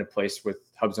that come into place with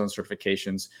hub zone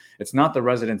certifications. It's not the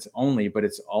residents only, but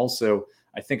it's also,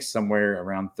 I think, somewhere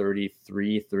around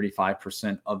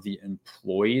 35% of the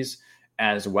employees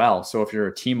as well. So if you're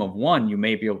a team of 1, you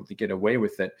may be able to get away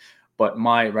with it. But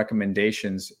my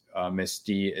recommendations, Miss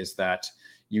D, is that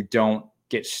you don't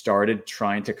get started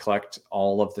trying to collect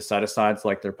all of the set-asides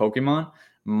like they're Pokemon.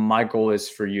 My goal is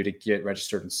for you to get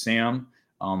registered in SAM,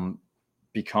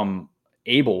 become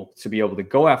able to be able to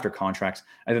go after contracts,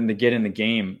 and then to get in the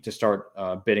game to start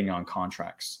bidding on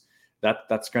contracts.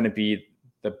 That's going to be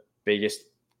the biggest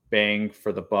bang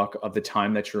for the buck of the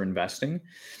time that you're investing.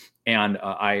 And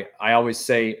I always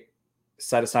say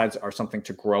set-asides are something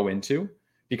to grow into,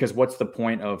 because what's the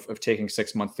point of taking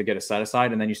 6 months to get a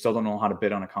set-aside and then you still don't know how to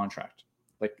bid on a contract?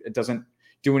 Like, it doesn't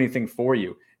do anything for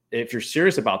you. If you're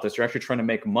serious about this, you're actually trying to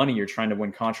make money, you're trying to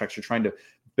win contracts, you're trying to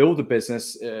build a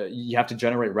business, you have to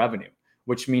generate revenue,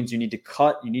 which means you need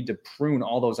to prune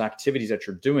all those activities that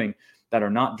you're doing that are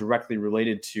not directly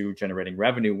related to generating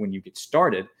revenue when you get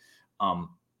started.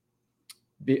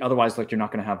 Otherwise, like, you're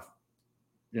not going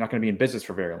to be in business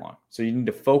for very long. So you need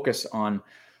to focus on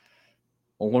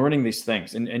learning these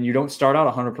things. And you don't start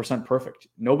out 100% perfect.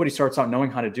 Nobody starts out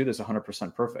knowing how to do this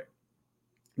 100% perfect.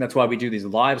 That's why we do these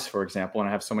lives, for example, and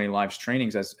I have so many lives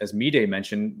trainings, as Mide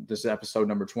mentioned. This is episode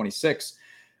number 26.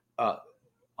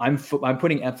 I'm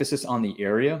putting emphasis on the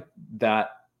area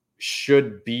that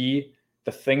should be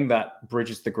the thing that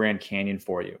bridges the Grand Canyon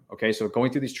for you. Okay, so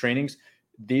going through these trainings,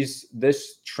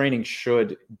 this training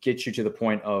should get you to the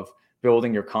point of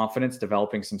building your confidence,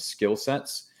 developing some skill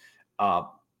sets,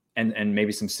 and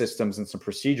maybe some systems and some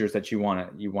procedures that you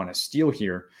want to steal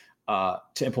here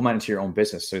to implement into your own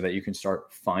business, so that you can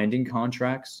start finding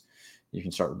contracts, you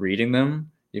can start reading them,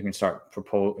 You can start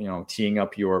teeing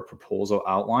up your proposal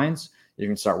outlines. You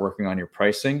can start working on your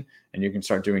pricing, and you can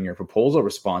start doing your proposal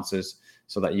responses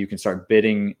so that you can start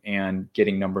bidding and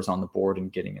getting numbers on the board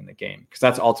and getting in the game. Because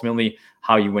that's ultimately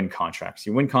how you win contracts.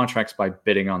 You win contracts by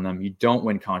bidding on them. You don't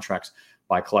win contracts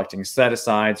by collecting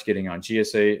set-asides, getting on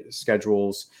GSA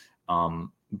schedules,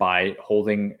 by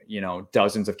holding,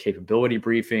 dozens of capability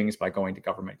briefings, by going to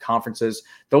government conferences.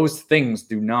 Those things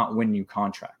do not win you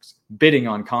contracts. Bidding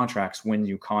on contracts wins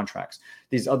you contracts.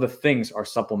 These other things are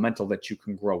supplemental that you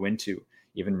can grow into.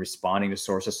 Even responding to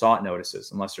source of sought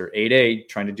notices, unless you're 8A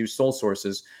trying to do sole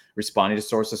sources, responding to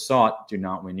source of sought do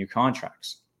not win you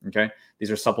contracts. Okay.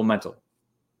 These are supplemental.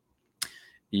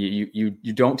 You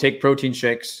don't take protein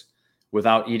shakes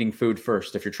without eating food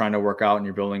first. If you're trying to work out and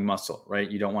you're building muscle,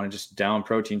 right? You don't want to just down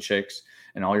protein shakes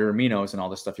and all your aminos and all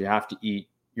this stuff. You have to eat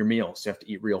your meals. You have to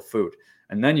eat real food,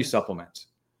 and then you supplement.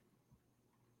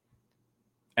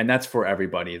 And that's for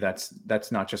everybody. That's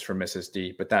not just for Mrs.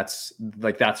 D, but that's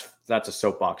a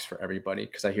soapbox for everybody,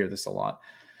 because I hear this a lot.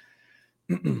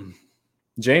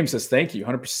 James says, thank you,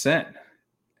 100%.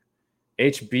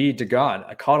 HB to God,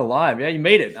 I caught a live. Yeah, you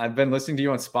made it. I've been listening to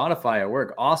you on Spotify at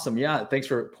work. Awesome. Yeah, thanks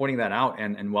for pointing that out,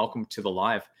 and welcome to the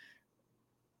live.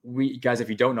 We guys, if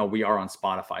you don't know, we are on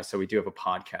Spotify, so we do have a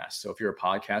podcast. So if you're a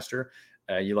podcaster,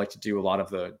 you like to do a lot of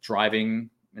the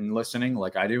driving and listening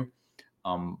like I do,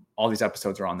 all these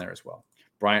episodes are on there as well.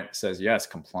 Bryant says, yes,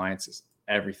 compliance is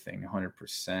everything.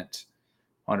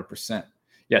 100%.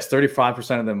 Yes,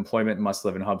 35% of the employment must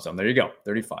live in hub zone. There you go.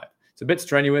 35. It's a bit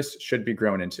strenuous, should be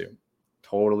grown into.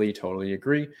 Totally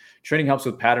agree. Training helps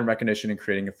with pattern recognition and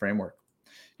creating a framework.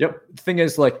 Yep. The thing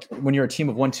is, like, when you're a team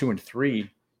of 1, 2, and 3,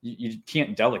 you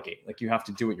can't delegate. Like, you have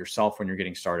to do it yourself when you're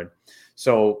getting started.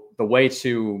 So the way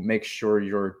to make sure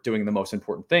you're doing the most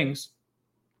important things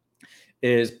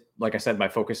is, like I said, by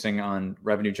focusing on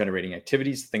revenue generating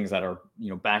activities, things that are,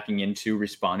 backing into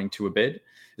responding to a bid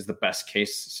is the best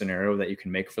case scenario that you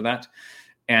can make for that.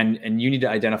 And you need to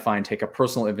identify and take a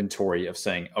personal inventory of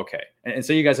saying, okay, and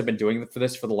so you guys have been doing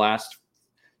this for the last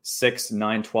 6,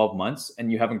 9, 12 months, and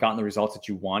you haven't gotten the results that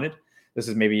you wanted. This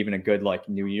is maybe even a good, like,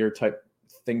 New Year type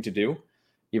thing to do,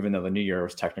 even though the New Year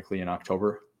was technically in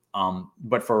October.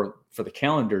 But for the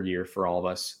calendar year, for all of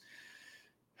us,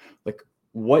 like,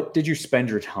 what did you spend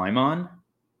your time on,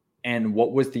 and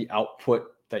what was the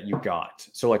output that you got?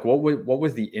 So, like, what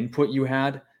was the input you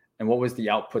had, and what was the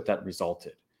output that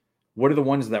resulted? What are the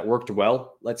ones that worked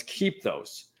well? Let's keep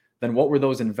those. Then what were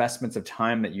those investments of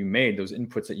time that you made, those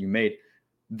inputs that you made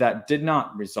that did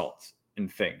not result in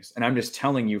things? And I'm just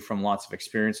telling you from lots of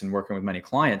experience and working with many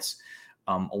clients,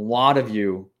 a lot of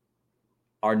you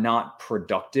are not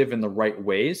productive in the right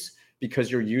ways because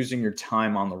you're using your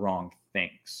time on the wrong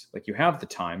things. Like, you have the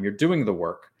time, you're doing the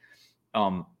work,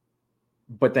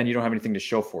 but then you don't have anything to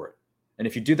show for it. And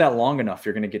if you do that long enough,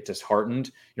 you're going to get disheartened.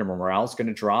 Your morale is going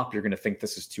to drop. You're going to think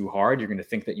this is too hard. You're going to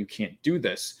think that you can't do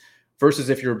this. Versus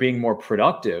if you're being more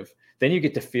productive, then you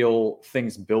get to feel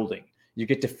things building. You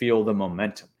get to feel the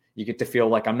momentum. You get to feel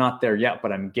like, I'm not there yet,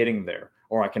 but I'm getting there.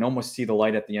 Or I can almost see the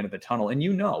light at the end of the tunnel. And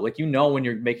when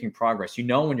you're making progress,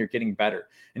 when you're getting better.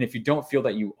 And if you don't feel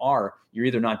that you are, you're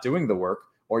either not doing the work,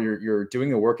 or you're doing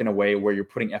the work in a way where you're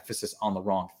putting emphasis on the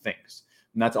wrong things.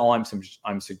 And that's all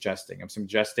I'm suggesting. I'm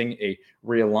suggesting a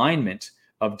realignment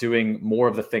of doing more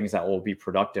of the things that will be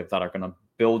productive, that are going to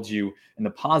build you in the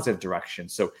positive direction.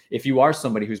 So if you are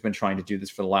somebody who's been trying to do this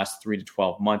for the last 3 to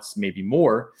 12 months, maybe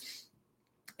more,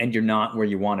 and you're not where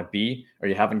you want to be, or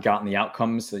you haven't gotten the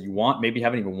outcomes that you want, maybe you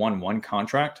haven't even won one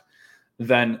contract,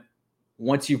 then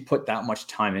once you put that much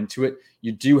time into it,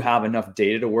 you do have enough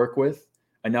data to work with,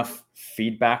 enough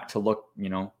feedback to look,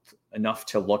 enough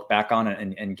to look back on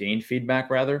and gain feedback,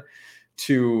 rather,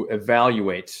 to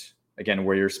evaluate, again,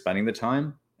 where you're spending the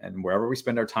time. And wherever we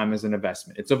spend our time is an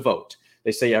investment. It's a vote.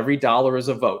 They say every dollar is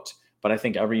a vote, but I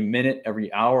think every minute,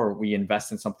 every hour we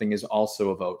invest in something is also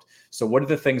a vote. So what are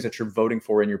the things that you're voting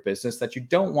for in your business that you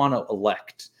don't want to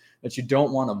elect, that you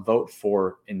don't want to vote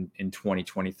for in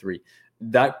 2023?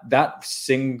 That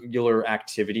singular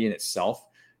activity in itself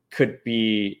could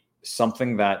be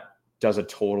something that does a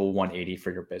total 180 for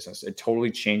your business. It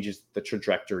totally changes the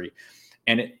trajectory.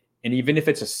 And even if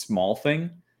it's a small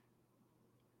thing,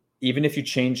 even if you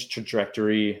change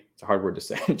trajectory, it's a hard word to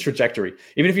say, trajectory,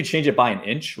 even if you change it by an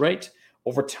inch, right?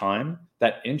 Over time,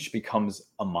 that inch becomes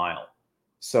a mile.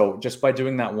 So just by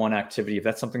doing that one activity, if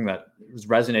that's something that is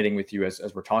resonating with you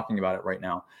as we're talking about it right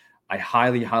now, I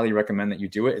highly, highly recommend that you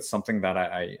do it. It's something that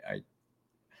I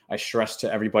stress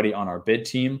to everybody on our bid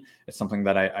team. It's something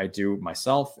that I do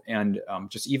myself, and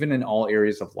just even in all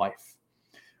areas of life.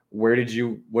 What did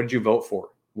you vote for?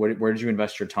 Where did you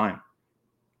invest your time?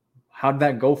 How did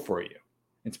that go for you?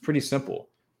 It's pretty simple.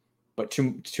 But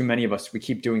too many of us, we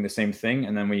keep doing the same thing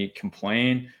and then we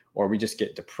complain or we just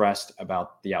get depressed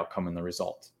about the outcome and the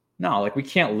result. No, like we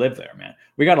can't live there, man.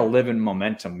 We got to live in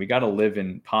momentum. We got to live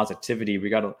in positivity.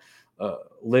 We got to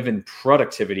live in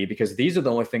productivity, because these are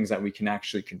the only things that we can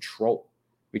actually control.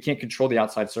 We can't control the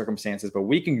outside circumstances, but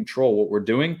we can control what we're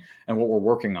doing and what we're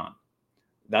working on.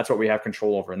 That's what we have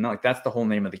control over. And like, that's the whole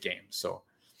name of the game. So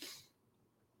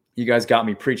you guys got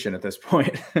me preaching at this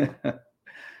point.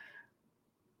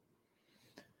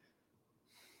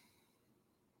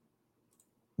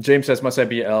 James says, must I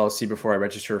be LLC before I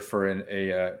register for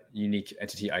a unique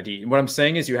entity ID? And what I'm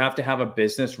saying is you have to have a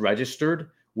business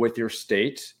registered with your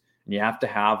state, and you have to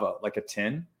have like a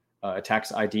TIN, a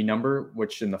tax ID number,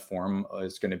 which in the form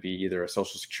is going to be either a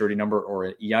social security number or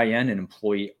an EIN, an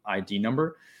employee ID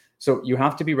number. So you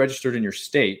have to be registered in your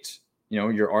state,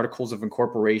 your articles of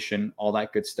incorporation, all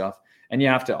that good stuff. And you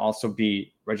have to also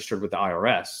be registered with the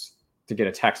IRS to get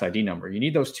a tax ID number. You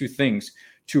need those two things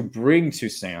to bring to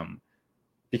SAM,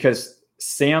 because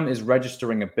SAM is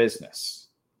registering a business.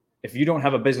 If you don't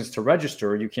have a business to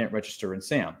register, you can't register in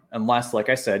SAM, unless, like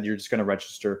I said, you're just going to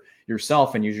register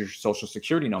yourself and use your social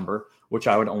security number, which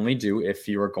I would only do if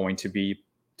you are going to be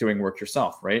doing work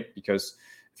yourself, right? Because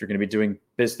if you're going to be doing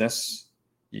business,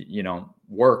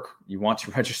 work, you want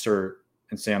to register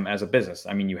in SAM as a business.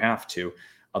 I mean, you have to,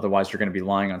 otherwise you're going to be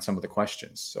lying on some of the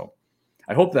questions. So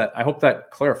I hope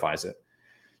that clarifies it.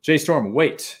 Jay Storm,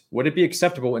 wait, would it be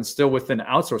acceptable and still within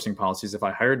outsourcing policies if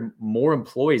I hired more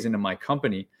employees into my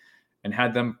company and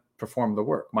had them perform the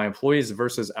work? My employees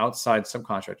versus outside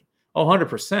subcontractor. Oh,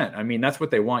 100%. I mean, that's what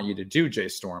they want you to do, Jay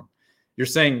Storm. You're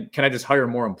saying, can I just hire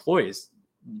more employees?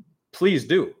 Please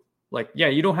do. Like, yeah,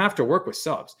 you don't have to work with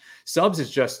subs. Subs is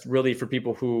just really for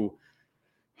people who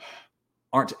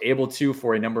aren't able to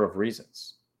for a number of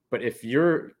reasons. But if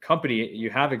your company,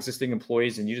 you have existing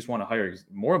employees and you just want to hire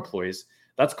more employees,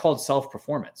 that's called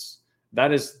self-performance.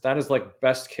 That is like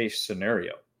best case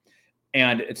scenario.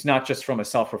 And it's not just from a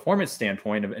self-performance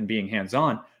standpoint and being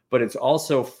hands-on, but it's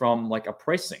also from like a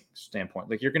pricing standpoint.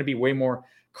 Like you're going to be way more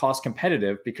cost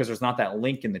competitive because there's not that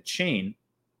link in the chain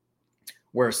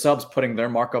where a sub's putting their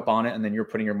markup on it and then you're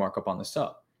putting your markup on the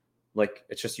sub. Like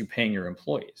it's just you paying your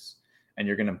employees, and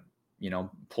you're going to,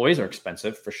 employees are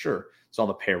expensive for sure. It's all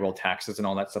the payroll taxes and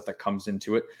all that stuff that comes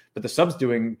into it. But the sub's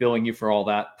billing you for all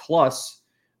that plus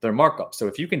their markup. So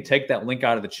if you can take that link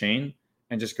out of the chain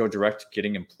and just go direct to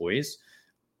getting employees,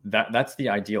 that's the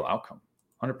ideal outcome,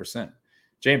 100%.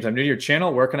 James, I'm new to your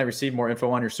channel. Where can I receive more info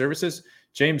on your services?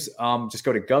 James, just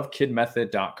go to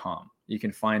govkidmethod.com. You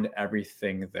can find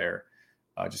everything there.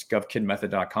 Just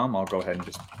govkidmethod.com. I'll go ahead and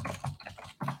just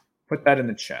put that in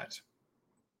the chat.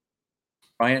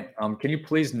 Bryant, can you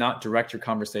please not direct your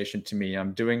conversation to me?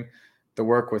 I'm doing the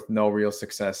work with no real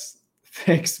success.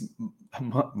 Thanks.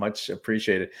 Much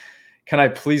appreciated. Can I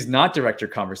please not direct your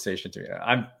conversation to me?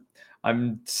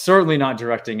 I'm certainly not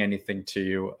directing anything to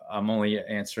you. I'm only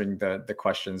answering the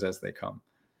questions as they come.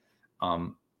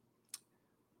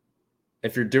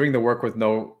 If you're doing the work with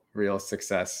no real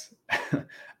success,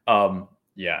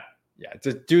 yeah.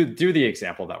 Just do the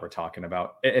example that we're talking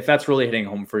about. If that's really hitting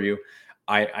home for you,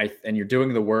 and you're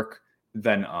doing the work,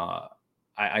 then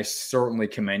I certainly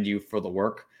commend you for the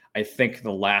work. I think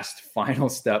the last final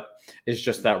step is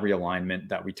just that realignment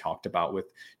that we talked about with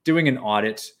doing an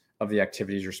audit of the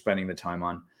activities you're spending the time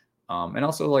on. And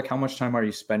also like how much time are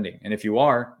you spending? And if you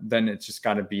are, then it's just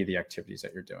got to be the activities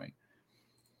that you're doing.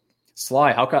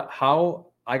 Sly, how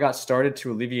I got started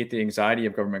to alleviate the anxiety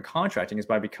of government contracting is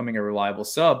by becoming a reliable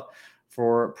sub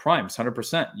for primes,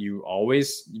 100%. You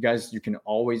guys, you can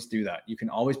always do that. You can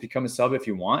always become a sub if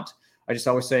you want. I just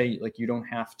always say like, you don't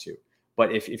have to.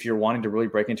 But if you're wanting to really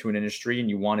break into an industry and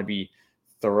you want to be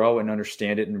thorough and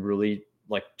understand it and really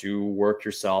like do work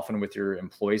yourself and with your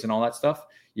employees and all that stuff,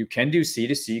 you can do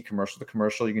C2C, commercial to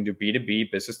commercial. You can do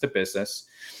B2B, business to business.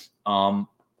 And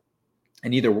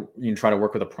either you can try to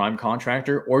work with a prime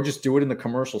contractor or just do it in the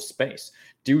commercial space.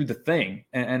 Do the thing.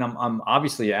 And I'm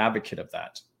obviously an advocate of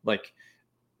that. Like,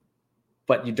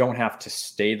 but you don't have to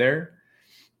stay there.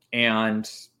 And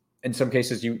in some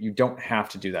cases, you don't have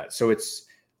to do that. So it's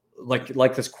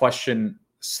like this question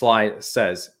slide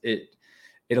says, it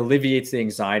alleviates the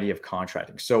anxiety of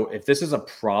contracting. So if this is a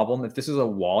problem, if this is a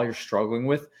wall you're struggling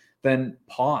with, then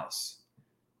pause,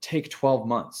 take 12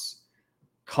 months,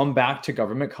 come back to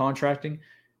government contracting,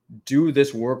 do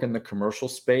this work in the commercial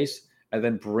space, and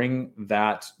then bring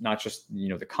that, not just,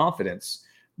 the confidence,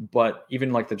 but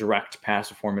even like the direct past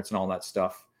performance and all that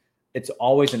stuff. It's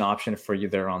always an option for you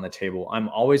there on the table. I'm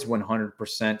always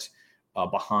 100%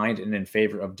 behind and in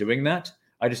favor of doing that.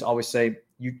 I just always say,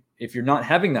 if you're not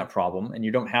having that problem and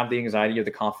you don't have the anxiety or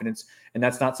the confidence, and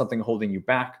that's not something holding you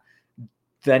back,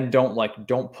 then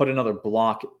don't put another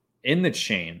block in the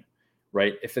chain,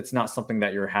 right? If it's not something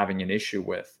that you're having an issue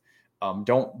with,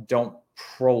 don't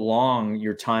prolong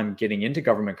your time getting into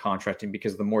government contracting,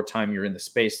 because the more time you're in the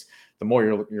space, the more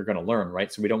you're going to learn,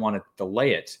 right? So we don't want to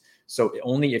delay it. So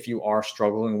only if you are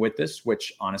struggling with this,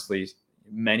 which honestly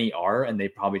many are, and they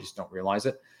probably just don't realize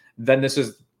it, then this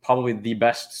is probably the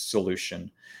best solution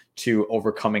to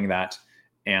overcoming that.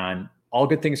 And all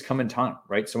good things come in time,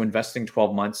 right? So investing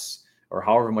 12 months or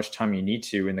however much time you need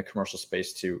to in the commercial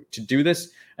space to do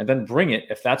this, and then bring it,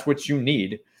 if that's what you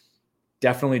need,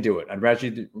 definitely do it. I'd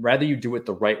rather you do it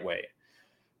the right way,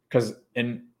 because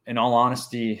in all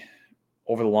honesty,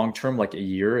 over the long term, like a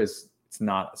year it's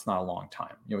not a long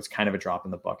time. It's kind of a drop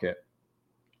in the bucket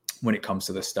when it comes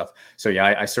to this stuff. So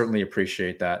yeah, I certainly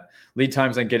appreciate that. Lead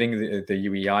times on getting the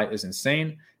UEI is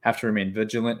insane. Have to remain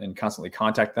vigilant and constantly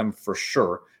contact them for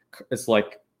sure. It's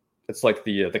like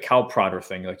the cow prodder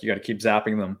thing. Like, you got to keep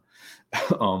zapping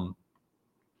them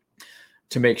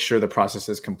to make sure the process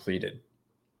is completed.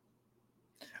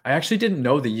 I actually didn't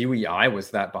know the UEI was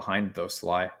that behind, though,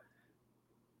 Sly.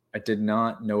 I did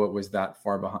not know it was that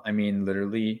far behind. I mean,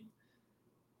 literally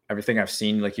everything I've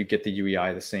seen, like, you get the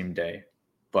UEI the same day,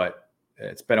 but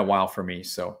it's been a while for me.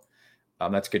 So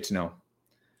that's good to know.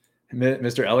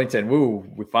 Mr. Ellington, woo,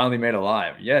 we finally made it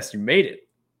live. Yes, you made it.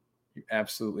 You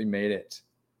absolutely made it.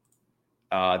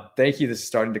 Thank you. This is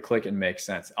starting to click and make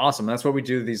sense. Awesome. That's what we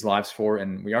do these lives for.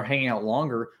 And we are hanging out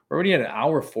longer. We're already at an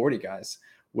hour 40, guys,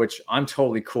 which I'm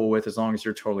totally cool with, as long as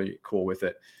you're totally cool with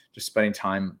it. Just spending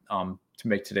time to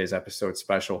make today's episode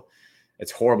special.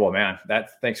 It's horrible, man.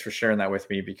 Thanks for sharing that with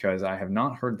me, because I have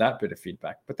not heard that bit of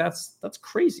feedback. But that's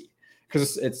crazy,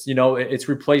 because it's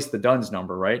replaced the DUNS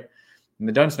number, right? And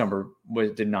the DUNS number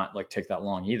did not take that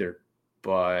long either.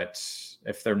 But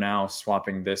if they're now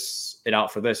swapping it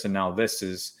out for this, and now this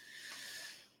is,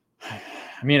 I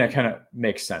mean, it kind of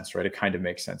makes sense, right? It kind of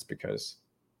makes sense, because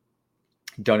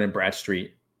Dun and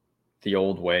Bradstreet, the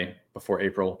old way before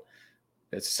April,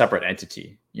 it's a separate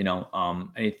entity.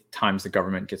 Any times the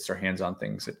government gets their hands on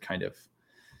things, it kind of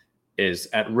is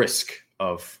at risk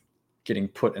of getting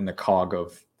put in the cog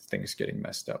of things getting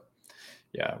messed up.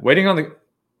 Yeah.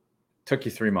 Took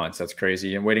you 3 months. That's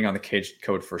crazy. And waiting on the cage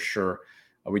code for sure.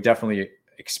 We definitely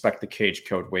expect the cage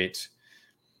code wait.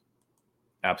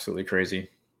 Absolutely crazy.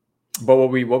 But what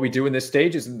we do in this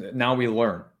stage is now we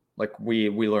learn. We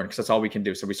learn, because that's all we can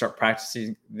do. So we start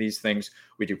practicing these things.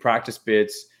 We do practice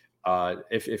bids.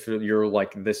 If you're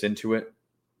this into it,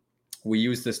 we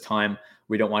use this time.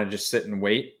 We don't want to just sit and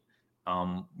wait.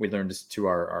 We learn to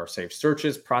our safe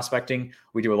searches, prospecting.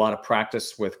 We do a lot of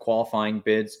practice with qualifying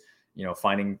bids,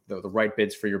 finding the right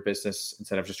bids for your business,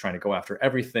 instead of just trying to go after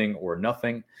everything or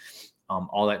nothing.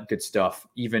 All that good stuff.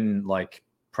 Even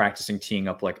practicing teeing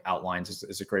up outlines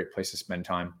is a great place to spend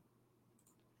time.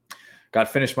 Got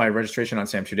finished my registration on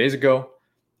SAM 2 days ago.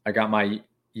 I got my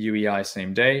UEI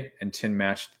same day, and TIN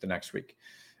matched the next week.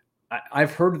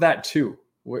 I've heard that too,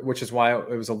 which is why it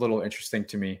was a little interesting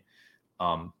to me.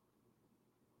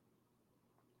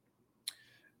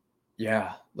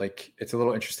 Yeah, it's a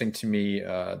little interesting to me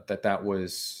that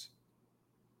was.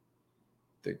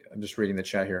 I'm just reading the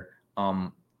chat here.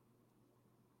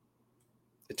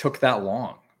 It took that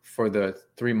long for the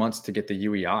 3 months to get the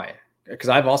UEI. Because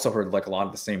I've also heard a lot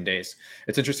of the same days.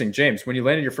 It's interesting, James, when you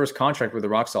landed your first contract with the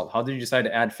Rock Salt, how did you decide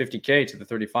to add 50K to the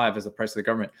 35 as the price of the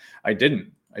government? I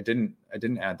didn't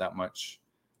add that much.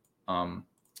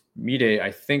 Mide,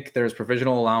 I think there's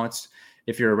provisional allowance.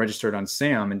 If you're registered on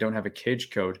SAM and don't have a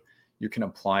cage code, you can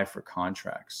apply for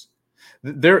contracts.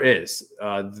 There is,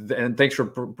 and thanks for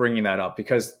bringing that up,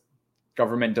 because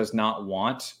government does not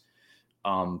want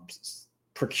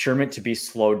procurement to be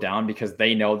slowed down, because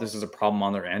they know this is a problem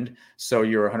on their end. So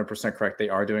you're 100% correct. They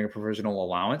are doing a provisional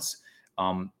allowance.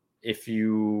 If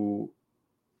you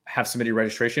have submitted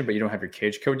registration, but you don't have your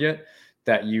cage code yet,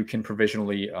 that you can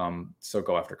provisionally still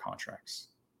go after contracts.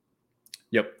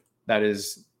 Yep. That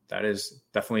is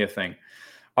definitely a thing.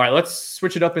 All right, let's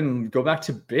switch it up and go back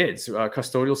to bids.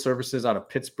 Custodial services out of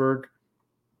Pittsburgh.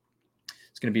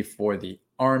 It's going to be for the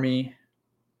Army.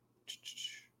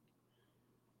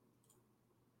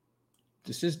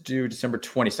 This is due December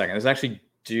 22nd. It's actually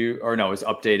due, or no, it was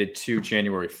updated to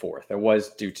January 4th. It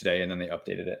was due today, and then they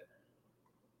updated it.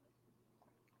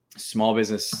 Small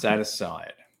business set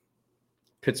aside.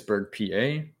 Pittsburgh,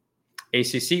 PA.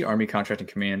 ACC, Army Contracting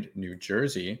Command, New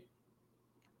Jersey.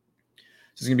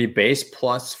 This is going to be base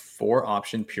plus 4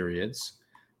 option periods.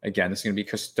 Again, this is going to be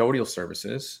custodial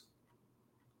services.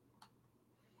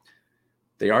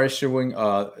 They are issuing,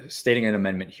 stating an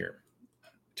amendment here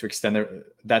to extend their,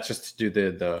 that's just to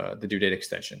do the due date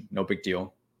extension. No big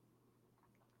deal.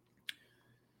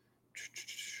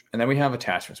 And then we have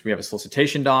attachments. We have a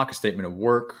solicitation doc, a statement of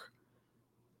work,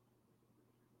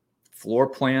 floor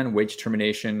plan, wage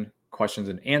determination, questions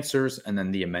and answers, and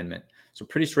then the amendment. So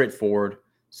pretty straightforward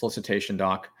solicitation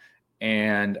doc.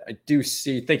 And I do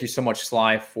see, thank you so much,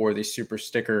 Sly, for the super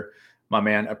sticker, my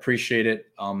man. Appreciate it.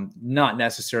 Not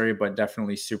necessary, but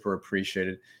definitely super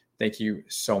appreciated. Thank you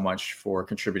so much for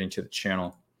contributing to the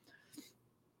channel.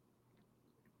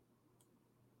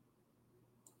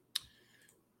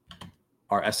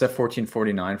 Our SF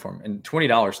 1449 form, and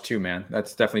 $20 too, man.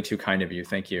 That's definitely too kind of you.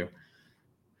 Thank you.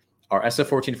 Our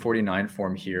SF 1449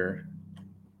 form here,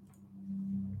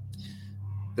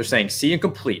 they're saying see and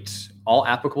complete all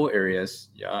applicable areas.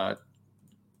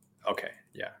 Okay,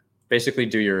 yeah. Basically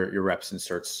do your reps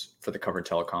inserts for the covered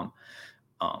telecom.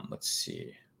 Let's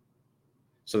see.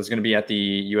 So there's going to be at the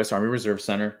U.S. Army Reserve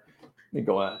Center. Let me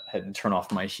go ahead and turn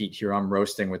off my heat here. I'm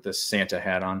roasting with this Santa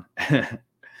hat on.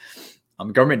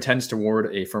 The government intends to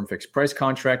award a firm fixed price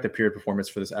contract. The period performance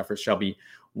for this effort shall be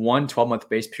 1 12-month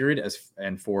base period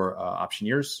and 4 option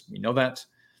years. We know that.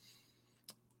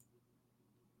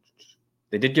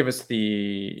 They did give us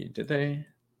the, did they?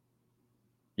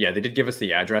 Yeah, they did give us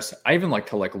the address. I even like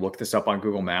to look this up on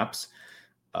Google Maps.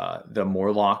 The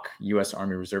Morlock U.S.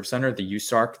 Army Reserve Center, the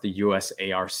USARC, the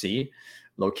USARC,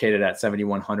 located at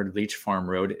 7100 Leach Farm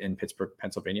Road in Pittsburgh,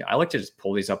 Pennsylvania. I like to just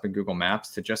pull these up in Google Maps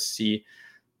to just see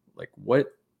what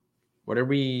are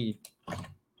we,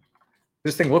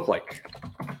 this thing look like?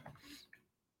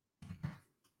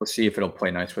 Let's see if it'll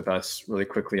play nice with us really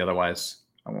quickly. Otherwise,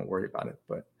 I won't worry about it.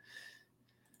 But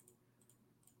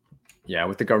yeah,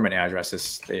 with the government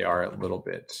addresses, they are a little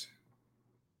bit.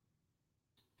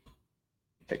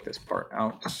 Take this part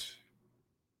out.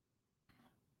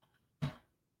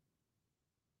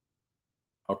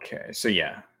 Okay, so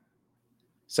yeah,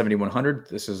 7100.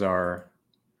 This is our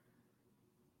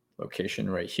location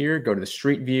right here. Go to the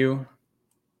street view.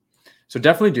 So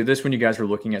definitely do this when you guys are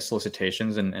looking at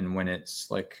solicitations and when it's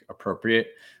appropriate,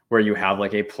 where you have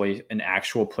an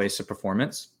actual place of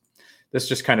performance. This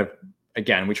just kind of,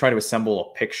 again, we try to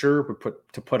assemble a picture,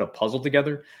 put a puzzle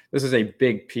together. This is a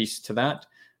big piece to that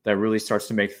really starts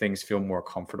to make things feel more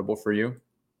comfortable for you.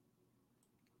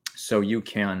 So you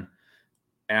can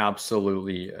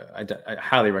absolutely, I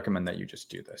highly recommend that you just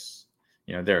do this.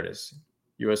 There it is.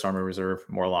 U.S. Army Reserve,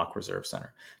 Morlock Reserve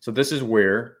Center. So this is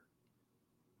where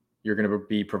you're going to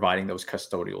be providing those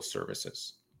custodial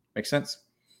services. Make sense?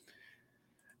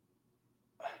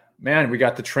 Man, we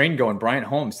got the train going. Bryant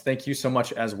Holmes, thank you so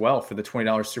much as well for the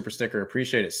 $20 super sticker.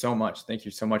 Appreciate it so much. Thank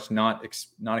you so much. Not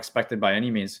expected by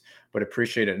any means, but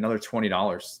appreciate it. Another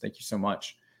 $20. Thank you so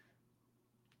much.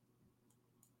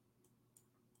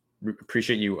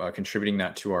 Appreciate you contributing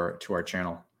that to our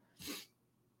channel.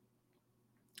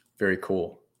 Very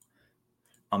cool.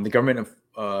 The government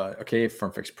of okay,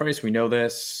 firm fixed price. We know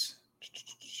this.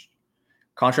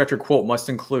 Contractor quote must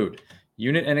include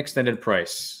unit and extended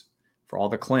price for all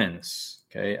the CLINs.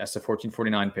 Okay, SF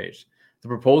 1449 page. The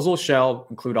proposal shall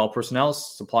include all personnel,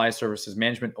 supplies, services,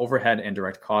 management, overhead, and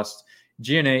direct costs,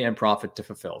 G&A, and profit to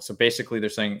fulfill. So basically, they're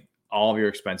saying all of your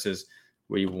expenses.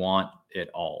 We want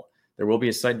it all. There will be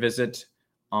a site visit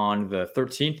on the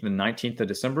 13th and the 19th of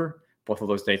December. Both of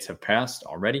those dates have passed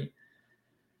already.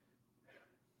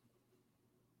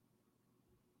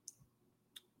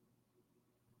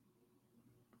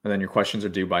 And then your questions are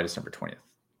due by December 20th.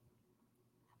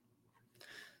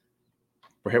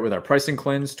 We're hit with our pricing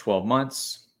cleanse, 12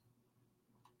 months.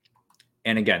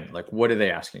 And again, what are they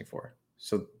asking for?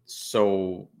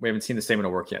 So we haven't seen the statement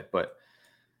of work yet, but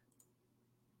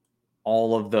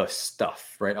all of the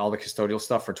stuff, right? All the custodial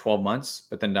stuff for 12 months.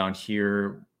 But then down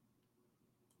here,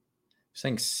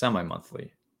 saying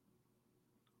semi-monthly.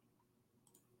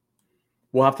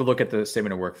 We'll have to look at the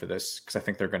statement of work for this because I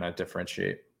think they're going to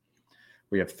differentiate.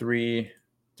 We have 3.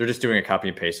 They're just doing a copy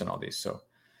and paste on all these. So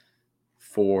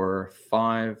 4,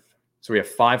 5. So we have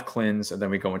 5 CLINs, and then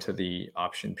we go into the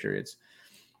option periods.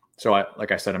 So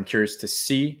like I said, I'm curious to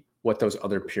see what those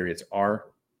other periods are.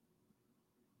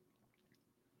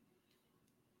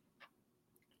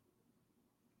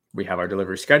 We have our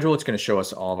delivery schedule. It's going to show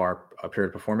us all of our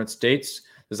period performance dates.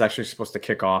 This is actually supposed to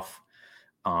kick off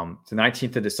the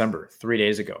 19th of December, 3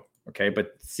 days ago. Okay,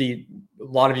 but see, a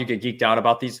lot of you get geeked out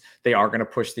about these. They are going to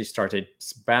push these start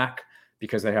dates back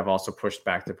because they have also pushed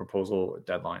back the proposal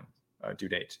deadline due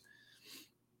date.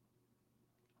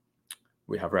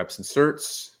 We have reps and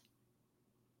certs.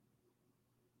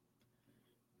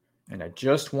 And I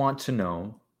just want to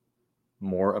know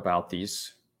more about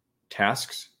these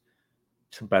tasks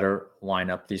to better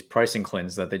line up these pricing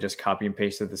cleanses that they just copy and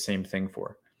pasted the same thing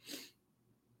for,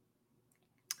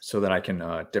 so that I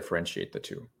can differentiate the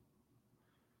two.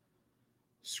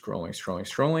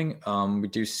 Scrolling. We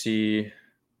do see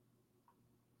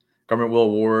government will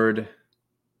award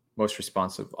most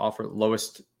responsive offer,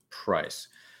 lowest price.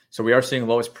 So we are seeing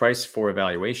lowest price for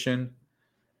evaluation.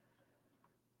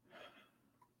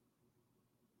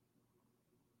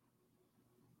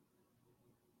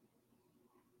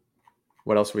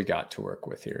 What else we got to work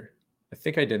with here? I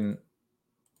think I didn't.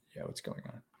 Yeah, what's going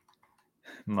on?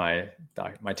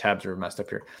 My tabs are messed up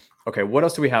here. Okay, what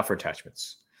else do we have for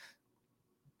attachments?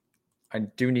 I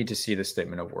do need to see the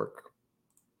statement of work.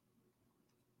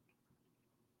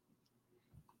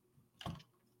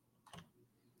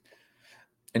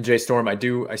 And JStorm,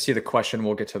 I see the question.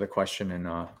 We'll get to the question,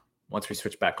 and once we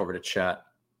switch back over to chat.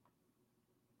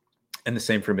 And the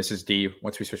same for Mrs. D.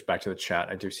 Once we switch back to the chat,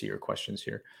 I do see your questions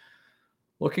here.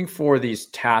 Looking for these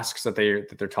tasks that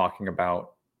they're talking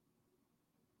about,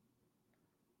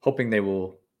 hoping they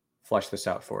will flesh this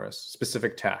out for us.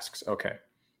 Specific tasks. Okay.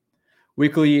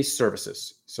 Weekly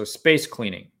services. So space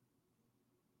cleaning,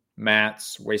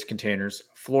 mats, waste containers,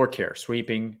 floor care,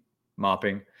 sweeping,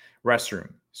 mopping,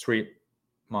 restroom, sweep,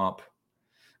 mop,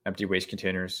 empty waste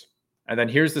containers. And then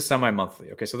here's the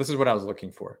semi-monthly. Okay, so this is what I was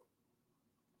looking for.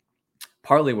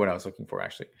 Partly what I was looking for,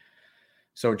 actually.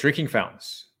 So drinking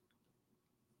fountains,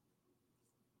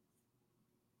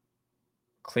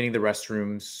 cleaning the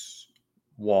restrooms,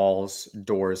 walls,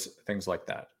 doors, things like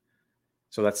that.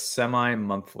 So that's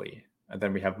semi-monthly. And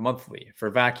then we have monthly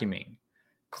for vacuuming,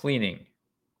 cleaning,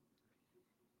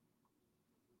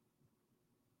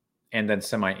 and then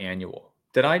semi-annual.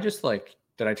 Did I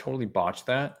totally botch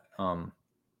that?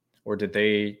 Or did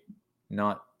they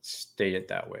not state it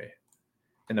that way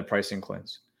in the pricing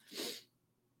cleanse?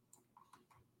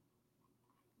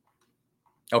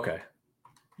 Okay.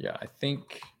 Yeah, I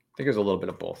think there's a little bit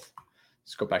of both.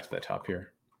 Let's go back to the top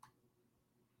here.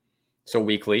 So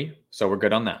weekly. So we're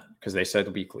good on that because they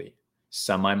said weekly.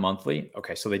 Semi-monthly.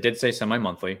 Okay, so they did say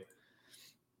semi-monthly.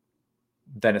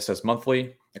 Then it says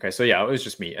monthly. Okay, so yeah, it was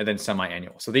just me. And then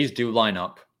semi-annual. So these do line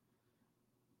up,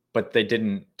 but they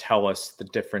didn't tell us the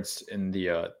difference in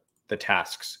the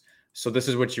tasks. So this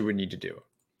is what you would need to do.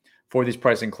 For these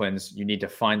pricing cleanse, you need to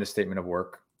find the statement of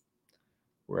work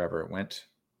wherever it went.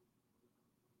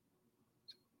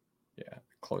 Yeah,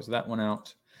 close that one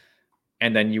out.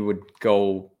 And then you would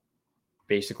go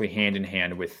basically hand in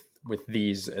hand with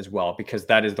these as well, because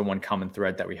that is the one common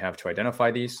thread that we have to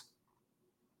identify these.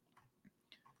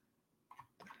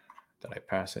 Did I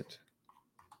pass it?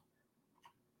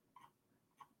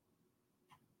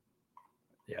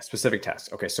 Yeah, specific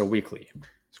tasks. Okay, so weekly.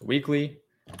 So weekly.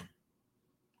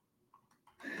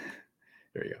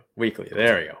 There you go. Weekly.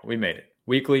 There we go. We made it.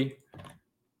 Weekly.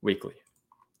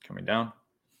 Coming down.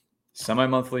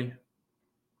 Semi-monthly.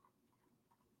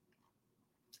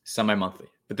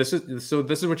 But this is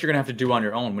what you're going to have to do on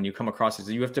your own when you come across this.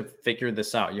 You have to figure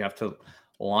this out. You have to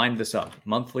line this up.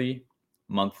 Monthly.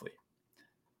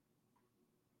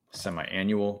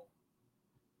 Semi-annual.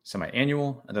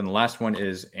 And then the last one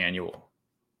is annual,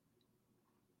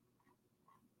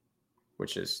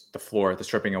 which is the floor, the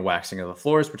stripping and waxing of the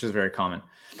floors, which is very common.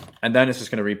 And then it's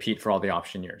just going to repeat for all the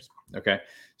option years. Okay.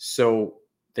 So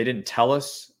they didn't tell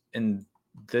us in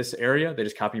this area. They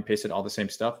just copy and pasted all the same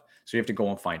stuff. So you have to go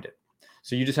and find it.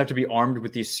 So you just have to be armed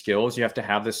with these skills. You have to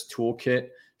have this toolkit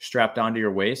strapped onto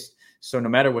your waist. So no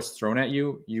matter what's thrown at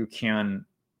you, you can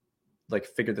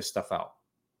figure this stuff out.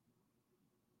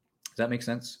 Does that make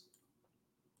sense?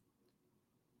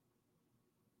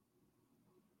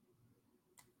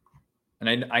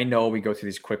 And I know we go through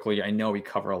these quickly. I know we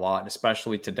cover a lot,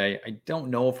 especially today. I don't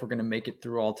know if we're going to make it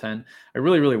through all 10. I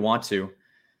really, really want to.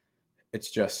 It's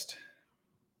just,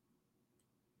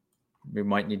 we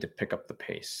might need to pick up the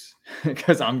pace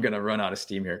because I'm going to run out of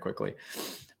steam here quickly.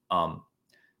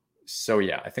 So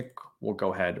yeah, I think we'll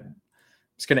go ahead. I'm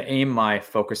just going to aim my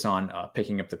focus on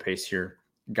picking up the pace here,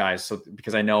 guys. So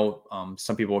because I know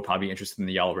some people would probably be interested in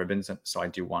the yellow ribbons, and so I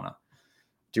do want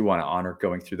to honor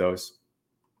going through those.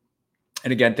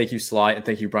 And again, thank you, Sly, and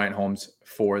thank you, Brian Holmes,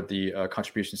 for the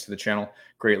contributions to the channel.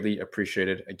 Greatly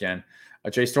appreciated. Again,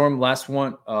 JStorm, last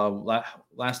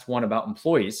one about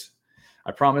employees.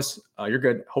 I promise you're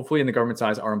good. Hopefully, in the government's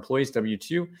eyes, our employees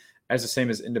W-2 as the same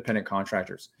as independent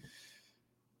contractors.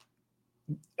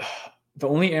 The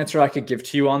only answer I could give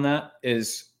to you on that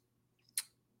is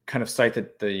kind of cite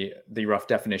the rough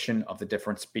definition of the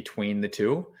difference between the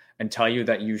two and tell you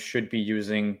that you should be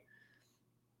using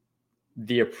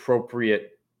the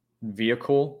appropriate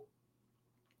vehicle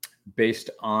based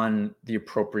on the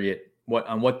appropriate,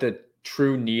 what the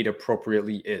true need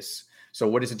appropriately is. So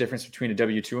what is the difference between a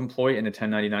W-2 employee and a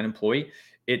 1099 employee?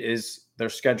 It is their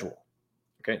schedule.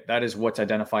 Okay, that is what's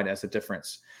identified as the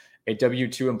difference. A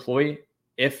W-2 employee,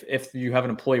 if you have an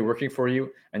employee working for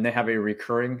you and they have a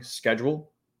recurring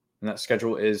schedule, and that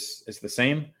schedule is the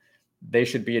same, they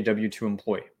should be a W-2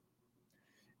 employee.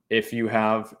 If you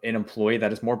have an employee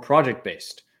that is more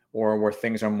project-based, or where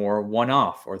things are more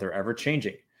one-off, or they're ever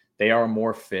changing, they are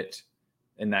more fit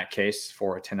in that case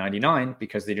for a 1099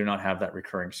 because they do not have that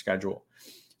recurring schedule.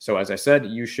 So as I said,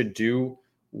 you should do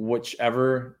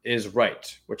whichever is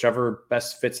right, whichever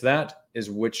best fits that is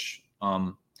which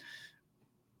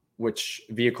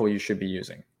vehicle you should be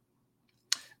using.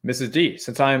 Mrs. D,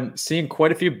 since I'm seeing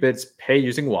quite a few bids pay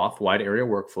using WAF, wide area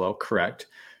workflow, correct.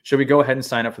 Should we go ahead and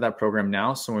sign up for that program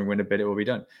now? So when we win a bid, it will be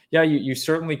done. Yeah, you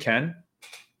certainly can.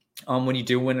 When you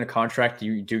do win a contract,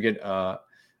 you do get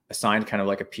assigned kind of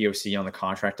like a POC on the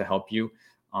contract to help you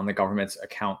on the government's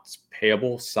accounts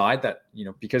payable side, that,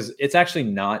 because it's actually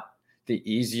not the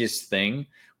easiest thing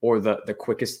or the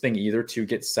quickest thing either to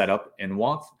get set up in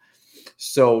WAF.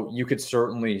 So you could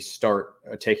certainly start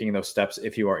taking those steps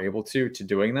if you are able to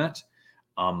doing that.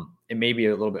 It may be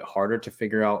a little bit harder to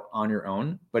figure out on your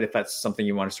own, but if that's something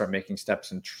you want to start making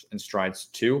steps and strides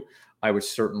to, I would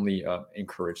certainly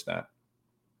encourage that.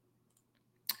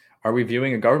 Are we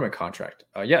viewing a government contract?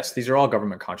 Yes, these are all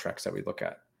government contracts that we look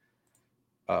at.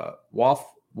 WAF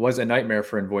was a nightmare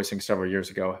for invoicing several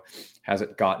years ago. Has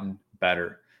it gotten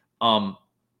better?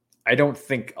 I don't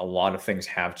think a lot of things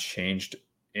have changed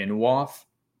in WAF.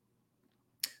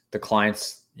 The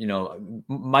clients,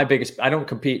 I don't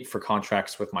compete for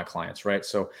contracts with my clients, right?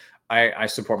 So I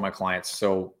support my clients.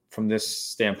 So from this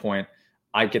standpoint,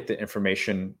 I get the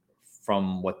information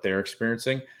from what they're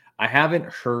experiencing. I haven't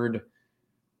heard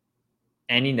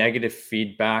any negative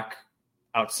feedback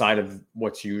outside of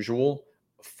what's usual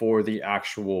for the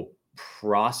actual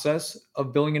process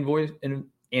of billing and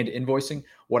invoicing.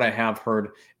 What I have heard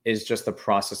is just the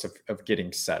process of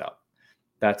getting set up.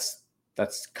 That's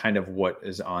kind of what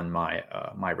is on my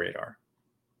my radar.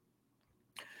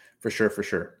 For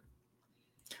sure.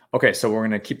 Okay, so we're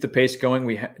going to keep the pace going.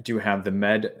 We do have the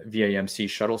Med VAMC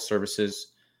shuttle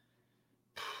services.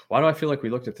 Why do I feel like we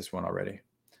looked at this one already?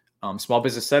 Small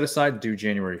business set aside due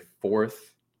January 4th.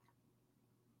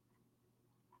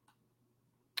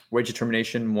 Wage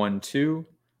determination 1-2.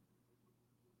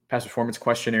 Past performance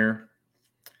questionnaire.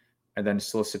 And then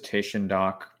solicitation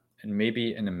doc. And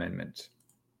maybe an amendment.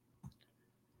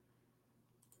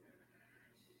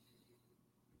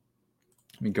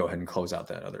 Let me go ahead and close out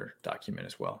that other document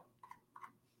as well.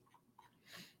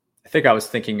 I think I was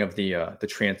thinking of the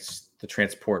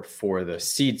transport for the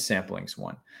seed samplings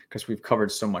one, because we've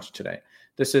covered so much today.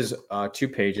 This is 2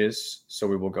 pages, so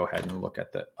we will go ahead and look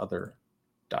at the other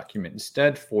document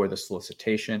instead for the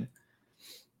solicitation.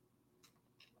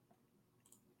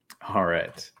 All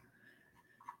right.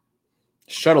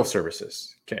 Shuttle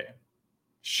services. Okay.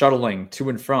 Shuttling to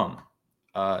and from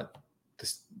the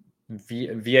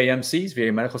VAMCs,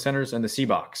 VA medical centers, and the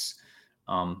CBOCs,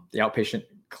 the outpatient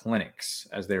clinics,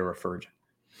 as they are referred.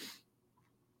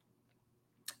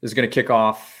 This is going to kick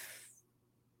off.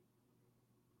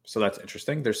 So that's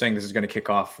interesting. They're saying this is going to kick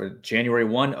off for January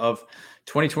 1 of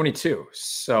 2022.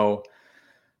 So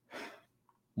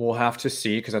we'll have to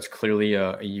see, because that's clearly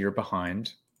a year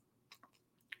behind.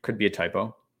 Could be a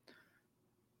typo.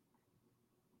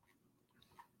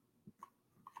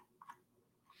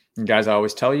 And guys, I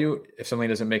always tell you, if something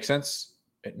doesn't make sense,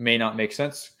 it may not make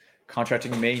sense.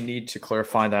 Contracting may need to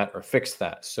clarify that or fix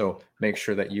that. So make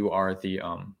sure that you are the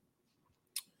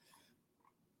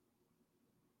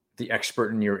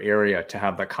expert in your area to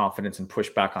have that confidence and push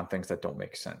back on things that don't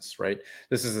make sense, right?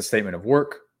 This is a statement of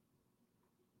work.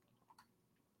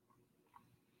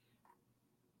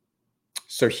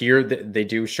 So here they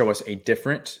do show us a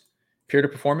different period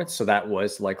of performance. So that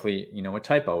was likely, a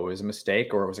typo. It was a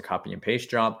mistake, or it was a copy and paste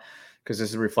job, because this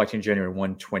is reflecting January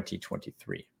 1,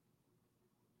 2023.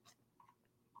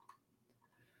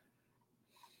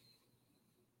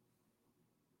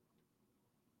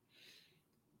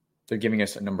 They're giving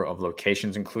us a number of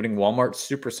locations, including Walmart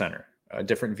Supercenter,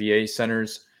 different VA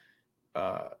centers.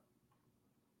 And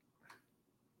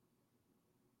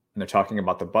they're talking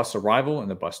about the bus arrival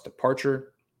and the bus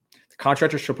departure. The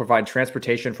contractor shall provide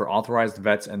transportation for authorized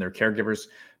vets and their caregivers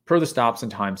per the stops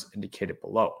and times indicated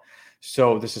below.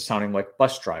 So this is sounding like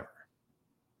bus driver,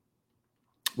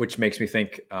 which makes me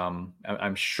think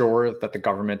I'm sure that the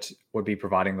government would be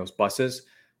providing those buses,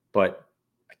 but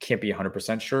I can't be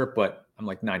 100% sure, but I'm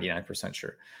like 99%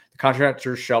 sure. The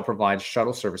contractor shall provide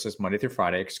shuttle services Monday through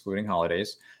Friday, excluding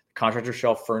holidays. Contractor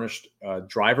shall furnish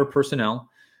driver personnel,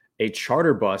 a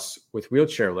charter bus with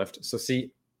wheelchair lift. So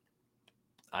see,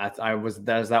 that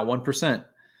is that 1%.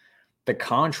 The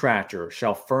contractor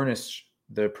shall furnish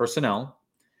the personnel,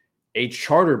 a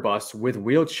charter bus with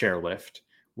wheelchair lift,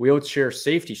 wheelchair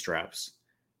safety straps,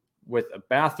 with a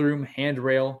bathroom,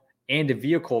 handrail, and a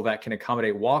vehicle that can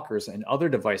accommodate walkers and other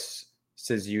devices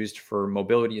used for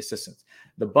mobility assistance.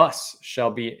 The bus shall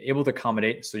be able to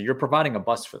accommodate, so you're providing a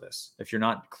bus for this, if you're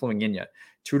not cluing in yet,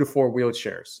 2 to 4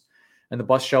 wheelchairs. And the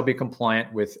bus shall be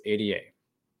compliant with ADA.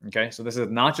 Okay, so this is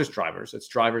not just drivers, it's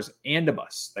drivers and a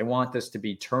bus. They want this to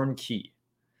be turnkey,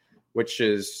 which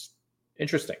is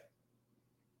interesting.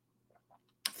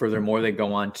 Furthermore, they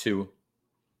go on to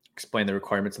explain the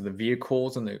requirements of the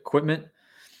vehicles and the equipment,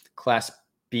 Class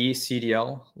B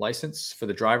CDL license for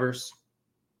the drivers,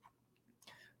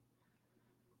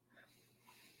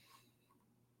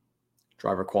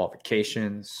 driver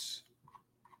qualifications,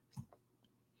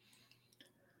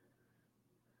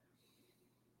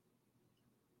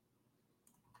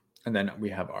 and then we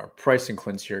have our pricing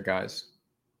cleanse here, guys.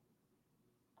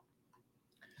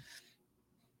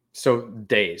 So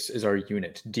days is our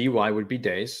unit. DY would be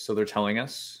days. So they're telling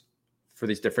us for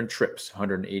these different trips,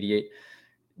 188.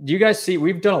 Do you guys see,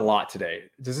 we've done a lot today.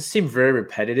 Does this seem very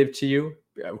repetitive to you?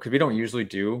 Because we don't usually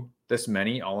do this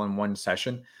many all in one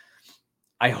session.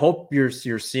 I hope you're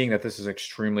seeing that this is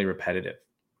extremely repetitive,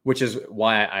 which is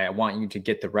why I want you to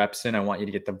get the reps in. I want you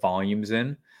to get the volumes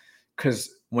in,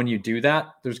 because when you do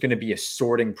that, there's going to be a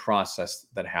sorting process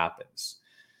that happens.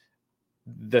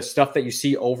 The stuff that you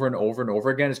see over and over and over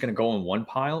again is going to go in one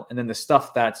pile. And then the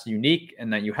stuff that's unique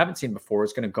and that you haven't seen before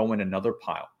is going to go in another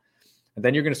pile. And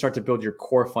then you're going to start to build your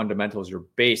core fundamentals, your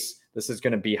base. This is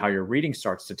going to be how your reading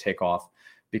starts to take off,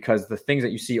 because the things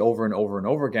that you see over and over and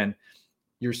over again,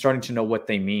 you're starting to know what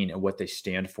they mean and what they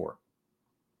stand for,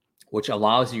 which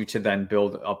allows you to then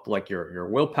build up like your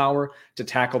willpower to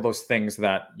tackle those things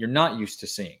that you're not used to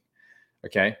seeing.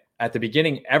 Okay. At the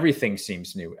beginning, everything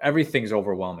seems new. Everything's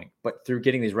overwhelming. But through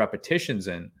getting these repetitions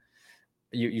in,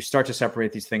 you start to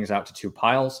separate these things out to 2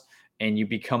 piles, and you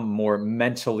become more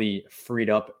mentally freed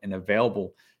up and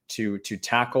available to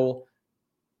tackle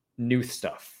new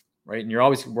stuff, right? And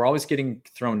we're always getting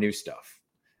thrown new stuff.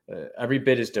 Every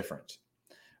bit is different.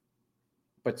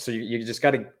 But so you just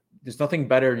got to, there's nothing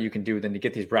better you can do than to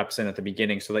get these reps in at the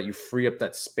beginning so that you free up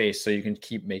that space so you can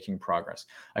keep making progress.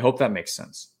 I hope that makes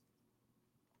sense.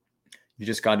 You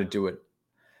just got to do it.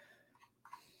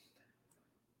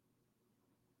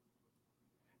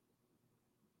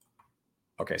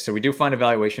 Okay, so we do find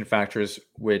evaluation factors,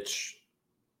 which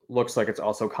looks like it's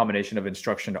also a combination of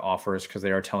instruction to offers, because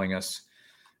they are telling us,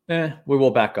 we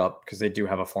will back up because they do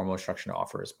have a formal instruction to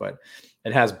offers, but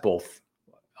it has both.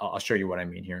 I'll show you what I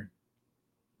mean here.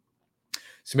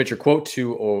 Submit your quote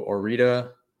to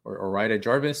Orida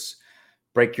Jarvis.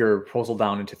 Break your proposal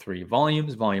down into 3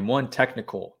 volumes. Volume 1,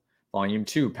 technical. Volume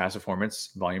 2, past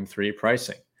performance. Volume 3,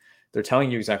 pricing. They're telling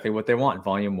you exactly what they want.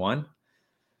 Volume 1,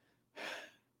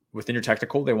 within your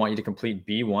technical, they want you to complete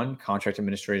B1, contract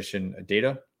administration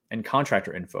data, and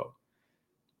contractor info.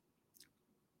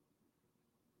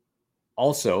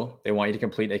 Also, they want you to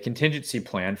complete a contingency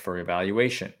plan for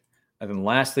evaluation. And then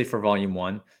lastly, for volume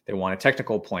 1, they want a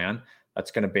technical plan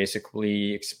that's going to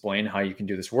basically explain how you can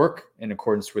do this work in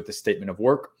accordance with the statement of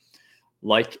work,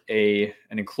 and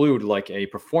include like a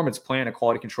performance plan, a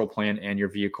quality control plan, and your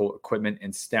vehicle, equipment,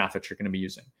 and staff that you're going to be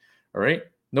using. All right.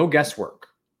 No guesswork.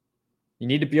 You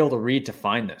need to be able to read to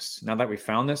find this. Now that we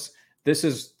found this, this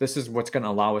is what's going to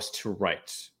allow us to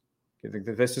write.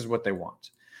 This is what they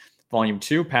want. Volume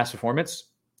 2, past performance.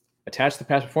 Attach the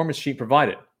past performance sheet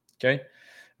provided. Okay.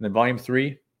 And then volume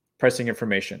 3, pricing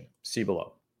information. See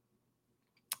below.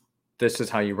 This is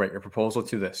how you write your proposal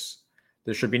to this.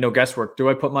 There should be no guesswork. Do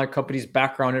I put my company's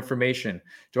background information?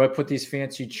 Do I put these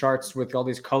fancy charts with all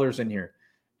these colors in here?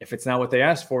 If it's not what they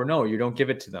asked for, no, you don't give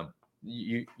it to them.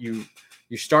 You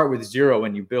start with 0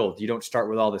 and you build. You don't start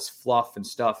with all this fluff and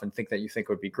stuff and think that you think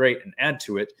would be great and add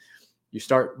to it. You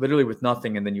start literally with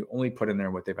nothing, and then you only put in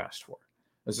there what they've asked for.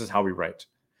 This is how we write.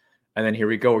 And then here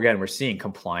we go again. We're seeing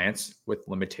compliance with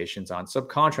limitations on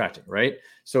subcontracting, right?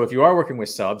 So if you are working with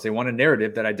subs, they want a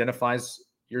narrative that identifies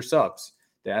your subs,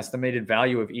 the estimated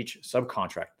value of each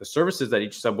subcontract, the services that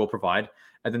each sub will provide,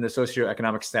 and then the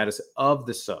socioeconomic status of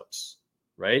the subs,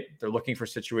 right? They're looking for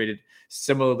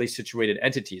similarly situated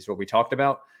entities. What we talked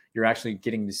about, you're actually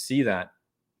getting to see that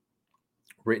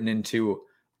written into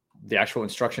the actual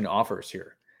instruction offers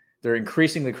here. They're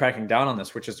increasingly cracking down on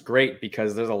this, which is great,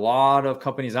 because there's a lot of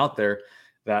companies out there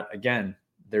that, again,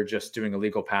 they're just doing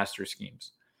illegal pass-through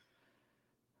schemes.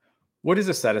 What is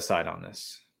a set aside on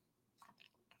this?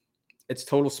 It's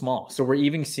total small. So we're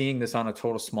even seeing this on a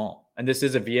total small. And this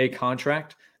is a VA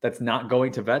contract that's not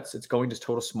going to vets. It's going to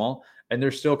total small. And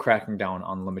they're still cracking down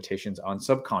on limitations on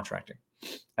subcontracting,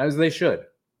 as they should.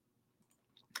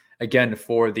 Again,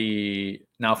 for the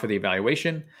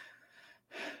evaluation,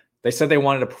 they said they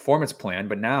wanted a performance plan,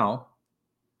 but now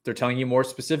they're telling you more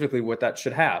specifically what that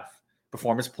should have.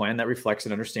 Performance plan that reflects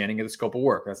an understanding of the scope of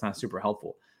work. That's not super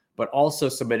helpful. But also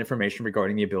submit information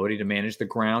regarding the ability to manage the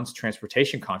grounds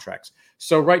transportation contracts.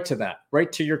 So write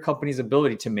to your company's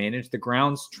ability to manage the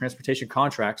grounds transportation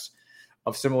contracts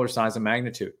of similar size and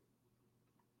magnitude.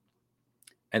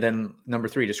 And then number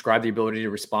 3, describe the ability to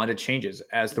respond to changes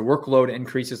as the workload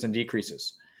increases and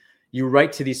decreases. You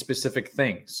write to these specific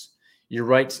things. You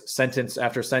write sentence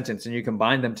after sentence, and you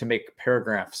combine them to make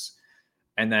paragraphs.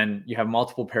 And then you have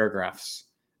multiple paragraphs,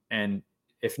 and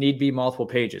if need be, multiple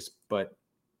pages, but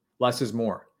less is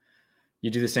more.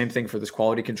 You do the same thing for this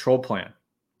quality control plan.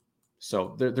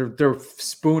 So they're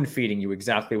spoon feeding you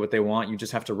exactly what they want. You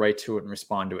just have to write to it and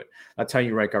respond to it. That's how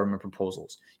you write government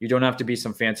proposals. You don't have to be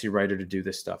some fancy writer to do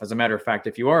this stuff. As a matter of fact,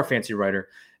 if you are a fancy writer,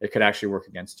 it could actually work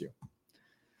against you.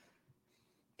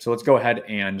 So let's go ahead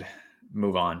and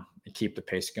move on and keep the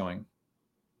pace going.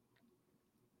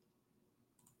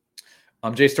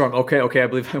 JStorm, okay, I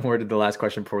believe I worded the last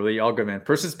question poorly. All good, man.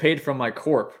 Person's paid from my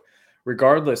corp,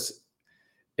 regardless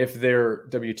if they're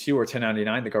W-2 or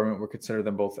 1099, the government would consider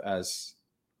them both as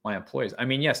my employees. I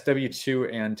mean, yes, W-2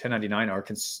 and 1099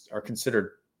 are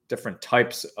considered different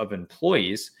types of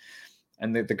employees,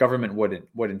 and the government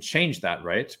wouldn't change that,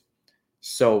 right?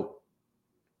 So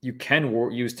you can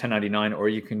use 1099 or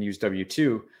you can use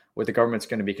W-2. What the government's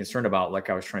going to be concerned about, like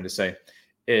I was trying to say,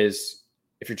 is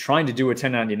if you're trying to do a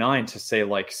 1099 to say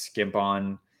like skimp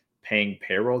on paying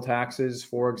payroll taxes,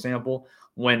 for example,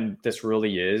 when this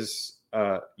really is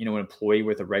an employee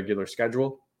with a regular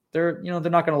schedule, they're not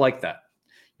going to like that.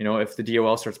 If the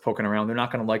DOL starts poking around, they're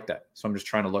not going to like that. So I'm just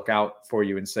trying to look out for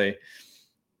you and say,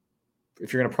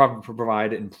 if you're going to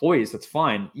provide employees, that's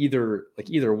fine.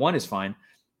 Either one is fine,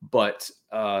 but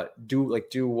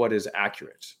do what is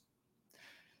accurate.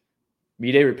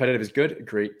 Me-day repetitive is good.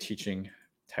 Great teaching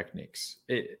techniques.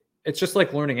 It's just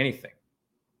like learning anything.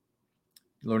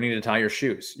 Learning to tie your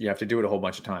shoes. You have to do it a whole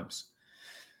bunch of times.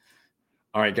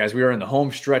 All right, guys, we are in the home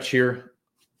stretch here.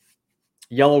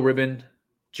 Yellow ribbon,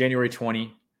 January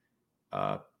 20,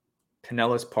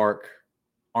 Pinellas Park,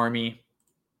 Army,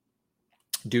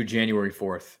 due January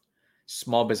 4th.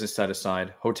 Small business set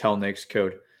aside, hotel NAICS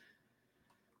code.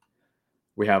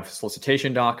 We have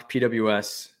solicitation doc,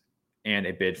 PWS, and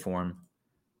a bid form.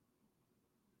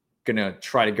 Gonna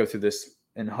try to go through this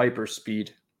in hyper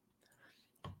speed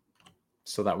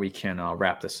so that we can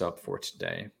wrap this up for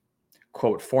today.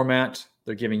 Quote format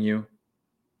they're giving you.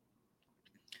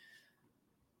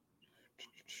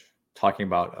 Talking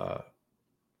about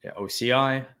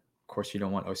OCI. Of course, you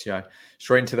don't want OCI.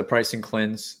 Straight into the pricing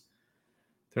cleanse.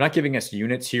 They're not giving us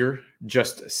units here.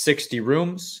 Just 60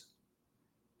 rooms,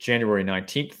 January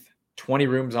 19th, 20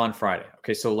 rooms on Friday.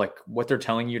 Okay, so like what they're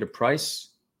telling you to price.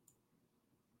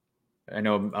 I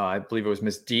know, I believe it was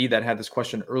Ms. D that had this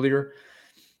question earlier.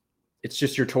 It's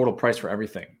just your total price for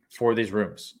everything for these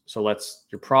rooms. So that's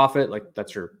your profit, like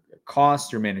that's your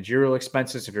cost, your managerial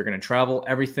expenses. If you're going to travel,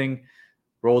 everything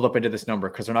rolled up into this number,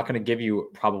 because they're not going to give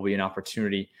you probably an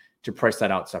opportunity to price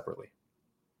that out separately.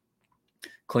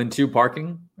 CLIN 2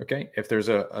 parking. Okay. If there's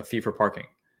a fee for parking,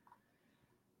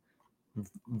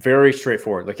 very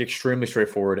straightforward, like extremely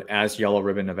straightforward, as yellow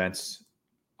ribbon events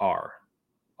are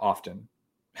often.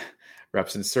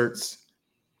 Reps and certs.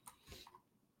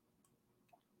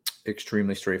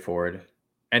 Extremely straightforward,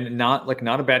 and not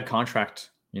a bad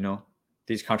contract.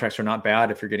 These contracts are not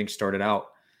bad if you're getting started out.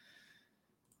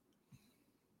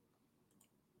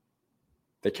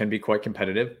 They can be quite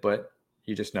competitive, but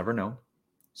you just never know.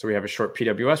 So we have a short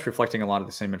PWS reflecting a lot of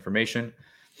the same information.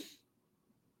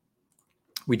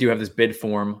 We do have this bid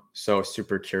form, so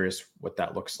super curious what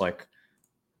that looks like.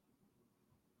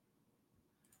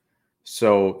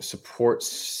 So support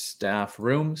staff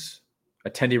rooms,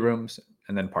 attendee rooms,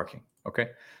 and then parking. Okay.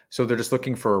 So they're just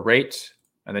looking for a rate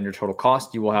and then your total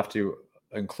cost. You will have to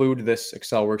include this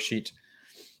Excel worksheet.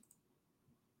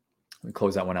 We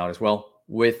close that one out as well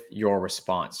with your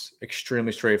response.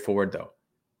 Extremely straightforward though.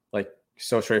 Like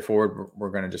so straightforward.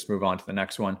 We're going to just move on to the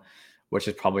next one, which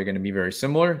is probably going to be very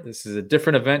similar. This is a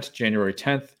different event, January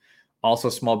 10th. Also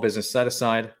small business set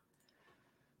aside.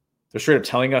 They're straight up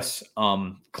telling us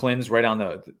CLINs right on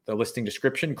the listing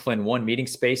description. CLIN 1, meeting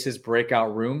spaces,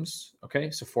 breakout rooms.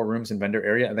 Okay, so 4 rooms in vendor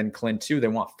area. And then CLIN 2, they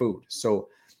want food. So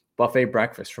buffet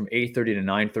breakfast from 8:30 to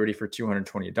 9:30 for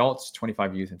 220 adults,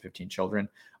 25 youth, and 15 children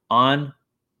on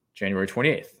January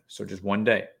 28th. So just one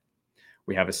day.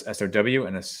 We have a SOW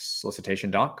and a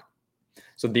solicitation doc.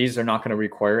 So these are not going to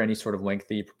require any sort of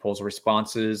lengthy proposal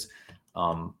responses,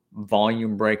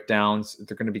 volume breakdowns.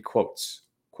 They're going to be quotes.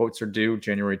 Quotes are due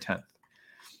January 10th.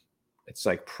 It's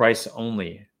like price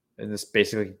only. And this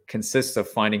basically consists of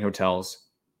finding hotels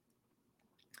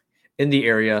in the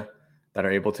area that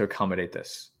are able to accommodate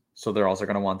this. So they're also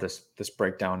going to want this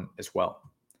breakdown as well.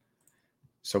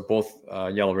 So both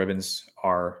yellow ribbons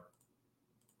are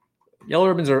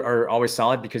always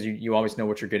solid because you always know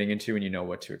what you're getting into and you know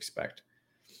what to expect.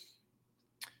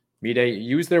 Mide,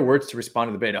 use their words to respond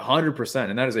to the bid 100%.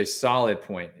 And that is a solid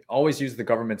point. Always use the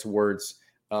government's words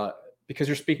because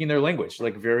you're speaking their language,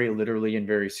 like very literally and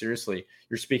very seriously.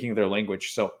 You're speaking their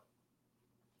language. So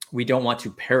we don't want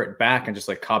to parrot back and just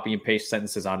like copy and paste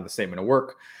sentences out of the statement of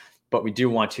work. But we do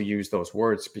want to use those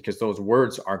words because those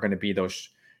words are going to be those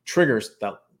triggers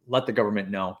that let the government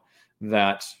know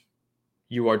that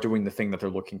you are doing the thing that they're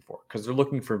looking for, because they're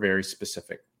looking for very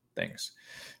specific things.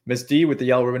 Ms. D, with the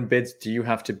yellow ribbon bids, do you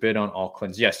have to bid on all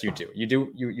CLINs? Yes, you do.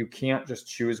 You can't just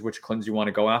choose which CLINs you want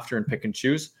to go after and pick and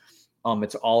choose.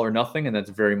 It's all or nothing, and that's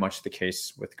very much the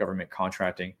case with government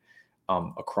contracting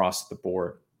across the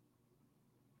board.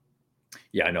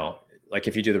 Yeah, I know. Like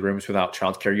if you do the rooms without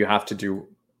childcare, you have to do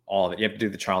all of it. You have to do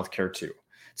the childcare too.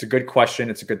 It's a good question.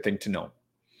 It's a good thing to know.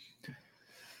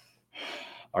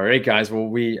 All right, guys.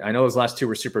 Well, I know those last two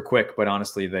were super quick, but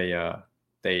honestly,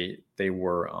 they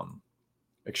were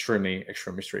extremely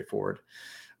straightforward.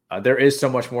 There is so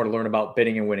much more to learn about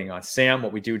bidding and winning on SAM.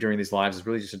 What we do during these lives is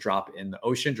really just a drop in the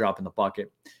ocean, drop in the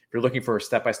bucket. If you're looking for a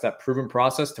step-by-step proven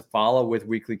process to follow with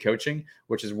weekly coaching,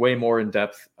 which is way more in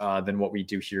depth than what we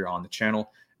do here on the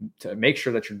channel, to make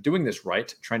sure that you're doing this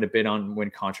right, trying to bid on and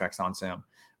win contracts on SAM,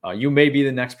 you may be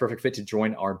the next perfect fit to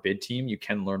join our bid team. You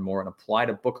can learn more and apply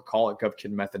to book a call at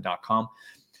govkidmethod.com.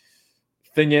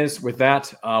 Thing is, with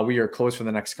that, we are closed for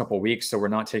the next couple of weeks, so we're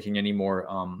not taking any more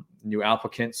new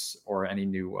applicants or any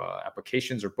new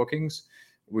applications or bookings.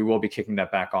 We will be kicking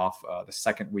that back off the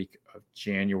second week of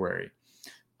January.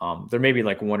 There may be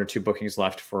like one or two bookings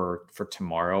left for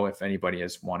tomorrow if anybody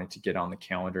is wanting to get on the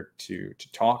calendar to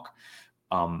talk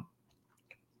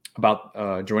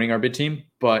about joining our bid team.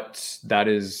 But that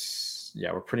is,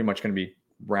 we're pretty much going to be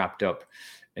wrapped up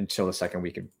until the second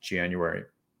week of January.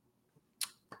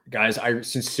 Guys, I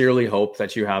sincerely hope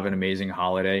that you have an amazing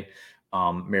holiday.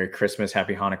 Merry Christmas,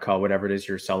 Happy Hanukkah, whatever it is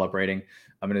you're celebrating.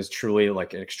 It is truly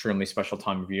like an extremely special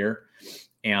time of year.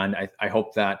 And I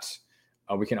hope that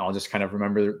we can all just kind of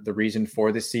remember the reason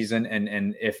for this season.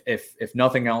 And if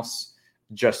nothing else,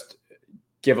 just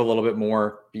give a little bit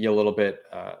more, be a little bit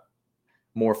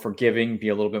more forgiving, be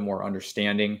a little bit more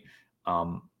understanding.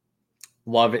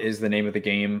 Love is the name of the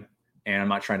game. And I'm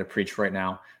not trying to preach right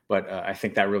now, but I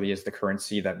think that really is the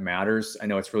currency that matters. I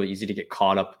know it's really easy to get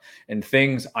caught up in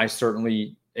things. I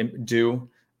certainly do.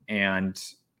 And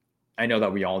I know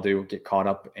that we all do get caught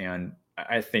up. And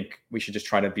I think we should just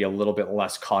try to be a little bit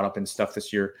less caught up in stuff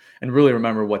this year and really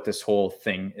remember what this whole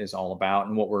thing is all about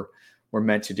and what we're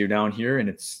meant to do down here. And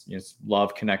it's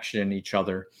love, connection, each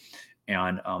other.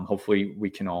 And hopefully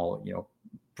we can all,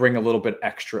 bring a little bit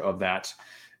extra of that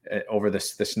over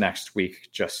this next week,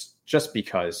 just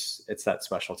because it's that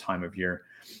special time of year.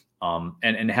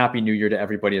 And Happy New Year to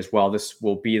everybody as well. This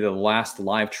will be the last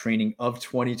live training of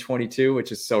 2022,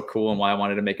 which is so cool and why I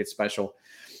wanted to make it special.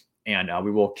 And we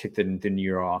will kick the new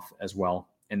year off as well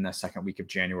in the second week of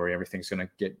January. Everything's going to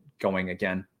get going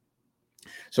again.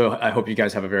 So I hope you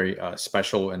guys have a very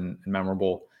special and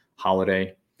memorable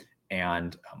holiday.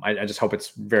 And I just hope it's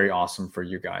very awesome for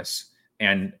you guys.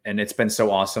 And it's been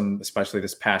so awesome, especially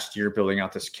this past year, building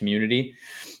out this community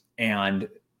and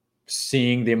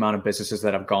seeing the amount of businesses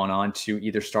that have gone on to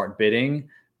either start bidding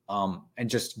and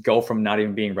just go from not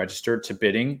even being registered to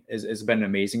bidding has been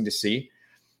amazing to see.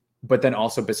 But then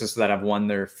also businesses that have won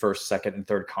their first, second, and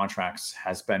third contracts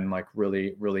has been like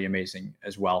really, really amazing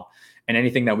as well. And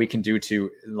anything that we can do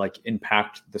to like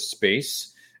impact the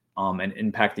space and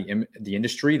impact the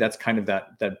industry, that's kind of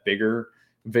that bigger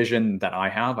vision that I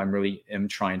have. I really am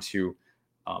trying to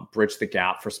bridge the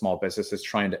gap for small businesses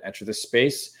trying to enter this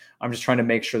space. I'm just trying to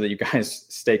make sure that you guys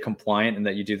stay compliant and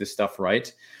that you do this stuff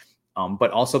right. But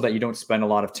also that you don't spend a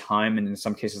lot of time and in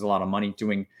some cases a lot of money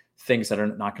doing things that are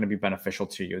not going to be beneficial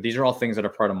to you. These are all things that are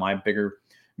part of my bigger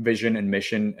vision and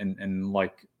mission and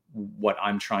like what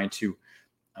I'm trying to,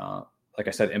 like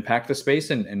I said, impact the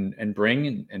space and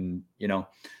bring and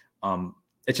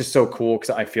it's just so cool because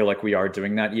I feel like we are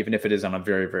doing that, even if it is on a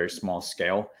very, very small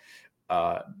scale,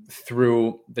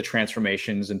 through the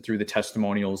transformations and through the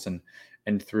testimonials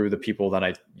and through the people that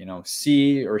I,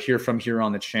 see or hear from here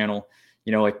on the channel.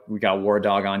 like we got War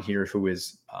Dog on here, who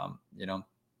is, what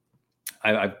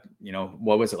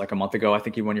was it, like a month ago? I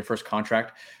think you won your first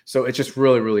contract. So it's just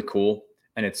really, really cool.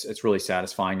 And it's really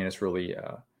satisfying, and it's really,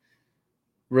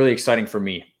 really exciting for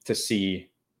me to see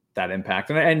that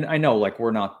impact. And I know, like,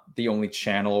 we're not the only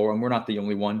channel, and we're not the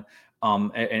only one.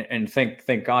 And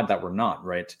thank God that we're not,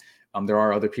 right? There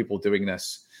are other people doing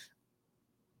this.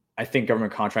 I think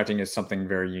government contracting is something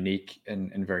very unique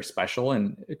and very special,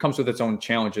 and it comes with its own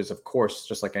challenges, of course,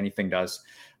 just like anything does.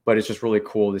 But it's just really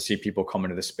cool to see people come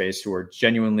into the space who are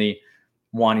genuinely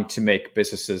wanting to make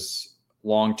businesses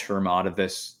long-term out of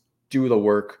this, do the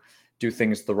work, do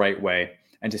things the right way.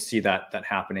 And to see that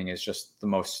happening is just the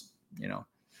most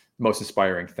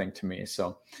inspiring thing to me.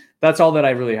 So that's all that I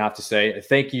really have to say.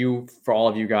 Thank you for all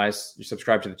of you guys. You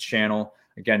subscribe to the channel.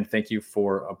 Again, thank you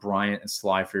for Bryant and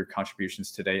Sly for your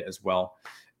contributions today as well.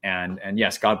 And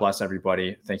yes, God bless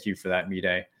everybody. Thank you for that,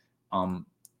 Me-Day.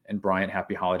 And Bryant,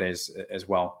 happy holidays as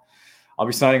well. I'll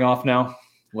be signing off now.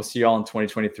 We'll see you all in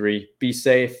 2023. Be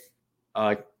safe.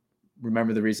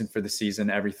 Remember the reason for the season,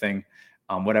 everything,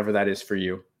 whatever that is for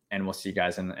you. And we'll see you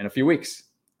guys in a few weeks.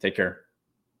 Take care.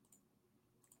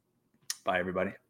 Bye, everybody.